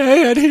all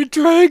day and he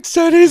drinks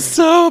and he's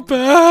so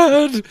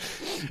bad.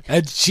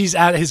 And she's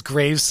at his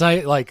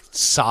gravesite, like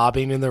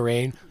sobbing in the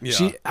rain.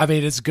 Yeah. I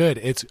mean, it's good.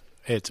 It's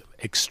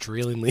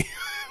extremely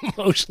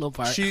emotional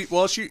part. she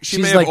She's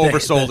may have like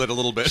oversold it a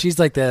little bit. She's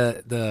like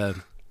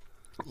the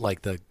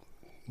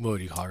what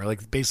do you call her?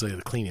 Like basically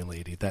the cleaning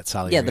lady that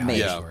Sally. Yeah, the maid.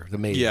 Yeah. The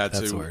maid. Yeah,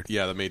 that's the word.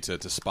 Yeah, the maid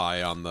to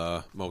spy on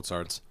the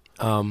Mozarts.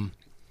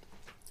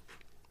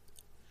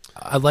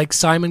 I like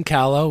Simon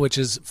Callow, which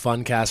is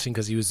fun casting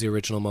because he was the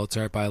original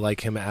Mozart. But I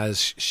like him as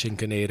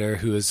Schinkanator,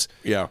 who is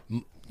Yeah.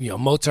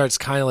 Mozart's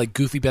kind of like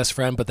goofy best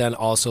friend, but then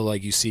also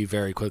like you see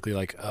very quickly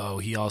like, oh,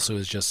 he also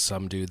is just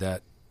some dude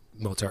that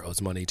Mozart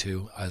owes money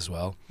to as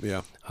well.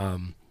 Yeah.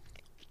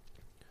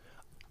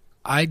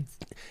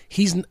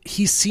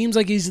 He seems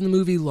like he's in the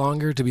movie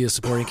longer to be a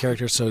supporting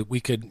character, so we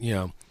could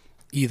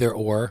either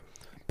or.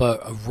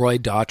 But Roy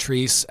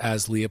Daughtry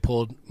as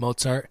Leopold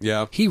Mozart,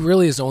 Yeah. he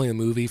really is only in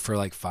the movie for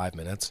like 5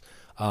 minutes.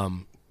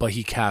 But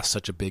he casts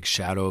such a big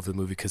shadow of the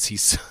movie because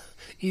he's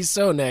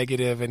so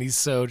negative and he's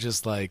so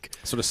just like,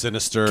 Sort of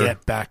sinister.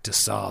 get back to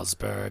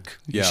Salzburg.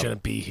 You Yeah.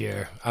 shouldn't be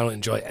here. I don't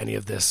enjoy any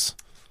of this.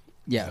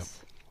 Yes.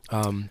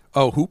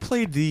 Oh, who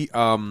played the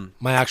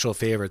My actual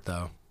favorite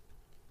though,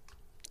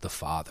 the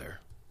father,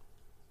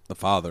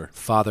 father?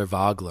 Father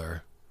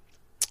Vogler.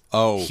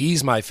 Oh,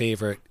 He's my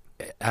favorite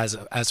as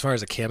far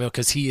as a cameo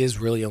because he is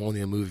really only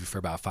in the movie for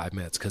about 5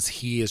 minutes because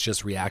he is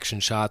just reaction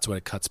shots when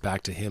it cuts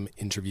back to him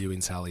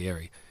interviewing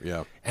Salieri.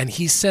 yeah. And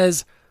he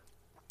says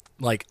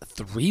like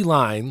 3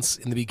 lines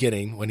in the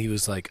beginning when he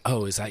was like,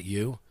 "Oh, is that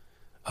you?"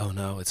 "Oh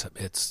no,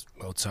 it's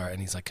Mozart."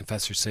 And he's like,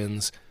 "Confess your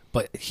sins."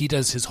 But he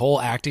does his whole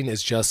acting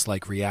is just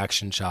like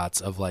reaction shots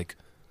of like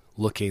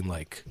looking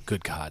like,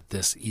 good God,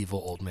 this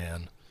evil old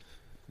man.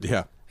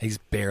 Yeah. He's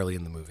barely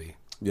in the movie.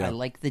 Yeah. I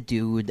like the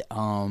dude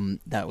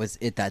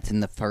that's in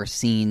the first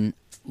scene,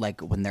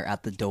 like when they're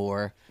at the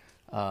door,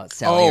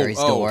 Salieri's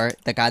oh. door.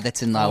 The guy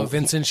that's in Oh,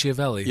 Vincent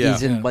Schiavelli. Yeah.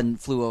 he's in One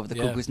Flew Over the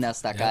Yeah. Cuckoo's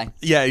Nest, that Yeah. guy.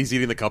 Yeah, he's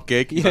eating the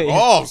cupcake. He's Yeah, like, yeah.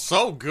 oh,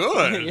 so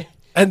good.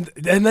 And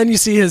then you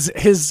see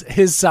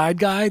his side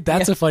guy.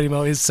 That's a funny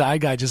moment. His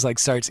side guy just like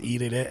starts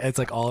eating it. It's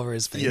like all over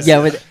his face. Yeah,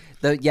 with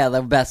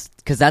the best,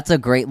 because that's a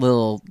great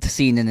little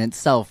scene in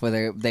itself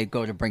where they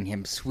go to bring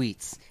him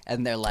sweets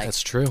and they're like,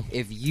 That's true.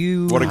 If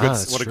you What a good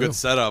that's what a true. good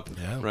setup.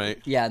 Yeah. Right.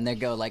 Yeah, and they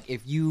go like,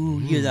 if you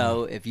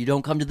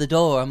don't come to the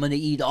door, I'm gonna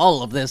eat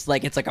all of this.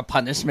 Like it's like a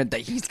punishment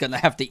that he's gonna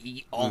have to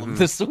eat all of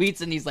the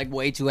sweets, and he's like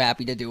way too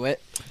happy to do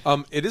it.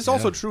 It is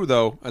also true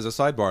though, as a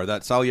sidebar,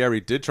 that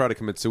Salieri did try to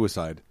commit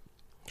suicide.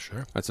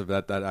 Sure.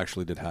 That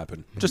actually did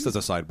happen. Just as a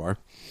sidebar.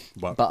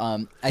 But, But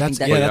I think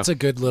That's a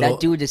good little. that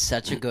dude is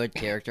such a good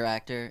character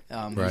actor.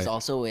 He's Right.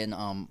 also in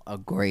a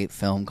great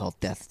film called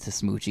Death to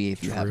Smoochie.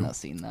 If you have not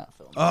seen that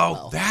film, oh,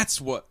 well,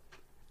 that's what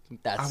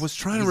that's, I was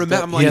trying to he's remember.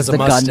 the- I'm like, He has a the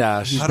gun-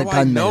 mustache. he's how the do I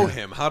gunman. know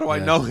him? How do I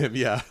know him?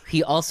 Yeah.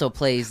 He also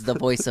plays the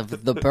voice of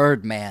the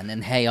Birdman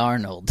in Hey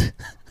Arnold.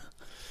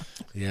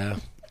 Yeah.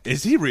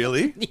 Is he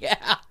really?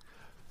 Yeah.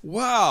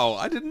 Wow,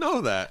 I didn't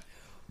know that.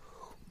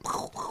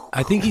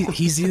 I think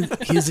he's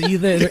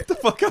either Get the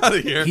fuck out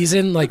of here. he's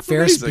in like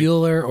Ferris amazing.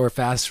 Bueller or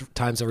Fast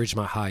Times at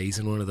Ridgemont High. He's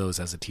in one of those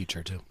as a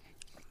teacher too.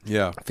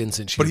 Yeah.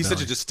 Vincent. But he's such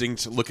a Schiavelli.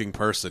 distinct looking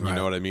person, you Right.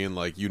 know what I mean?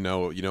 Like you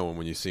know him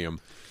when you see him.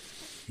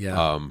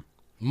 Yeah.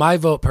 My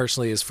vote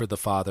personally is for the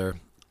father,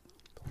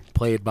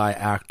 played by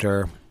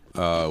actor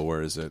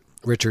Where is it?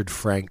 Richard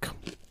Frank.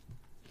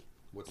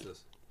 What's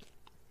this?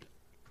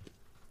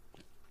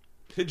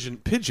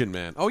 Pigeon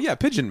Man. Oh yeah,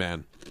 Pigeon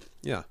Man.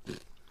 Yeah.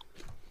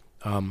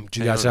 Do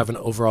you guys have an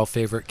overall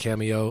favorite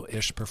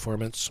cameo-ish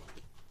performance?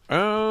 I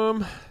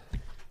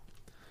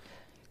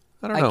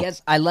don't know. I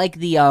guess I like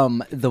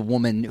the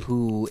woman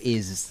who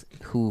is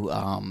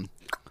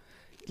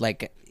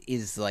like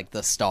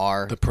the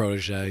star. The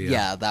protege,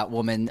 Yeah, that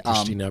woman.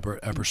 Christine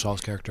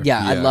Ebersol's character.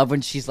 Yeah, I Yeah. love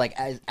when she's like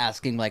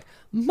asking like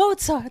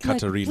Mozart, like,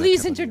 Katerina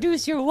please Cavalieri.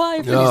 introduce your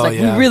wife. And Oh, he's like,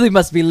 yeah. we really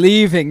must be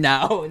leaving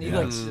now. And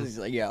he's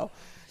like, yo,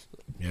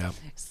 Yeah.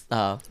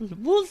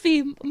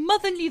 Wolfie,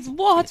 mother needs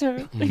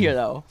water. You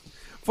know,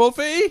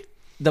 Wolfie.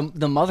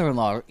 the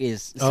mother-in-law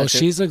is. Oh,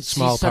 she's a she's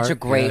small part. such a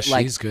great yeah,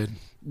 like. she's good.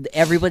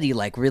 Everybody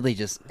like really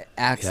just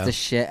acts Yeah. the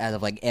shit out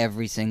of like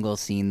every single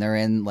scene they're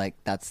in. Like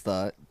that's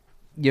the,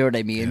 you know what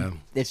I mean? Yeah.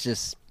 It's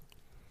just.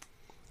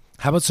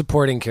 How about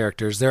supporting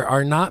characters? There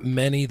are not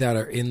many that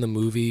are in the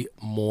movie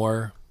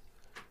more.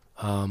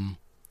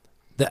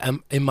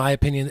 In my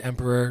opinion,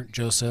 Emperor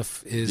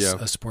Joseph is Yeah.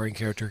 a supporting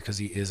character because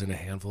he is in a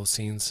handful of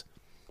scenes,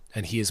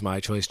 and he is my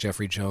choice,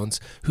 Jeffrey Jones,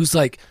 who's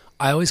like,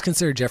 I always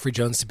consider Jeffrey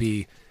Jones to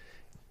be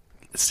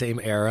the same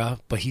era,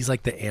 but he's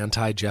like the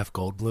anti-Jeff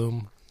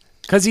Goldblum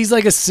because he's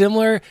like a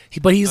similar,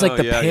 but he's like Oh,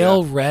 the yeah,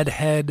 pale yeah.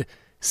 redhead,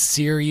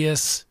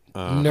 serious,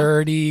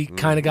 nerdy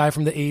kind of guy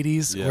from the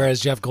 80s, Yeah. whereas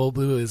Jeff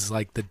Goldblum is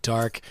like the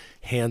dark,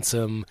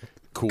 handsome,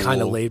 Cool.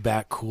 kind of laid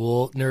back,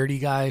 cool, nerdy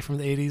guy from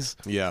the 80s.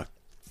 Yeah.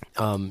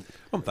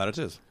 That it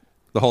is.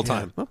 The whole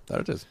time.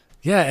 That it is.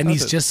 Yeah, and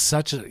That's he's it. just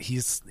such a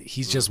he's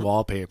just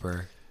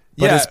wallpaper.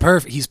 But Yeah. it's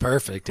perfect. He's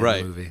perfect in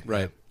Right. the movie.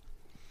 Right.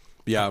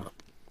 Yeah.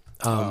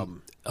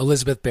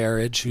 Elizabeth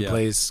Barrage, who Yeah.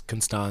 plays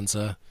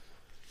Constanza,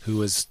 who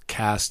was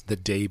cast the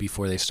day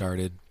before they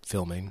started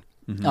filming.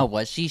 Oh,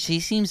 was she? She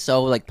seems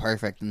so like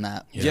perfect in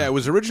that. Yeah. It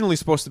was originally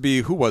supposed to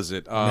be, who was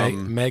it?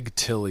 Meg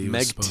Tilly. was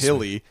Meg supposed to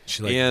Tilly. be-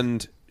 She like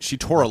And she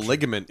tore a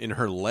ligament in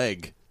her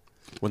leg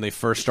when they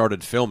first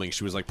started filming.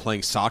 She was like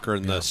playing soccer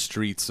in the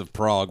streets of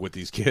Prague with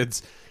these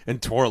kids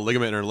and tore a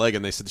ligament in her leg,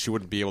 and they said she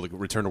wouldn't be able to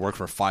return to work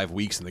for 5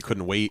 weeks, and they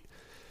couldn't wait.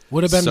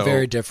 would have been so-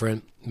 very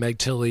different. Meg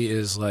Tilly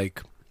is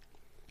like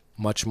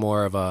much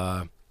more of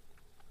a.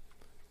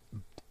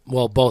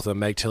 Well, both of them,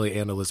 Meg Tilly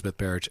and Elizabeth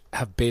Barrage,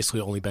 have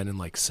basically only been in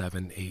like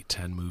 7, 8,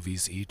 10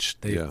 movies each.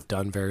 They've Yeah.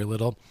 done very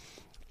little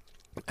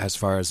as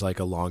far as like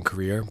a long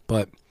career.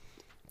 But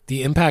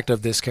the impact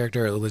of this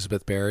character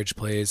Elizabeth Barrage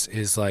plays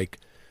is like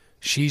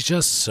she's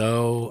just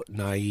so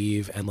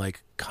naive and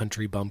like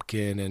country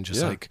bumpkin and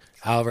just Yeah. like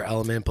out of her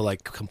element, but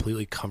like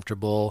completely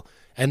comfortable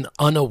and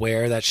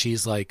unaware that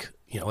she's like,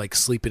 you know, like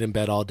sleeping in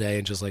bed all day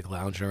and just like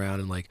lounging around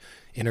and like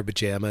in her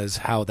pajamas,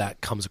 how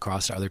that comes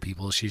across to other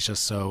people. She's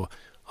just so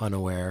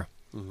unaware.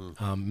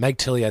 Meg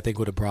Tilly, I think,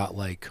 would have brought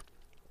like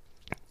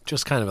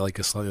just kind of like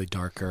a slightly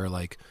darker,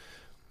 like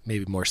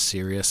maybe more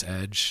serious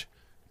edge.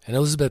 And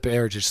Elizabeth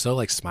Barrage is so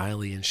like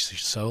smiley and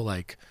she's so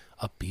like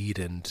upbeat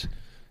and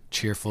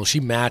cheerful. She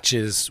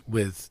matches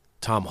with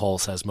Tom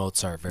Hulce as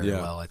Mozart very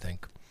Yeah. well, I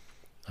think.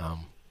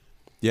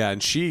 Yeah,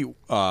 and she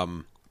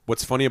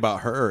what's funny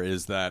about her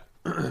is that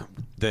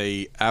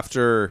they,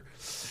 after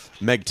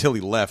Meg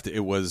Tilly left,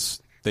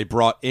 they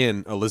brought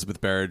in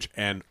Elizabeth Barrage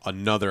and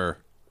another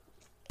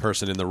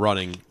person in the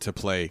running to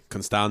play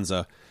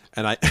Constanza,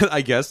 and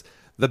I guess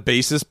the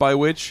basis by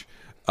which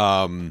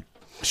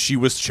she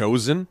was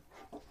chosen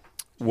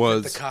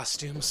was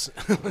costumes.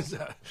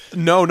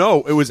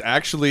 no, it was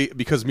actually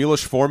because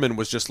Milos Forman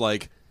was just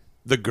like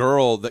the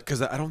girl that,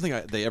 because I don't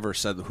think they ever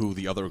said who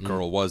the other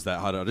girl was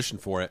that had auditioned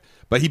for it,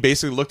 but he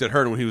basically looked at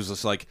her and he was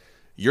just like,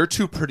 "You're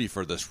too pretty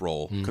for this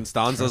role.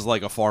 Constanza's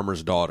like a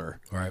farmer's daughter."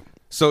 Right.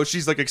 So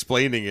she's like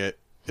explaining it,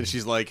 and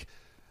she's like,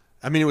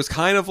 I mean, it was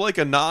kind of like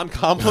a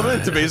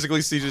non-compliment to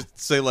basically just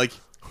say like,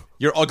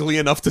 "You're ugly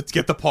enough to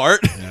get the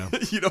part." Yeah.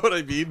 You know what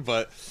I mean?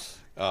 But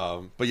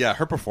yeah,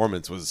 her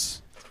performance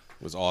was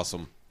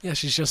awesome. Yeah,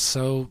 she's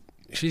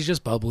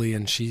just bubbly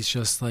and she's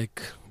just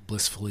like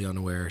blissfully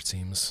unaware, it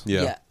seems.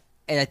 Yeah.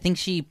 And I think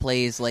she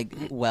plays like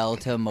well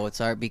to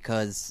Mozart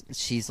because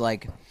she's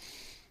like,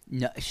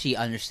 no, she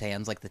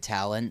understands like the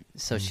talent,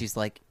 so she's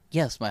like,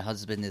 yes, my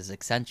husband is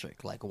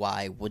eccentric. Like,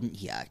 why wouldn't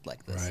he act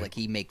like this? Right. Like,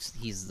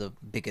 he's the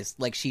biggest.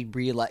 Like, she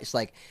realized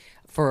like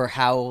for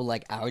how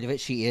like out of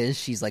it she is,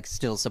 she's like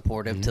still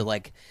supportive to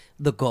like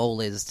the goal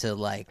is to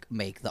like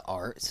make the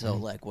art. So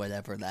like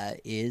whatever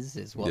that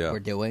is what Yeah. we're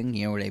doing.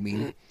 You know what I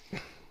mean?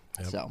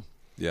 So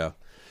Yeah.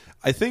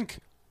 I think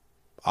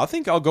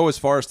I'll go as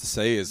far as to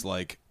say is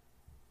like,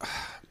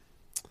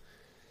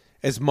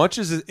 as much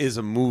as it is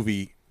a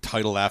movie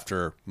titled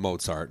after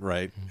Mozart,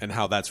 right? And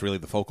how that's really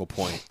the focal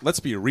point. Let's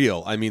be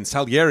real. I mean,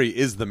 Salieri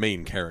is the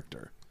main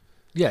character.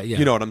 Yeah, yeah.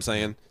 You know what I'm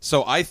saying?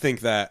 So I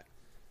think that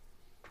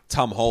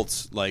Tom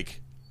Hulce,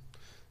 like,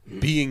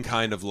 being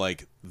kind of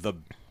like the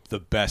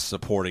best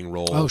supporting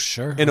role. Oh,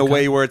 sure. In a Okay.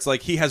 way where it's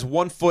like he has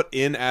one foot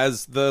in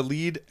as the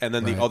lead and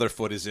then Right. the other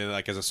foot is in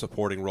like as a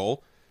supporting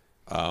role.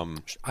 I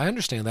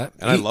understand that.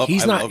 And I love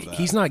that.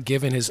 He's not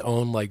given his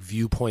own like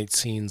viewpoint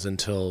scenes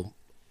until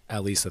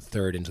at least a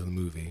third into the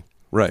movie.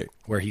 Right.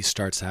 where he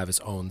starts to have his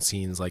own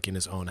scenes, like in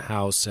his own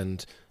house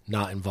and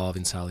not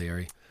involving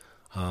Salieri.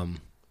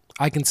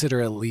 I consider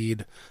it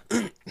lead,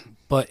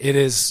 but it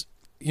is,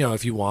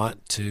 if you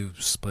want to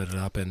split it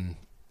up, and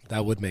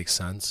that would make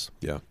sense.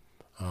 Yeah.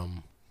 How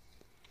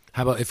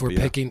about if we're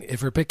Yeah.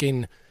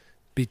 picking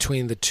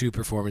between the two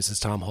performances,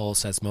 Tom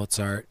Hulce as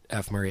Mozart,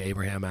 F. Murray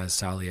Abraham as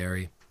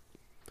Salieri?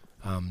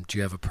 Do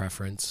you have a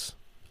preference?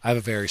 I have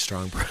a very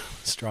strong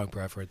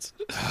preference.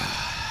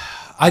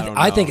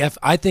 I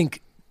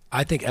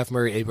think F.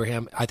 Murray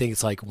Abraham. I think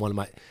it's like one of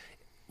my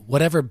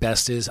whatever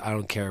best is. I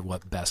don't care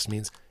what best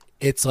means.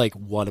 It's like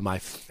one of my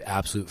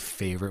absolute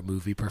favorite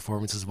movie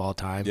performances of all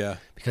time. Yeah.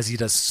 Because he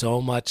does so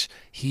much.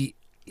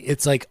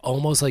 It's like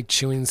almost like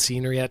chewing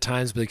scenery at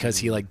times because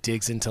he like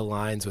digs into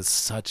lines with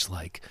such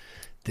like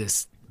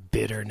this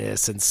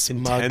bitterness and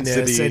smugness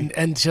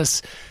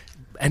Intensity.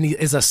 and he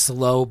is a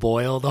slow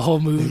boil the whole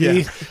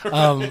movie.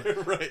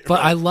 But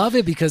I love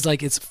it because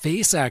like it's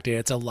face acting.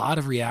 It's a lot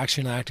of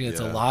reaction acting. It's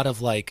a lot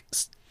of like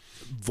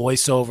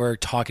voiceover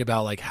talking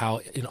about like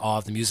how in awe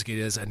of the music it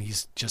is, and he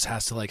just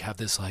has to like have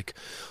this like,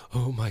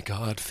 oh my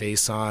God,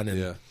 face on,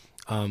 and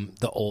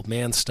the old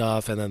man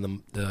stuff, and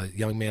then the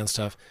young man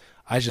stuff.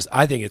 I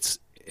think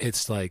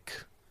it's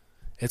like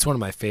it's one of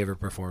my favorite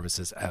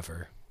performances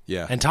ever.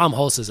 Yeah. And Tom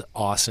Hulce is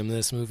awesome in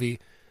this movie,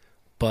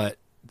 but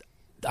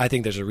I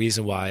think there's a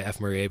reason why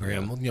F. Murray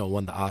Abraham,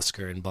 won the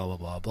Oscar and blah blah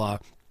blah blah.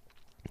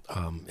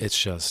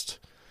 It's just,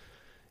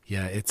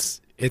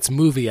 it's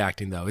movie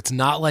acting though. It's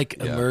not like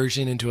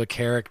immersion into a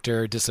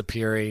character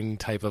disappearing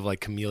type of like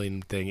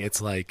chameleon thing.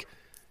 It's like,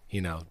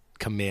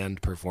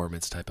 command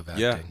performance type of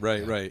acting. Yeah,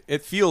 right.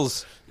 It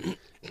feels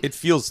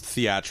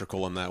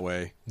theatrical in that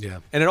way. Yeah.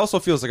 And it also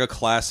feels like a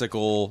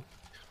classical,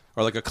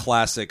 or like a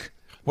classic,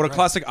 what a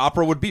classic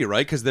opera would be,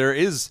 right? Because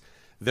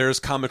there's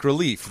comic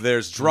relief,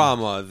 there's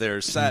drama,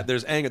 there's sad,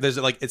 there's anger, there's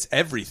like, it's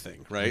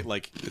everything, right?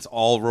 Like it's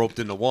all roped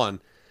into one.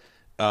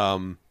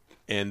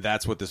 And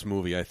that's what this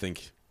movie, I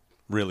think,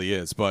 really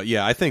is. But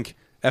yeah, I think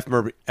F.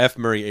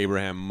 Murray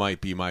Abraham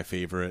might be my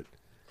favorite.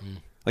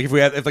 Like if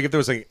there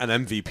was like an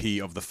MVP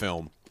of the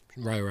film,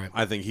 Right.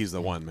 I think he's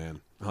the one,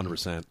 man,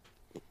 100%.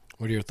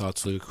 What are your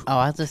thoughts, Luke? Oh,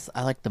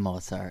 I like the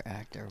Mozart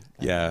actor.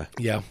 Yeah.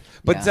 But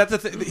Yeah.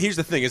 that's here's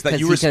the thing: is that 'Cause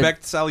you he could-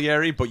 respect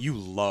Salieri, but you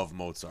love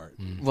Mozart.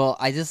 Well,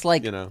 I just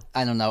like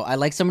I don't know. I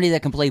like somebody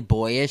that can play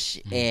boyish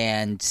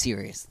and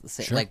serious.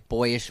 Sure. Like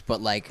boyish,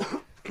 but like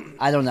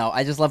I don't know.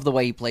 I just love the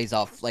way he plays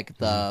off like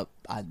the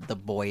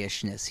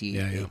boyishness.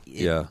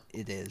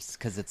 It is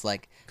because it's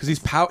like Because he's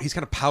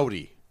kind of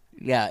pouty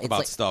it's about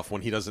like, stuff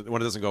when it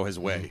doesn't go his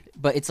way.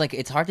 but it's like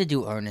it's hard to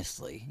do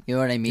earnestly. You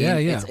know what I mean?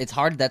 Yeah. It's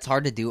hard. That's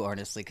hard to do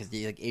earnestly because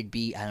like it'd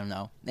be I don't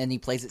know. And he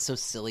plays it so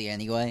silly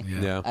anyway.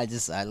 Yeah.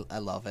 I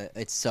love it.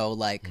 It's so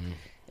like.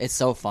 It's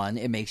so fun.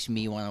 It makes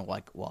me want to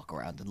like walk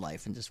around in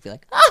life and just be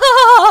like,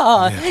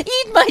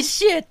 eat my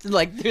shit.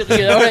 Like,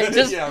 right?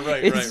 Just,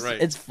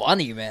 right. It's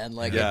funny, man.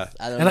 Like, Yeah.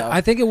 I don't And know. I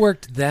think it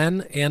worked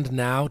then and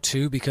now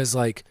too, because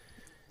like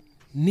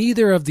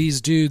neither of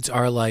these dudes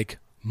are like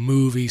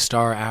movie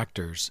star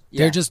actors. Yeah.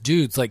 They're just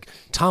dudes. Like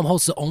Tom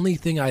Hulce, the only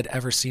thing I'd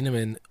ever seen him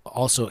in.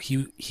 Also,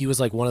 he was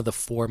like one of the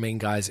four main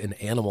guys in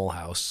Animal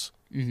House.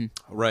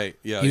 Right.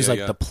 Yeah. He was yeah, like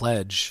yeah. the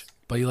pledge,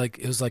 but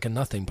it was like a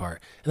nothing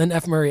part. And then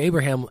F. Murray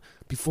Abraham,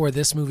 before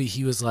this movie,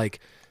 he was like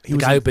the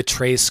guy who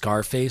betrays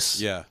Scarface.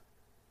 Yeah.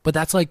 But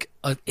that's like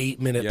an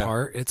 8-minute Yeah.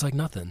 part. It's like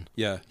nothing.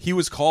 Yeah. He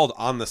was called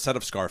on the set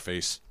of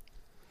Scarface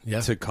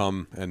Yeah. to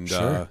come and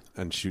Sure.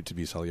 and shoot to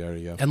be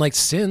Salieri. Yeah. And like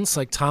since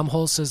like Tom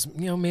Hulce has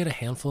made a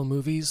handful of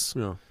movies.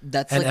 Yeah.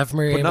 That's And like, F.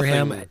 Murray but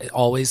Abraham nothing-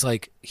 always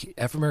like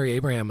F. Murray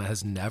Abraham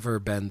has never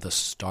been the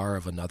star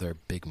of another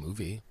big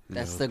movie.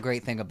 that's the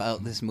great thing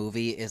about this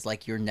movie is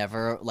like you're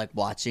never like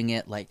watching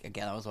it. Like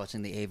again, I was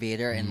watching The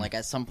Aviator, and like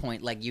at some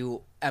point, like You're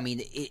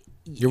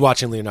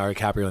watching Leonardo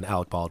DiCaprio and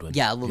Alec Baldwin.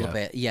 yeah, a little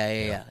bit,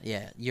 yeah.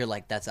 You're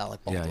like that's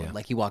Alec Baldwin. yeah.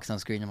 Like he walks on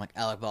screen, I'm like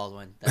Alec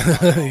Baldwin. That's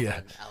Alec Baldwin.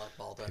 Yeah. Alec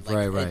Baldwin.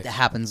 Like, Right. It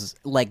happens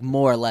like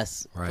more or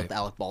less Right. with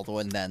Alec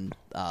Baldwin than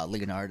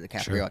Leonardo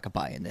DiCaprio. Sure. I could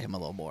buy into him a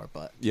little more,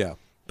 but Yeah.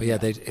 But yeah,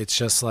 it's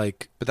just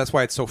like But that's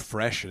why it's so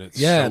fresh and it's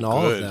so and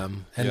all good. of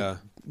them. And yeah.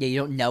 yeah, you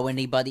don't know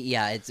anybody.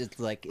 Yeah, it's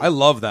like I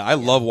love that. I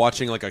love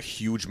watching like a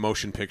huge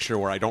motion picture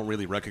where I don't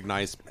really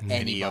recognize any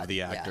of Anybody, the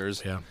yeah.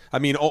 actors. Yeah. I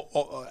mean,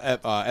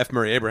 F.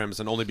 Murray Abrahams,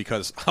 and only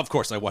because, of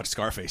course, I watched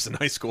Scarface in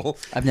high school.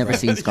 I've never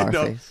seen You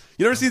Scarface.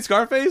 You never seen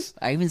Scarface?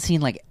 I haven't seen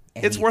like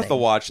It's worth a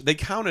anything. watch. They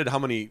counted how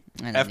many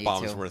I don't F need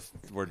bombs to.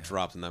 were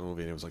dropped in that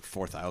movie, and it was like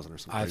 4,000 or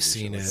something. I've crazy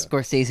seen shit it.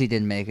 like Scorsese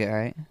didn't make it,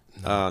 right?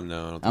 that.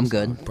 No, I don't I'm think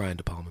so. good. Brian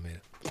De Palma made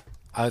it.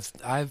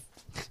 I've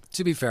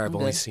to be fair, I've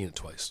only good. seen it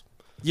twice.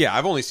 Yeah,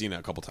 I've only seen it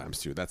a couple times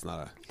too. That's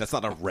not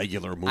a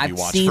regular movie I've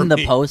watch. seen for the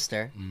me.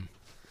 poster.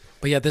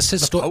 But yeah, this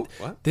what?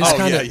 this Oh,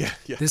 kind yeah, of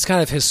yeah. this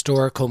kind of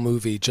historical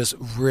movie just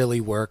really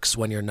works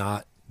when you're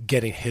not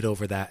getting hit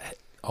over the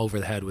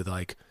head with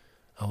like,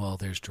 oh well,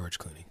 there's George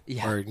Clooney,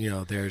 Yeah.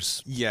 or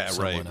there's Yeah,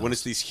 someone right. else. When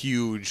it's these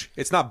huge,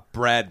 it's not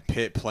Brad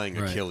Pitt playing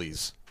Right.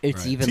 Achilles.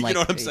 It's even You like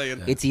know what I'm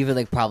saying? It's even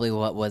like probably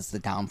what was the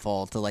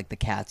downfall to like the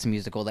Cats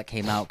musical that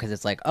came out, because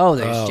it's like, oh,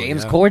 there's Oh,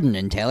 James yeah. Corden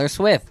and Taylor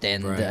Swift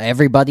and Right.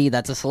 everybody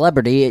that's a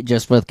celebrity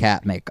just with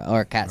cat makeup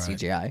or cat Right.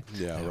 CGI,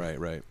 Yeah,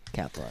 right.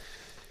 cat butt.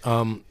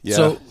 Yeah.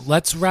 So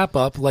let's wrap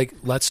up. Like,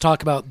 let's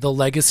talk about the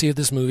legacy of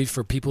this movie.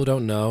 For people who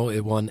don't know,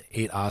 it won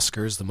 8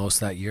 Oscars, the most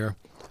that year.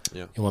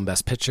 Yeah. It won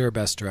Best Picture,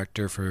 Best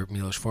Director for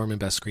Milos Forman,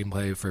 Best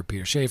Screenplay for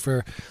Peter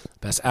Schaefer,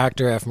 Best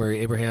Actor F. Murray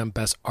Abraham,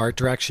 Best Art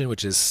Direction,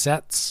 which is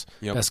sets,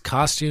 Yep. Best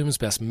Costumes,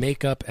 Best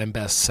Makeup, and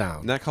Best Sound.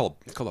 Isn't that called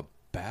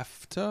a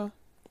BAFTA?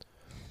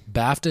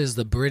 BAFTA is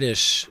the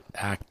British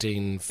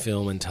Acting,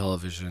 Film, and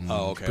Television.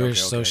 Oh, okay, British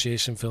okay.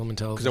 Association Film and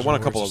Television. Because it won a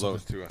Awards couple or of those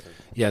something. too, I think.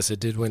 Yes, it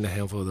did win a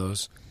handful of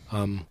those.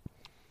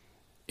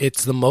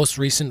 It's the most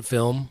recent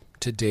film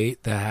to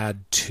date that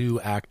had 2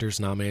 actors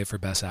nominated for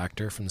Best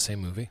Actor from the same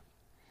movie.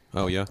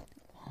 Oh yeah.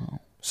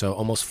 So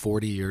almost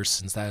 40 years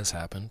since that has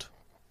happened,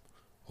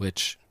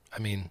 which, I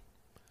mean,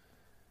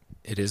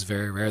 it is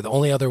very rare. The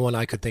only other one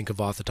I could think of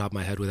off the top of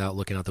my head without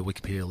looking at the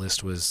Wikipedia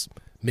list was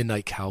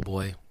Midnight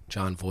Cowboy,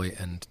 John Voight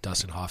and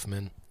Dustin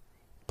Hoffman.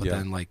 But Yeah.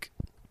 then, like,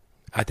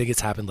 I think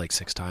it's happened like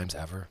 6 times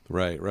ever.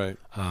 Right.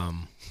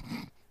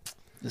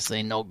 This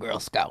ain't no Girl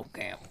Scout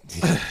camp.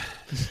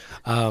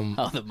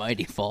 Oh, the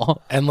mighty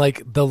fall. And,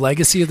 like, the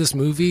legacy of this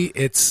movie,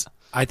 it's,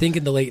 I think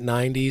in the late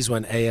 90s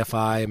when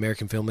AFI,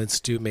 American Film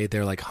Institute, made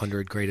their, like,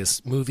 100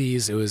 greatest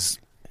movies, it was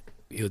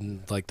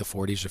in, like, the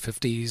 40s or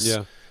 50s.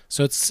 Yeah.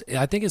 So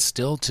I think it's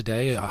still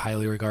today a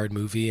highly regarded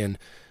movie, and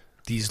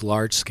these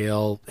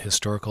large-scale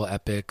historical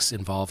epics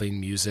involving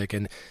music,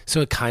 and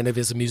so it kind of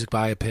is a music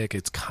biopic.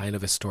 It's kind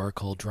of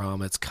historical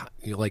drama. It's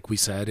like we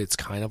said, it's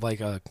kind of like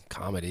a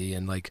comedy,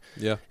 and like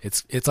Yeah.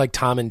 it's like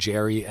Tom and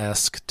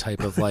Jerry-esque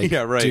type of like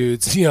Yeah, right.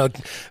 dudes,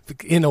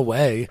 in a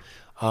way.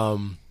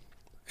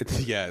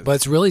 Yeah. But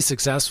it's really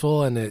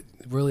successful and it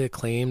really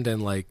acclaimed,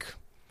 and like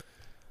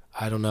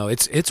I don't know.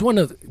 It's one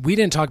of, we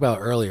didn't talk about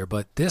it earlier,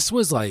 but this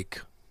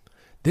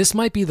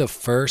might be the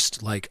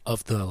first like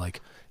of the like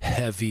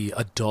heavy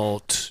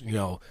adult,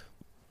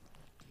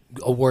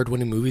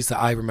 award-winning movies that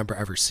I remember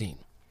ever seeing.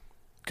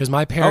 Because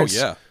my parents,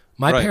 yeah.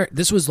 Right.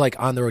 This was like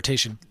on the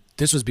rotation.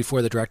 This was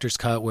before the director's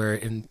cut, where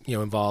it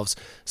involves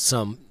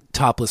some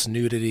topless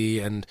nudity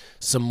and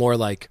some more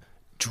like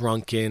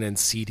drunken and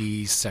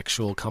seedy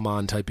sexual come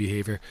on type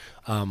behavior.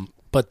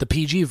 But the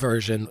PG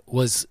version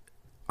was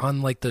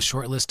on like the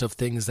short list of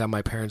things that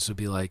my parents would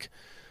be like,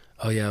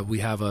 oh yeah, we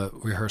have a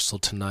rehearsal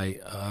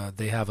tonight.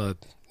 They have a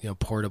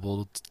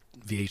portable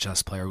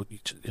VHS player.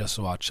 Just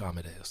watch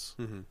Amadeus.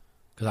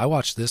 Because I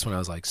watched this when I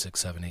was like 6,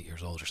 7, 8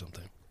 years old or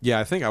something. Yeah,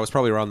 I think I was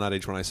probably around that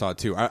age when I saw it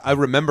too. I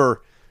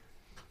remember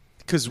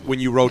because when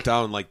you wrote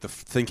down like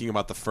thinking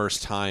about the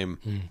first time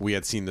we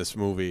had seen this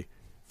movie,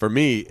 for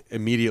me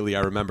immediately I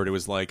remembered it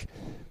was like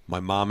my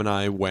mom and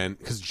I went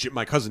because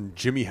my cousin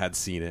Jimmy had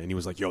seen it and he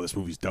was like, "Yo, this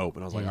movie's dope,"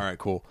 and I was like, "All right,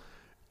 cool."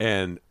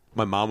 And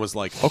my mom was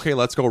like, "Okay,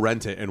 let's go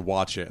rent it and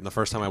watch it." And the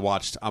first time I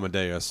watched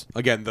Amadeus,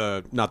 again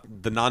the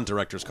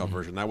non-director's cut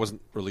version, that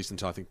wasn't released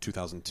until I think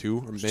 2002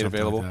 or made Something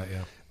available. like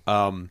that,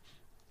 yeah.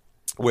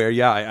 Where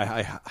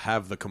I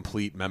have the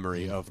complete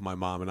memory of my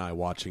mom and I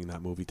watching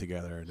that movie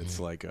together, and it's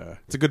like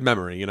it's a good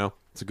memory,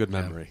 It's a good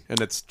memory, and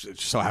it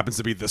just so happens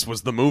to be this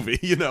was the movie,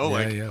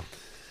 Yeah.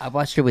 I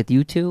watched it with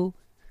you two.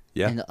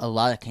 Yeah. And a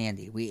lot of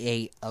candy. We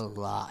ate a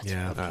lot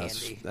Yeah. of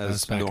candy. That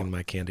was back in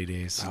my candy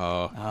days.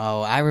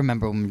 Oh, I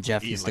remember when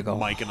Jeff used to like go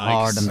Mike and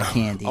hard Ike's. on the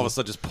candy. All of a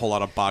sudden, just pull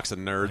out a box of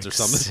Nerds or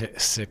something.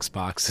 6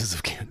 boxes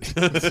of candy.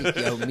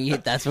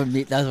 That's what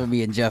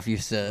me and Jeff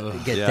used to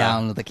get Yeah.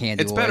 down with the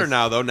candy. It's better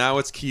now, though. Now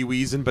it's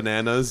kiwis and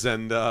bananas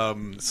and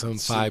Some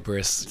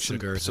fibrous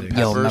sugar some things.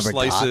 Yo, pepper remember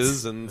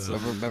slices Dots? and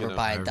some, Remember I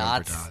buying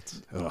remember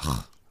Dots?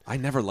 Ugh. I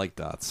never liked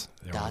Dots.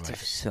 They were Dots my are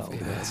so good,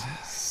 favorites.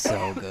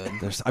 so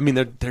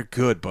good. They're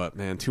good, but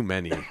man, too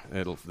many.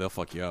 They'll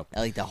fuck you up.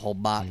 I like the whole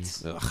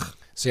box. Ugh.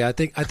 So yeah, I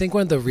think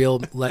one of the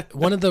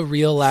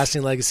real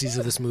lasting legacies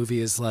of this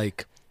movie is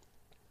like,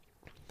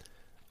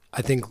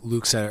 I think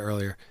Luke said it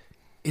earlier.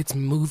 It's a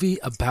movie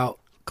about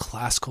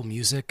classical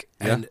music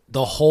and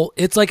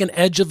it's like an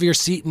edge of your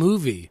seat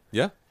movie.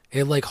 Yeah.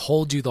 It like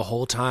holds you the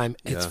whole time.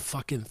 It's Yeah.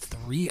 fucking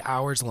 3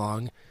 hours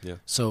long. Yeah.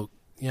 So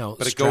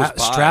But it goes by.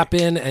 strap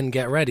in and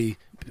get ready.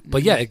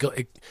 But yeah,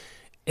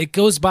 it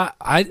goes by.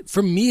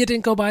 For me, it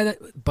didn't go by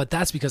that, but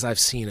that's because I've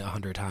seen it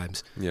 100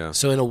 times. Yeah.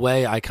 So in a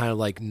way, I kind of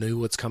like knew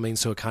what's coming,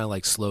 so it kind of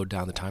like slowed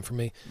down the time for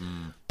me.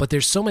 But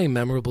there's so many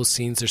memorable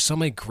scenes. There's so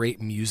many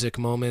great music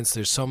moments.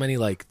 There's so many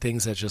like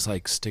things that just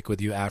like stick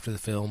with you after the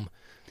film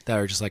that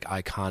are just like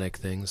iconic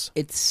things.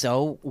 It's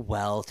so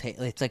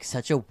it's like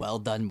such a well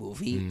done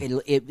movie.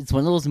 It's one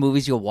of those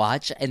movies you'll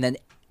watch and then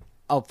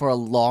for a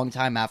long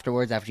time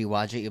afterwards, after you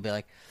watch it,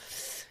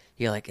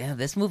 you're like, yeah,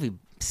 this movie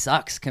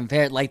sucks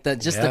compared like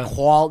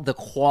the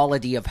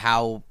quality of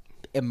how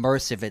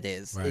immersive it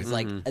is. Right. It's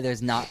like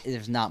there's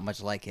not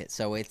much like it.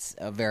 So it's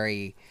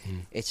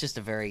it's just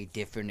a very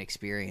different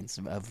experience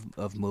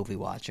of movie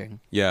watching.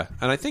 Yeah,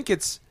 and I think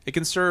it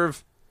can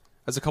serve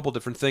as a couple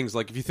different things.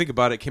 Like if you think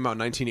about it, it came out in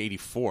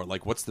 1984.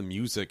 Like, what's the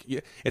music?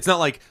 It's not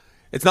like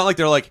It's not like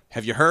they're like,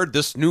 have you heard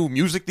this new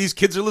music these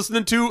kids are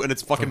listening to? And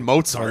it's fucking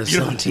Mozart. the You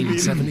know what I mean?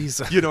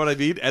 1770s. You know what I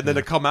mean? And then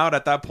to come out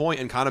at that point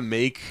and kind of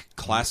make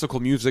classical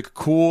music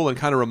cool and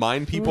kind of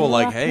remind people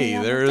like, hey,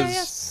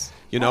 there's,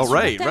 you know,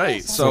 right.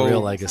 It's a real So,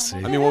 legacy.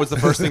 I mean, what was the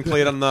first thing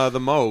played on the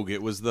Moog?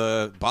 It was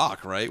the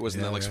Bach, right?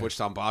 Wasn't Yeah, that like yeah.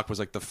 switched on Bach was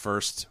like the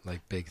first,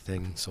 Like big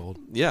thing sold.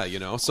 yeah, you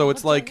know? So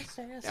it's like,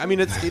 I mean,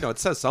 it's, you know, it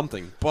says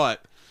something,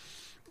 but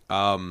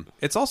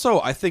it's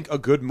also, I think, a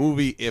good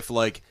movie if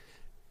like,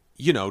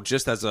 you know,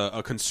 just as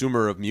a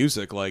consumer of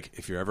music, like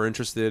if you're ever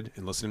interested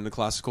in listening to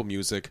classical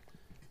music,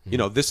 you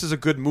know, this is a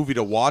good movie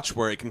to watch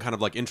where it can kind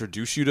of like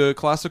introduce you to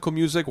classical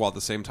music while at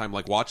the same time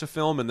like watch a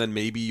film, and then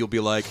maybe you'll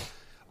be like,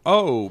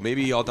 oh,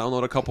 maybe I'll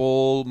download a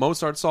couple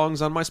Mozart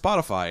songs on my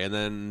Spotify, and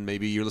then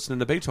maybe you're listening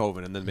to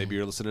Beethoven, and then maybe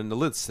you're listening to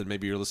Liszt, and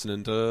maybe you're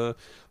listening to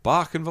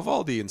Bach and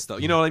Vivaldi and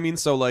stuff. You know what I mean?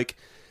 So like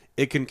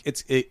it can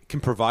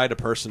provide a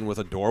person with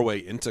a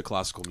doorway into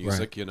classical music,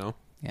 Right. you know?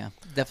 Yeah,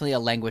 definitely a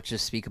language to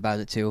speak about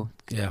it too.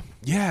 Yeah.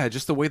 Yeah,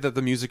 just the way that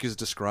the music is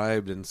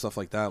described and stuff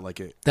like that. Like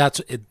it.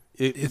 That's it.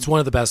 It's one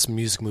of the best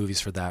music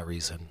movies for that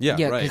reason. Yeah,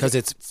 Yeah, right. Because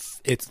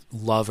it's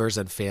lovers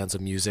and fans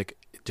of music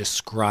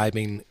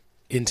describing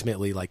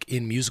intimately, like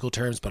in musical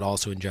terms, but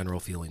also in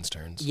general feelings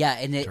terms. Yeah,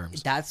 and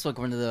terms. that's like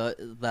one of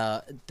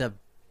the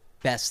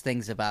best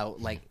things about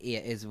like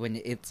it is when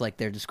it's like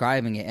they're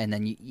describing it, and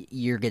then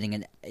you're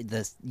getting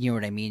this. You know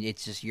what I mean?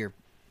 It's just you're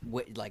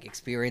like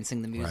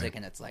experiencing the music, Right.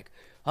 and it's like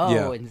oh,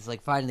 Yeah. and it's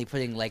like finally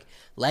putting like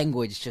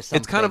language to something.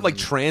 It's kind of like and-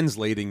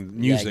 translating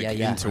music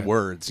yeah. into Right.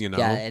 words, you know?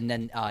 Yeah, and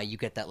then you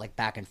get that like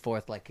back and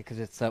forth, like because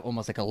it's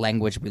almost like a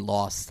language we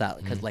lost that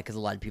because Mm-hmm. a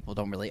lot of people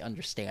don't really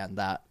understand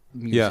that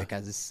music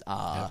as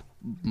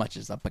much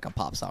as like a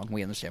pop song.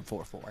 We understand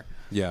 4/4.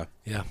 Yeah.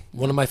 Yeah.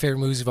 One of my favorite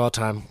movies of all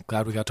time.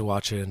 Glad we got to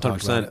watch it and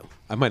talk about 100%. it.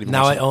 I might even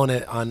Now watch I it. own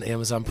it on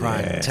Amazon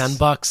Prime. Yes.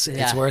 $10. It's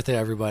Yeah. worth it,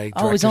 everybody.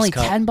 Oh, it's Director's only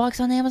cut. $10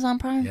 on Amazon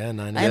Prime. Yeah, I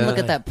didn't look $9.99.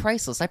 at that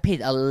price list. I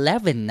paid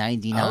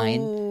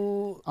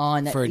 $11.99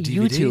 on For a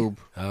DVD? YouTube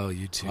Oh,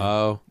 YouTube.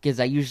 Oh. because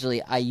I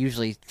usually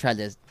try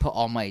to put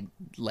all my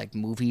like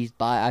movies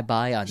I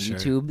buy on Sure.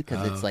 YouTube because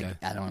Oh, it's like okay.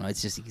 I don't know.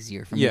 It's just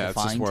easier for me Yeah, to it's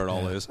find. just where it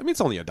all Yeah. is. I mean,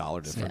 it's only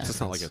 $1 difference. Yeah. It's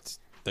not like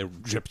they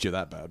gypped you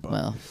that bad. But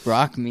Well,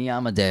 rock me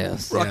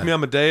Amadeus. Rock Yeah. Me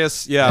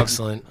Amadeus, yeah.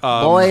 Excellent.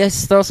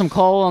 Boys, throw some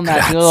coal on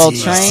that good old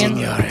Grazie, train.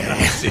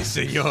 Grazie,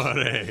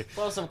 signore.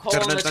 Throw some coal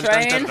on the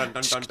train.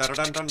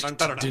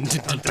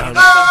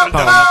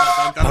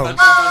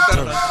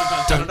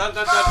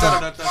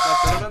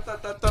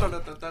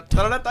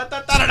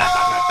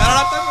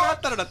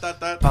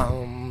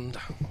 Bum.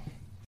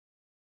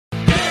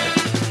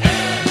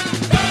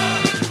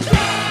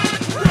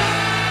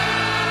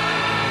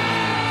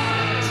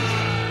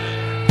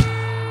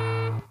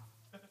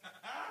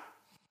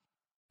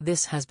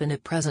 This has been a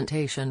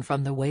presentation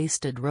from the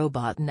Wasted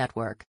Robot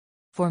Network.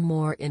 For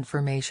more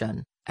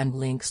information and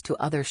links to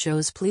other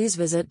shows, please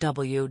visit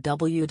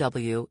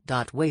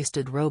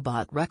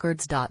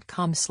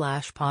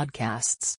www.wastedrobotrecords.com/podcasts.